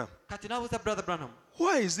Brother Branham, Kati n'abuuza Brother Branham,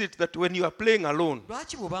 why is it that when you are playing alone,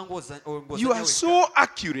 lwaki bw'obanga you are so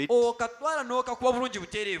accurate okatwala n'okakuba bulungi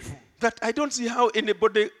butereevu? that I don't see how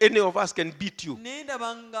any of us can beat you? Naye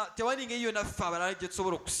ndaba nga tewali ngeri yonna ffe abalala gye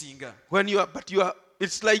tusobola okusinga.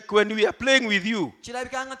 It's like when we are playing with you,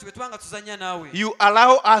 Kirabikanga nti bwe tuba nga tuzannya naawe you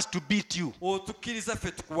allow us to beat you. otukkiriza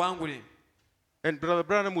ffe tukuwangule. And Brother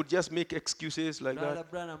Branham would just make excuses like Brother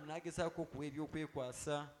that. Branham n'agezaako okuwa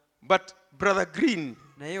ebyokwekwasa. But Brother Green,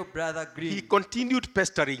 Naye Brother he Green continued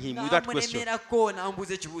pestering him with that question. n'amulemerako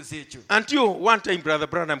n'amubuuza ekibuuzo ekyo. Until one time Brother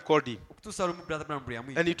Branham called him Okutuusa lumu Brother Branham bwe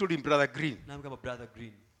yamuyita and he told him, Brother Green, n'amugamba Brother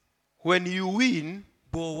Green, when you win,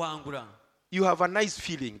 bw'owangula you have a nice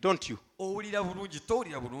feeling, don't you? owulira bulungi,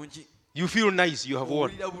 towulira bulungi. You feel nice, you have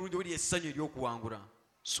won. Owulira bulungi, owulira essanyu ery'okuwangula.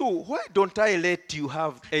 So why don't I let you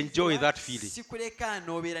enjoy that feeling? Sikuleka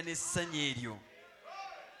n'obeera n'essanyu eryo.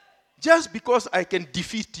 Just because I can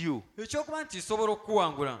defeat you, Ekyokuba nti nsobola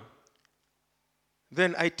okukuwangula,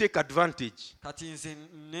 then I take advantage kati nze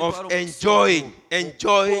of enjoying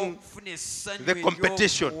okufuna essanyu the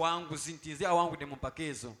competition. ery'obuwanguzi nti nze awangudde mu mpaka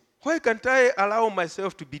ezo. Why can't I allow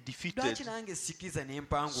myself to be defeated Lwaki nange sikkiriza ne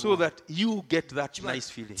mpangulwa? so that you get that Kiba nice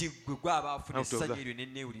feeling? nti ggwe gw'aba afuna Out of essanyu that. eryo ne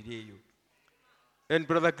neewulira eyo. And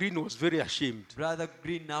Brother Green was very ashamed Brother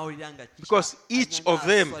Green n'awulira nga because each of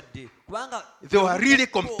them, kubanga they were really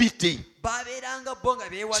competing babeeranga bo nga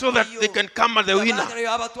beewagayo so that they can come as the winner.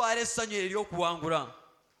 baagalayo abatwala essanyu ery'okuwangula.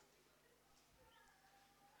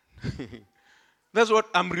 That's what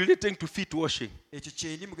I'm relating to feet washing. Ekyo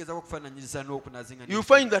kyendi mugezaako okufaananyiriza n'okunazinga. You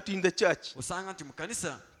find that in the church, osanga nti mu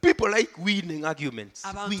kanisa people like winning arguments.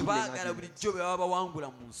 abantu baagala bulijjo bwe baba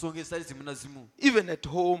bawangula mu nsonga ezitali zimu na zimu. Even at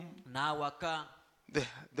home, N'awaka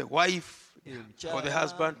the wife omukyala or the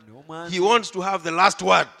husband, n'omwana he wants to have the last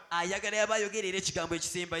word ayagala yaba ayogerera ekigambo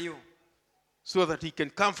ekisembayo so that he can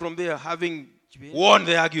come from there having won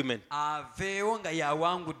the argument. aveewo nga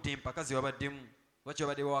yawangudde empaka ze babaddemu oba kye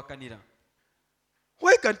babadde bawakanira.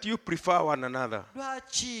 Why can't you prefer one another?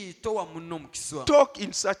 lwaki towa munno omukisa Talk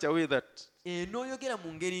in such a way that n'oyogera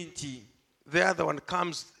mu ngeri nti the other one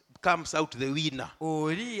comes out the winner.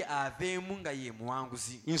 oli aveemu nga ye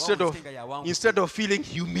muwanguzi Instead of feeling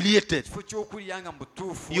humiliated, kifo ky'okulira nga mu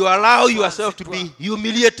butuufu you allow yourself to be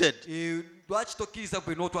humiliated. lwaki tokkiriza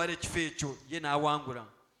gwe n'otwala ekifo ekyo ye n'awangula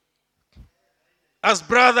As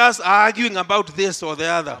brothers are arguing about this or the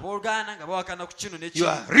other, abooluganda nga bawakana ku kino you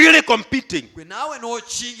are n'ekiri really competing. gwe naawe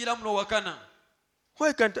n'okingiramu n'owakana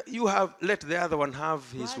Why can't you let the other one have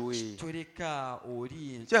his lwaki way? toleka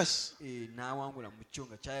oli Just n'awangula mu kyo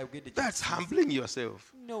nga kyayogedde that's humbling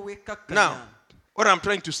yourself. no wekkakkanya Now, what I'm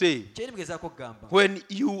trying to say, kyeri mugezaako okugamba when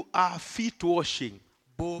you are feet washing,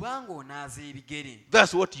 bw'oba ng'onaaza ebigere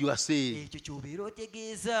that's what you are saying. ekyo ky'obeera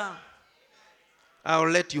otegeeza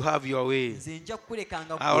I'll let you have your way. nze nja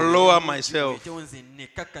kukulekanga I'll lower myself. nze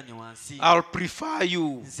nekkakkanya wansi I'll prefer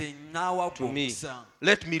you nze naawa to me. okusa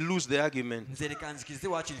Let me lose the argument nze leka nzikirize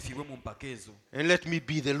waakirifiibwe mu mpaka ezo and let me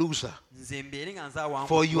be the loser nze mbeere nga nze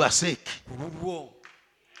for your sake. ku lulwo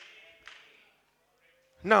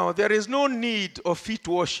Now, there is no need of feet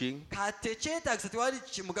washing kate kyetaagisa tewali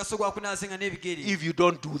mugaso gwa kunaazenga n'ebigere if you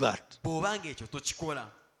don't do that. bw'oba ng'ekyo tokikola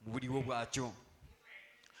mu buliwo bwakyo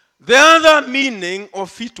The other meaning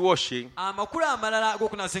of feet washing amakulu amalala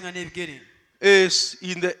ag'okunaazenga n'ebigere is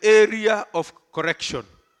in the area of correction.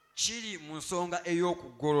 kiri mu nsonga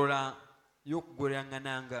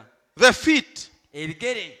ey'okugololangananga The feet,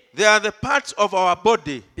 ebigere they are the parts of our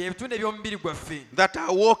body bye bitundu eby'omubiri gwaffe that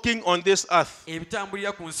are walking on this earth.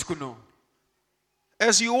 ebitambulira ku nsi kuno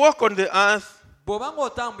As you walk on the earth, bw'oba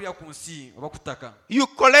ng'otambulira ku nsi oba ku ttaka you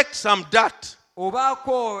collect some dirt.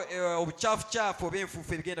 obaako obucaafucaafu oba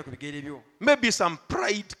enfuufu ebigenda ku bigere byo Maybe some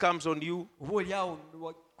pride comes on you. oba oliawo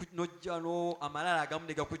nojja amalala agamu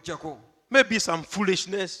ne gakuggyako Maybe some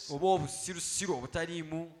foolishness oba obusirusiru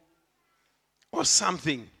obutaliimu or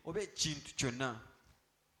something. oba ekintu kyonna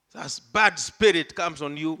As bad spirit comes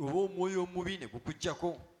on you. oba omwoyo omubi ne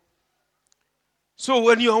gukuggyako So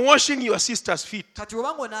when you are washing your sister's feet, kati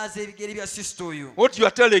oba ng'onaaza ebigere bya sisita oyo what you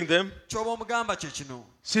are telling them, ky'oba omugamba kye kino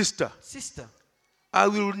sister, sisita I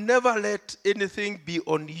will never let anything be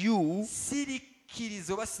on you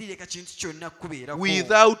sirikkiriza oba sireka kintu kyonna kubeerako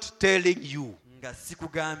without telling you. nga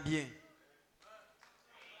sikugambye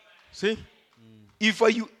See?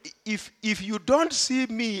 If you don't see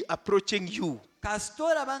me approaching you, kasita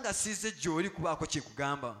olaba nga sizze gy'oli kubaako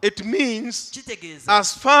kyekugamba it means kitegeeza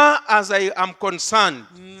as far as I am concerned,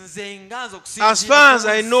 nze nga nze as far as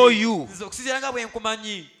I know you, nze okusinziira nga bwe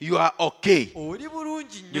nkumanyi you are okay. oli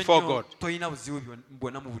bulungi nnyo Before nnyo God. tolina buzibu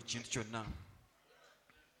bwonna mu buli kintu kyonna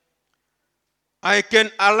I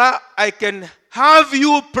can have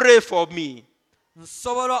you pray for me,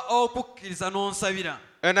 nsobola okukkiriza n'onsabira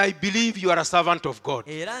and I believe you are a servant of God.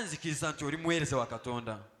 era nzikiriza nti oli muweereza wa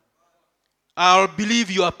Katonda I'll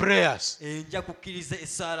believe your prayers. nja kukkiriza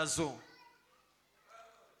essaala zo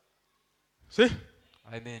See?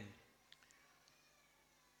 amen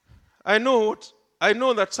I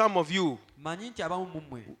know that some of you manyi nti abamu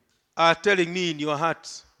mummwe are telling me in your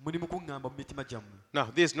hearts. muli mu kuŋŋamba mu mitima gyammwe Now,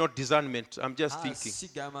 this is not discernment. I'm just thinking.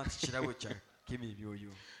 sigamba nti kirabo kya kima ebyoyo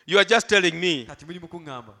You are just telling me. kati muli mu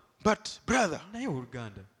kuŋŋamba But, brother, naye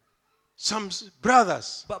oluganda some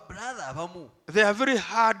brothers, babrother abamu they are very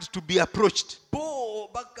hard to be approached. bo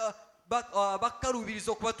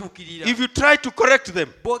bakkalubiriza okubatuukirira If you try to correct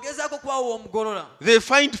them, bw'ogezaako kubawa omugolola they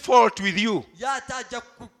find fault with you. ye ate ajja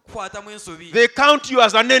kukwatamu ensobi They count you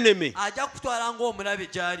as an enemy. ajja kutwala ng'omulabe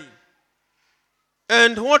gy'ali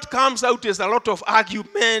And what comes out is a lot of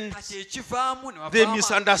arguments. kati ekivaamu They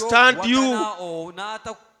misunderstand you.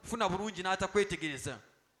 n'atafuna bulungi n'atakwetegereza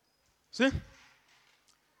See?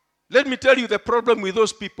 Let me tell you the problem with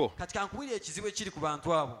those people. kati kankubulira ekizibu ekiri ku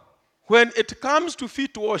bantu abo When it comes to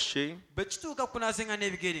feet washing, bwe kituuka kunaazenga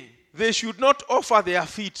n'ebigere they should not offer their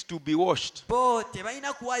feet to be washed. bo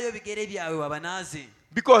tebalina kuwaayo ebigere byabwe wabanaaze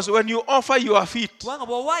Because when you offer your feet, kubanga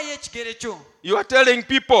bw'owaayo ekigere kyo you are telling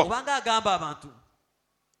people, obanga agamba abantu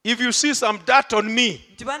if you see some dirt on me,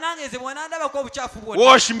 nti banange nze bw'onandabako obukyafu bwonna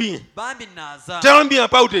wash me. bambi naaza Tell me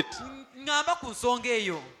about it. ŋŋamba ku nsonga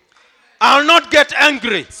eyo I'll not get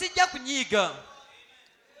angry. sijja kunyiiga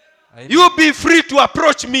You be free to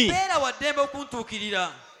approach me. beera wa ddembe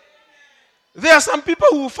okuntuukirira There are some people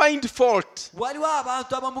who find fault. waliwo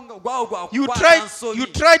abantu abamu nga gwawo gwa You kukwata nsobi you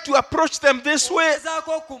try to approach them this way.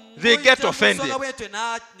 ogezaako They get offended. ensonga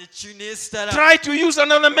bwetyo neesitala Try to use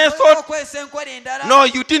another method. okwesa enkola endala No,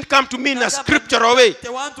 you didn't come to me in a scriptural way.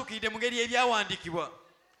 tewantuukiridde mu ngeri ebyawandiikibwa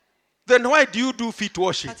Then why do you do feet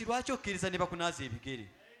washing? kati lwaki okkiriza ne bakunaaza ebigere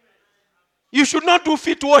You should not do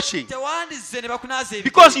feet washing tewandize ne bakunaaza ebigere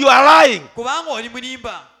because you are lying. kubanga oli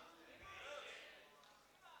munimba.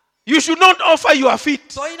 You should not offer your feet.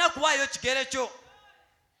 Tolina kuwaayo kigere kyo.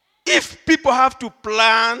 If people have to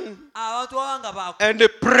plan Abantu baba nga and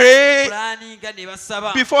pray bakulaninga ne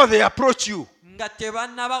basaba before they approach you, nga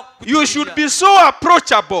tebannaba you should be so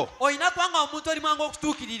approachable olina kubanga omuntu oli mwangu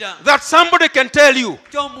okutuukirira that somebody can tell you,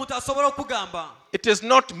 ti omuntu asobola okugamba it is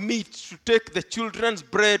not meet to take the children's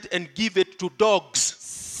bread and give it to dogs.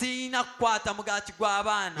 siina kukwata mugaati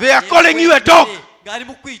gw'abaana. They are calling you a dog. ng'ali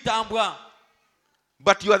mu kuyita mbwa.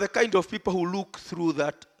 But you are the kind of people who look through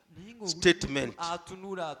that statement.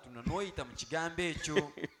 Atunula n'oyita mu kigambo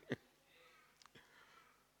ekyo.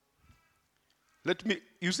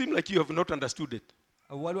 You seem like you have not understood it.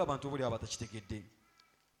 Waliwo abantu buli abatakitegedde.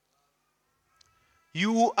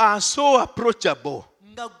 You are so approachable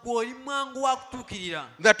nga gw'oli mwangu wa kutuukirira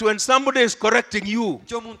that when somebody is correcting you,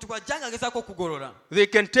 nti omuntu bw'ajja ng'agezaako okugolola they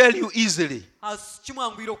can tell you easily,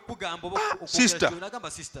 kimwanguyira okukugamba sister,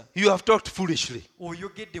 nagamba sister you have talked foolishly.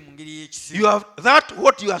 oyogedde mu ngeri You y'ekisibo. have that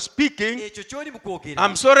what you are speaking, Ekyo ky'oli mu kwogera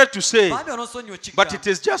I'm sorry to say, bambi onoosonyiwa but it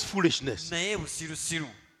kigga is just foolishness. naye busirusiru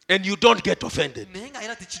And you don't get offended. naye nga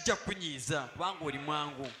era tekijja kukunyiiza kubanga oli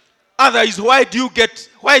mwangu. Otherwise, why do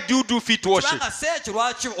you do feet washing? kubanga si ekyo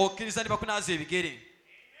lwaki okkiriza ne bakunaaza ebigere.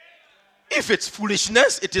 If it's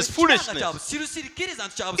foolishness, it is foolishness. kya busirusiru kkiriza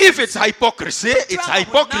nti kya If it's hypocrisy, it's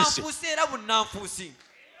hypocrisy. bunnanfuusi era bunnanfuusi.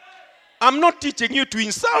 I'm not teaching you to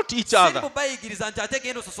insult each siri other. mubayigiriza nti ate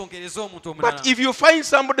genda ososonkereza omuntu But omulala. if you find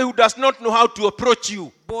somebody who does not know how to approach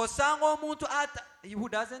you, bw'osanga omuntu who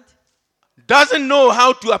doesn't know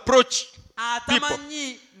how to approach,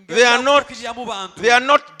 atamanyi They are not- ng'okutuukiriramu bantu they are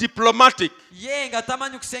not diplomatic. ye nga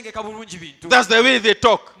tamanyi kusengeka bulungi bintu That's the way they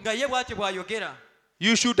talk. nga ye bw'atyo bw'ayogera.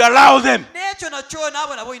 You should allow them n'ekyo nakyo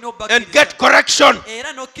naabo nabo olina and obbakkiriza get correction.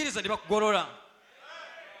 era n'okkiriza ne bakugolola.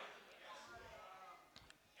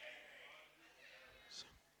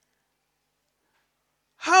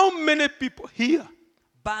 How many people here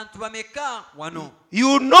bantu bameka wano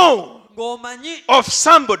you know ng'omanyi of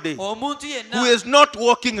somebody omuntu who yenna is not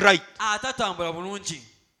walking right, atatambula bulungi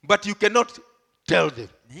but you cannot tell them?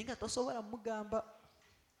 naye nga tosobola mugamba.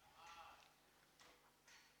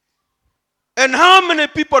 And how many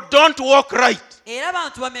people don't walk right? era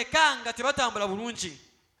bantu bameka nga tebatambula bulungi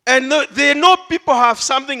And they know people have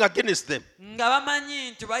something against them. nga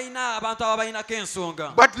bamanyi nti balina abantu aba balinako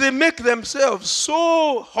ensonga But they make themselves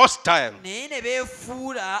so hostile. naye ne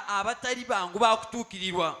beefuula abatali bangu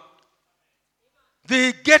bakutuukirirwa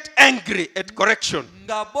They get angry at correction,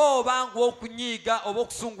 nga bo bangu okunyiiga oba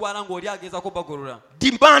okusunguwala ng'oli agezaako bagolola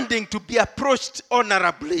demanding to be approached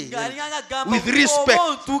honorably ng'alinganga agamba with respect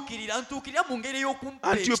oba ntuukirira mu ngeri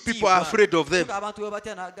y'okumpa until people are afraid of them. abantu we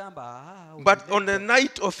batya n'agamba But on the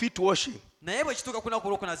night of feet washing, naye bwe kituuka ku lunaku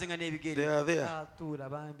olw'okunazenga they n'ebigere are there. atuula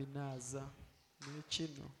bambi naaza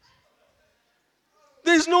nekino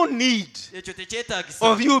There is no need ekyo tekyetaagisa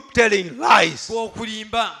of you telling lies.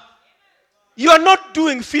 okulimba You are not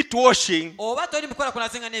doing feet washing oba toli mukola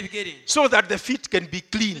kunazenga n'ebigere so that the feet can be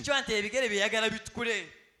clean. kikiba nti ebigere byeyagala bitukule.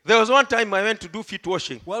 There was one time I went to do feet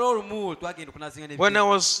washing. waliwo olumu twagenda okunazenga When I n'ebigere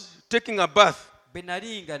was taking a bath, bwe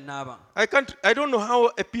nali nga naaba I don't know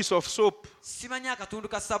how a piece of soap simanyi akatundu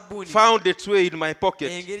ka sabbuuni found its way in my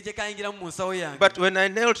pocket. engeri gye kayingiramu mu nsawo yange But when I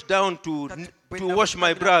knelt down to Bwe wash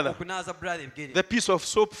my nafukamira brother, okunaaza brother ebigere the piece of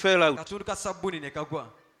soap fell out. akatundu ka sabbuuni ne kagwa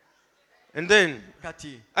And then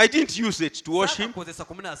kati I didn't use it to wash him. saakakozesa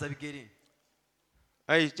kumunaaza bigere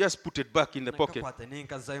I just put it back in the pocket. nakakwata ne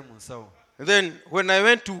nkazaayo mu nsawo And then when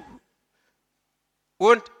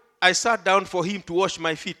I sat down for him to wash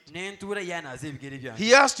my feet, ne ntuula ye anaaza ebigere byange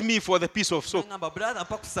he asked me for the piece of soap. ngamba brother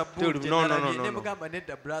mpa ku Tell sabbuuni him, gye no, no, nalabye. no, no, ne no. mugamba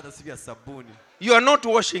nedda brother si bya sabbuuni You are not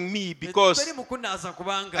washing me because teri mukunaaza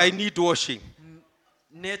kubanga I need washing.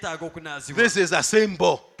 neetaaga okunaazibwa This is a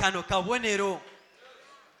symbol. kano kabonero.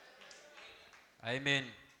 Amen.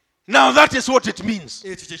 Now that is what it means.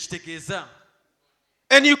 ekyo kye kitegeeza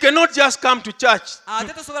And you cannot just come to church,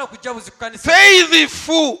 ate tosobola kujja buzi ku kanisa pay the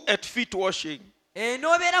fool at feet washing,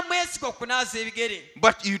 n'obeera mwesiga okunaaza ebigere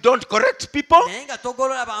but you don't correct people, naye nga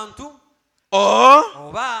togolola bantu or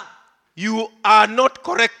oba you are not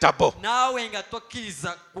correctable. naawe nga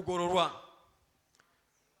tokkiriza kugololwa.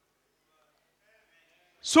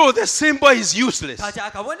 So the symbol is useless. kati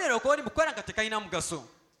akabonero k'oli mukola nga tekalina mugaso.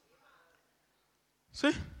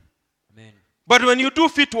 See? Amen. But when you do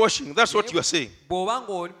feet washing, that's what you are saying. bw'oba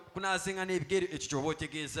ng'oli kunaazenga n'ebigere ekyo ky'oba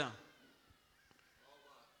otegeeza.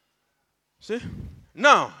 See?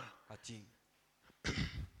 Now, kati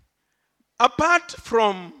apart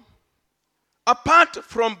from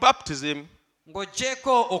baptism,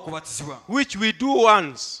 ng'oggyeko okubatizibwa which we do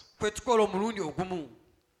once. kwe tukola omulundi ogumu.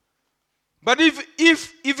 But even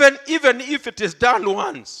if it is done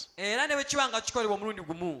once, Era ne bwe kiba nga kikolebwa omulundi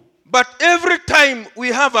gumu, but every time we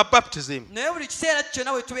have a baptism, naye buli kiseera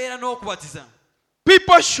kyonna bwe tubeera n'okubatiza,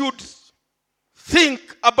 people should think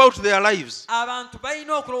about their lives. abantu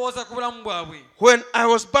balina okulowooza ku bulamu bwabwe. When I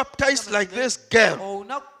was baptized like this girl,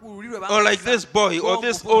 Olunaku luli lwe or like this boy, or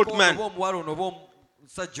this old man, oba omuwala ono oba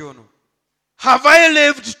omusajja ono, have I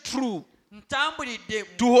lived true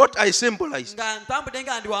ntambulidde to what I symbolized? nga ntambudde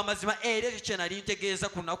nga ndi wa mazima eri ekyo kye nali ntegeeza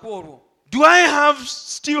ku lunaku olwo. Do I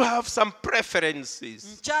still have some preferences?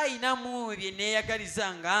 Nkyayinamu bye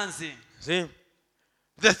neeyagaliza nga nze, See?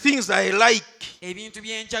 The things I like, ebintu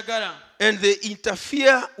bye njagala, and they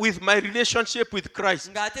interfere with my relationship with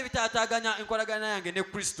Christ. ng'ate bitaataaganya enkolagana yange ne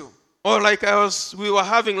Kristo. Or like we were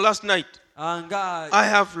having last night, Nga I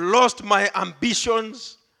have lost my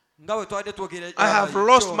ambitions. bwe twadde twogera, I have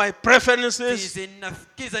lost my preferences.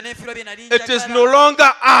 nakkiriza n'enfiro bye nali It is njagala. no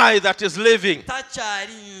longer I that is living,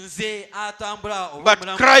 Takyali nze atambula oba but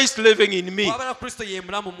omulamu, Christ living in me. wabula Kristo ye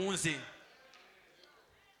mulamu mu nze.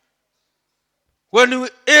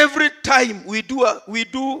 Every time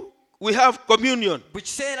we have communion, Buli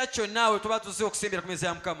kiseera kyonna we tuba tuze okusembera ku mmeeza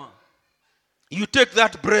ya Mukama, you take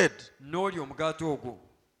that bread n'olya omugaati ogwo,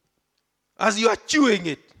 as you are chewing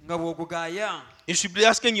it. nga bw'ogugaaya, You should be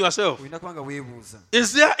asking yourself, olina kuba nga weebuuza,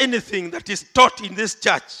 is there anything that is taught in this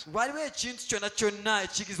church waliwo ekintu kyonna kyonna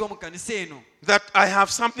ekiyigizibwa mu kkanisa eno that I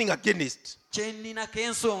have something against? kye nninako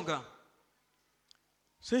ensonga?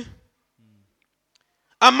 See?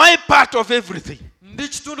 Am I part of everything? Ndi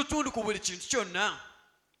kitundutundu ku buli kintu kyonna,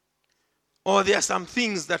 Or there are some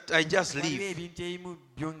things that I just waliwo leave? ebintu ebimu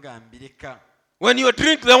byo nga mbireka. When you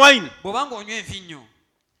drink the wine, Bw'oba ng'onywa envinnyo,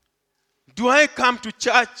 do I come to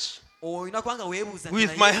church olina kuba nga weebuuza nti, with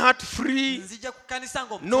naye my heart free? nzija ku kkanisa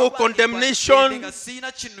nga No omutima gwange condemnation. gwa- nga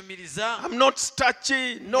siina kinnumiriza, I'm not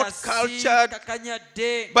starchy, not nga cultured,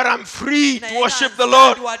 kakanyadde, but I'm free to naye worship nga the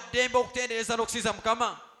Lord. nzaalibwa ddembe okutendereza n'okusinza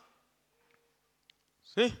Mukama.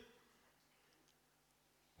 See?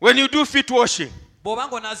 When you do feet washing, Bw'oba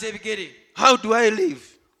ng'onaaza ebigere, how do I live?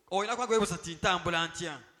 olina kuba nga weebuuza nti ntambula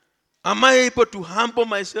ntya? Am I able to humble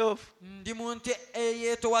myself? Ndi muntu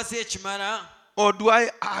eyeetowaza ekimala, Or do I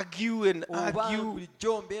argue and oba argue,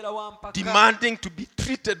 bulijjo mbeera wa mpaka, demanding to be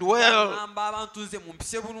treated well? ngamba abantu nze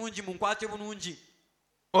mumpise bulungi, munkwate bulungi,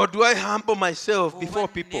 Or do I humble myself before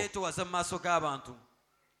oba people? neetowaza mu maaso g'abantu?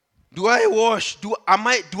 Do I wash? Do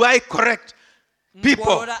I correct people?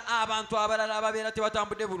 Nkolola abantu abalala ababeera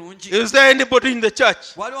tebatambudde bulungi? Is there anybody in the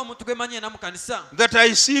church Waliwo omuntu gwe manyi ena mu kanisa that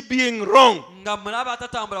I see being wrong, nga mulaba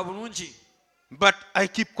atatambula bulungi, but I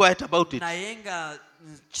keep quiet about it? naye nga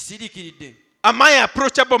kisiriikiridde? Am I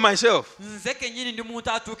approachable myself Nze kennyini ndi muntu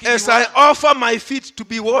as I atuukirirwa, offer my feet to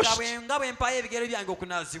be nga washed? bwe mpaayo ebigere byange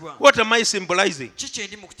okunaazibwa. What am I symbolizing? Ki kye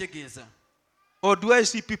ndi mu kutegeeza? Or do I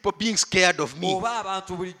see people being scared of me? Oba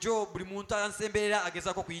abantu bulijjo buli muntu ansemberera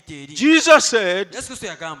agezaako kuyita eri? Jesus said, Yesu Kristo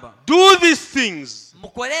yagamba, do these things,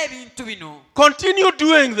 mukole ebintu bino continue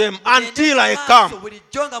doing them until I mugende mu maaso come.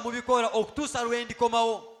 bulijjo nga mubikola okutuusa lwe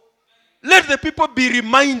ndikomawo. Let the people be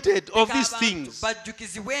reminded of Leka these abantu things,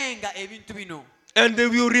 bajjukizibwenga ebintu bino, and they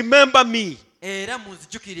will remember me. era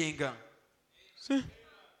munzijukirenga. See?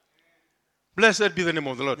 Blessed be the name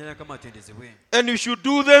of the Lord. Nnyina Mukama atendezebwe. And we should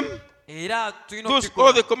do them, Era tulina all the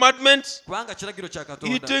okubikola commandments, kubanga kiragiro kya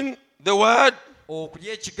Katonda. eating the word,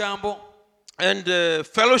 Okulya ekigambo and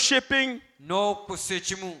fellowshipping. n'okussa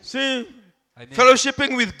ekimu. See? Amen.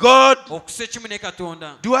 Fellowshipping with God. Okussa ekimu ne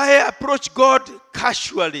Katonda. Do I approach God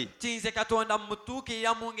casually? Tinze Katonda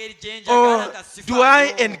mutuukirira mu ngeri gye njagala Or nga do I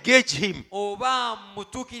sifaayo, engage Him oba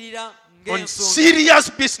mutuukirira on ng'ensonga serious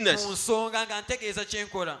mu business nsonga nga ntegeeza kye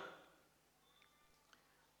nkola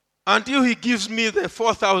until He gives me the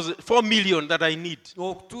 4 million that I need?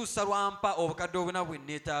 okutuusa lwampa obukadde obuna bwe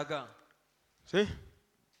neetaaga? See?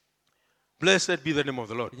 Blessed be the name of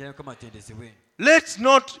the Lord. Erinnya Mukama atendezebwe. Let's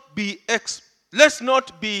not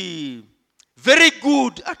be very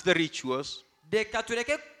good at the rituals. Leka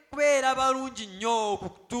tuleke kubeera balungi nnyo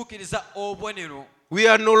okutuukiriza obubonero. We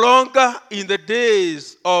are no longer in the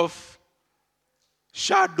days of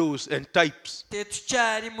shadows and types.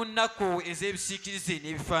 Tetukyali mu nnaku ez'ebisiikirize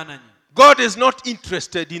n'ebifaananyi. God is not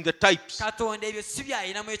interested in the types. Katonda ebyo si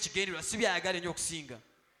by'alinamu ekigendererwa, si by'ayagala ennyo okusinga.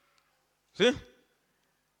 See?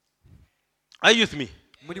 Are you with me?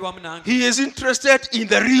 Muli wamu nange? He is interested in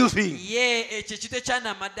the real thing. Ye ekyo ekite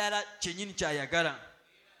kyannamaddala kyennyini ky'ayagala.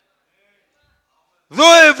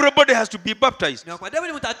 Though everybody has to be baptized, Newankubadde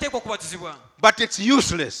buli muntu ateekwa okubatizibwa, but it's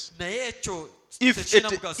useless naye ekyo if tekirina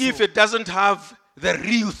mugaso it doesn't have the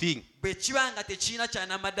real thing. bwe kiba nga tekiina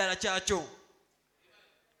kyanamadala kyakyo.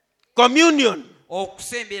 Communion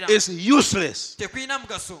Okusembera is useless tekulina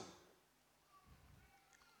mugaso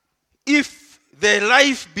if the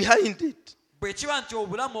life behind it bwe kiba nti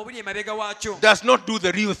obulamu obuli emabega waakyo does not do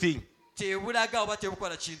the real thing. tebulaga oba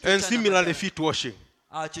tebukola kintu And similarly, feet washing.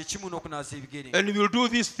 kyekimu n'okunaaza ebigere. And we will do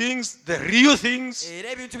these things, the real things.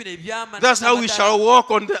 Era ebintu bino ebyama That's how we shall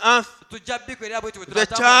walk on the earth. tujja bikolera bwe tutyo The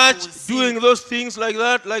church doing those things like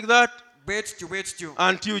that, bwe tutyo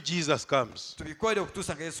until Jesus comes. tubikole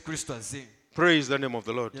okutuusa nga Yesu Kristo azze. Praise the name of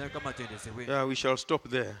the Lord. Era Mukama atendezebwe. Yeah, we shall stop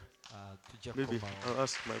there. Tujja Maybe kukomawo. I'll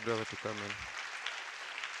ask my brother to come and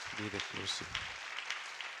do the closing.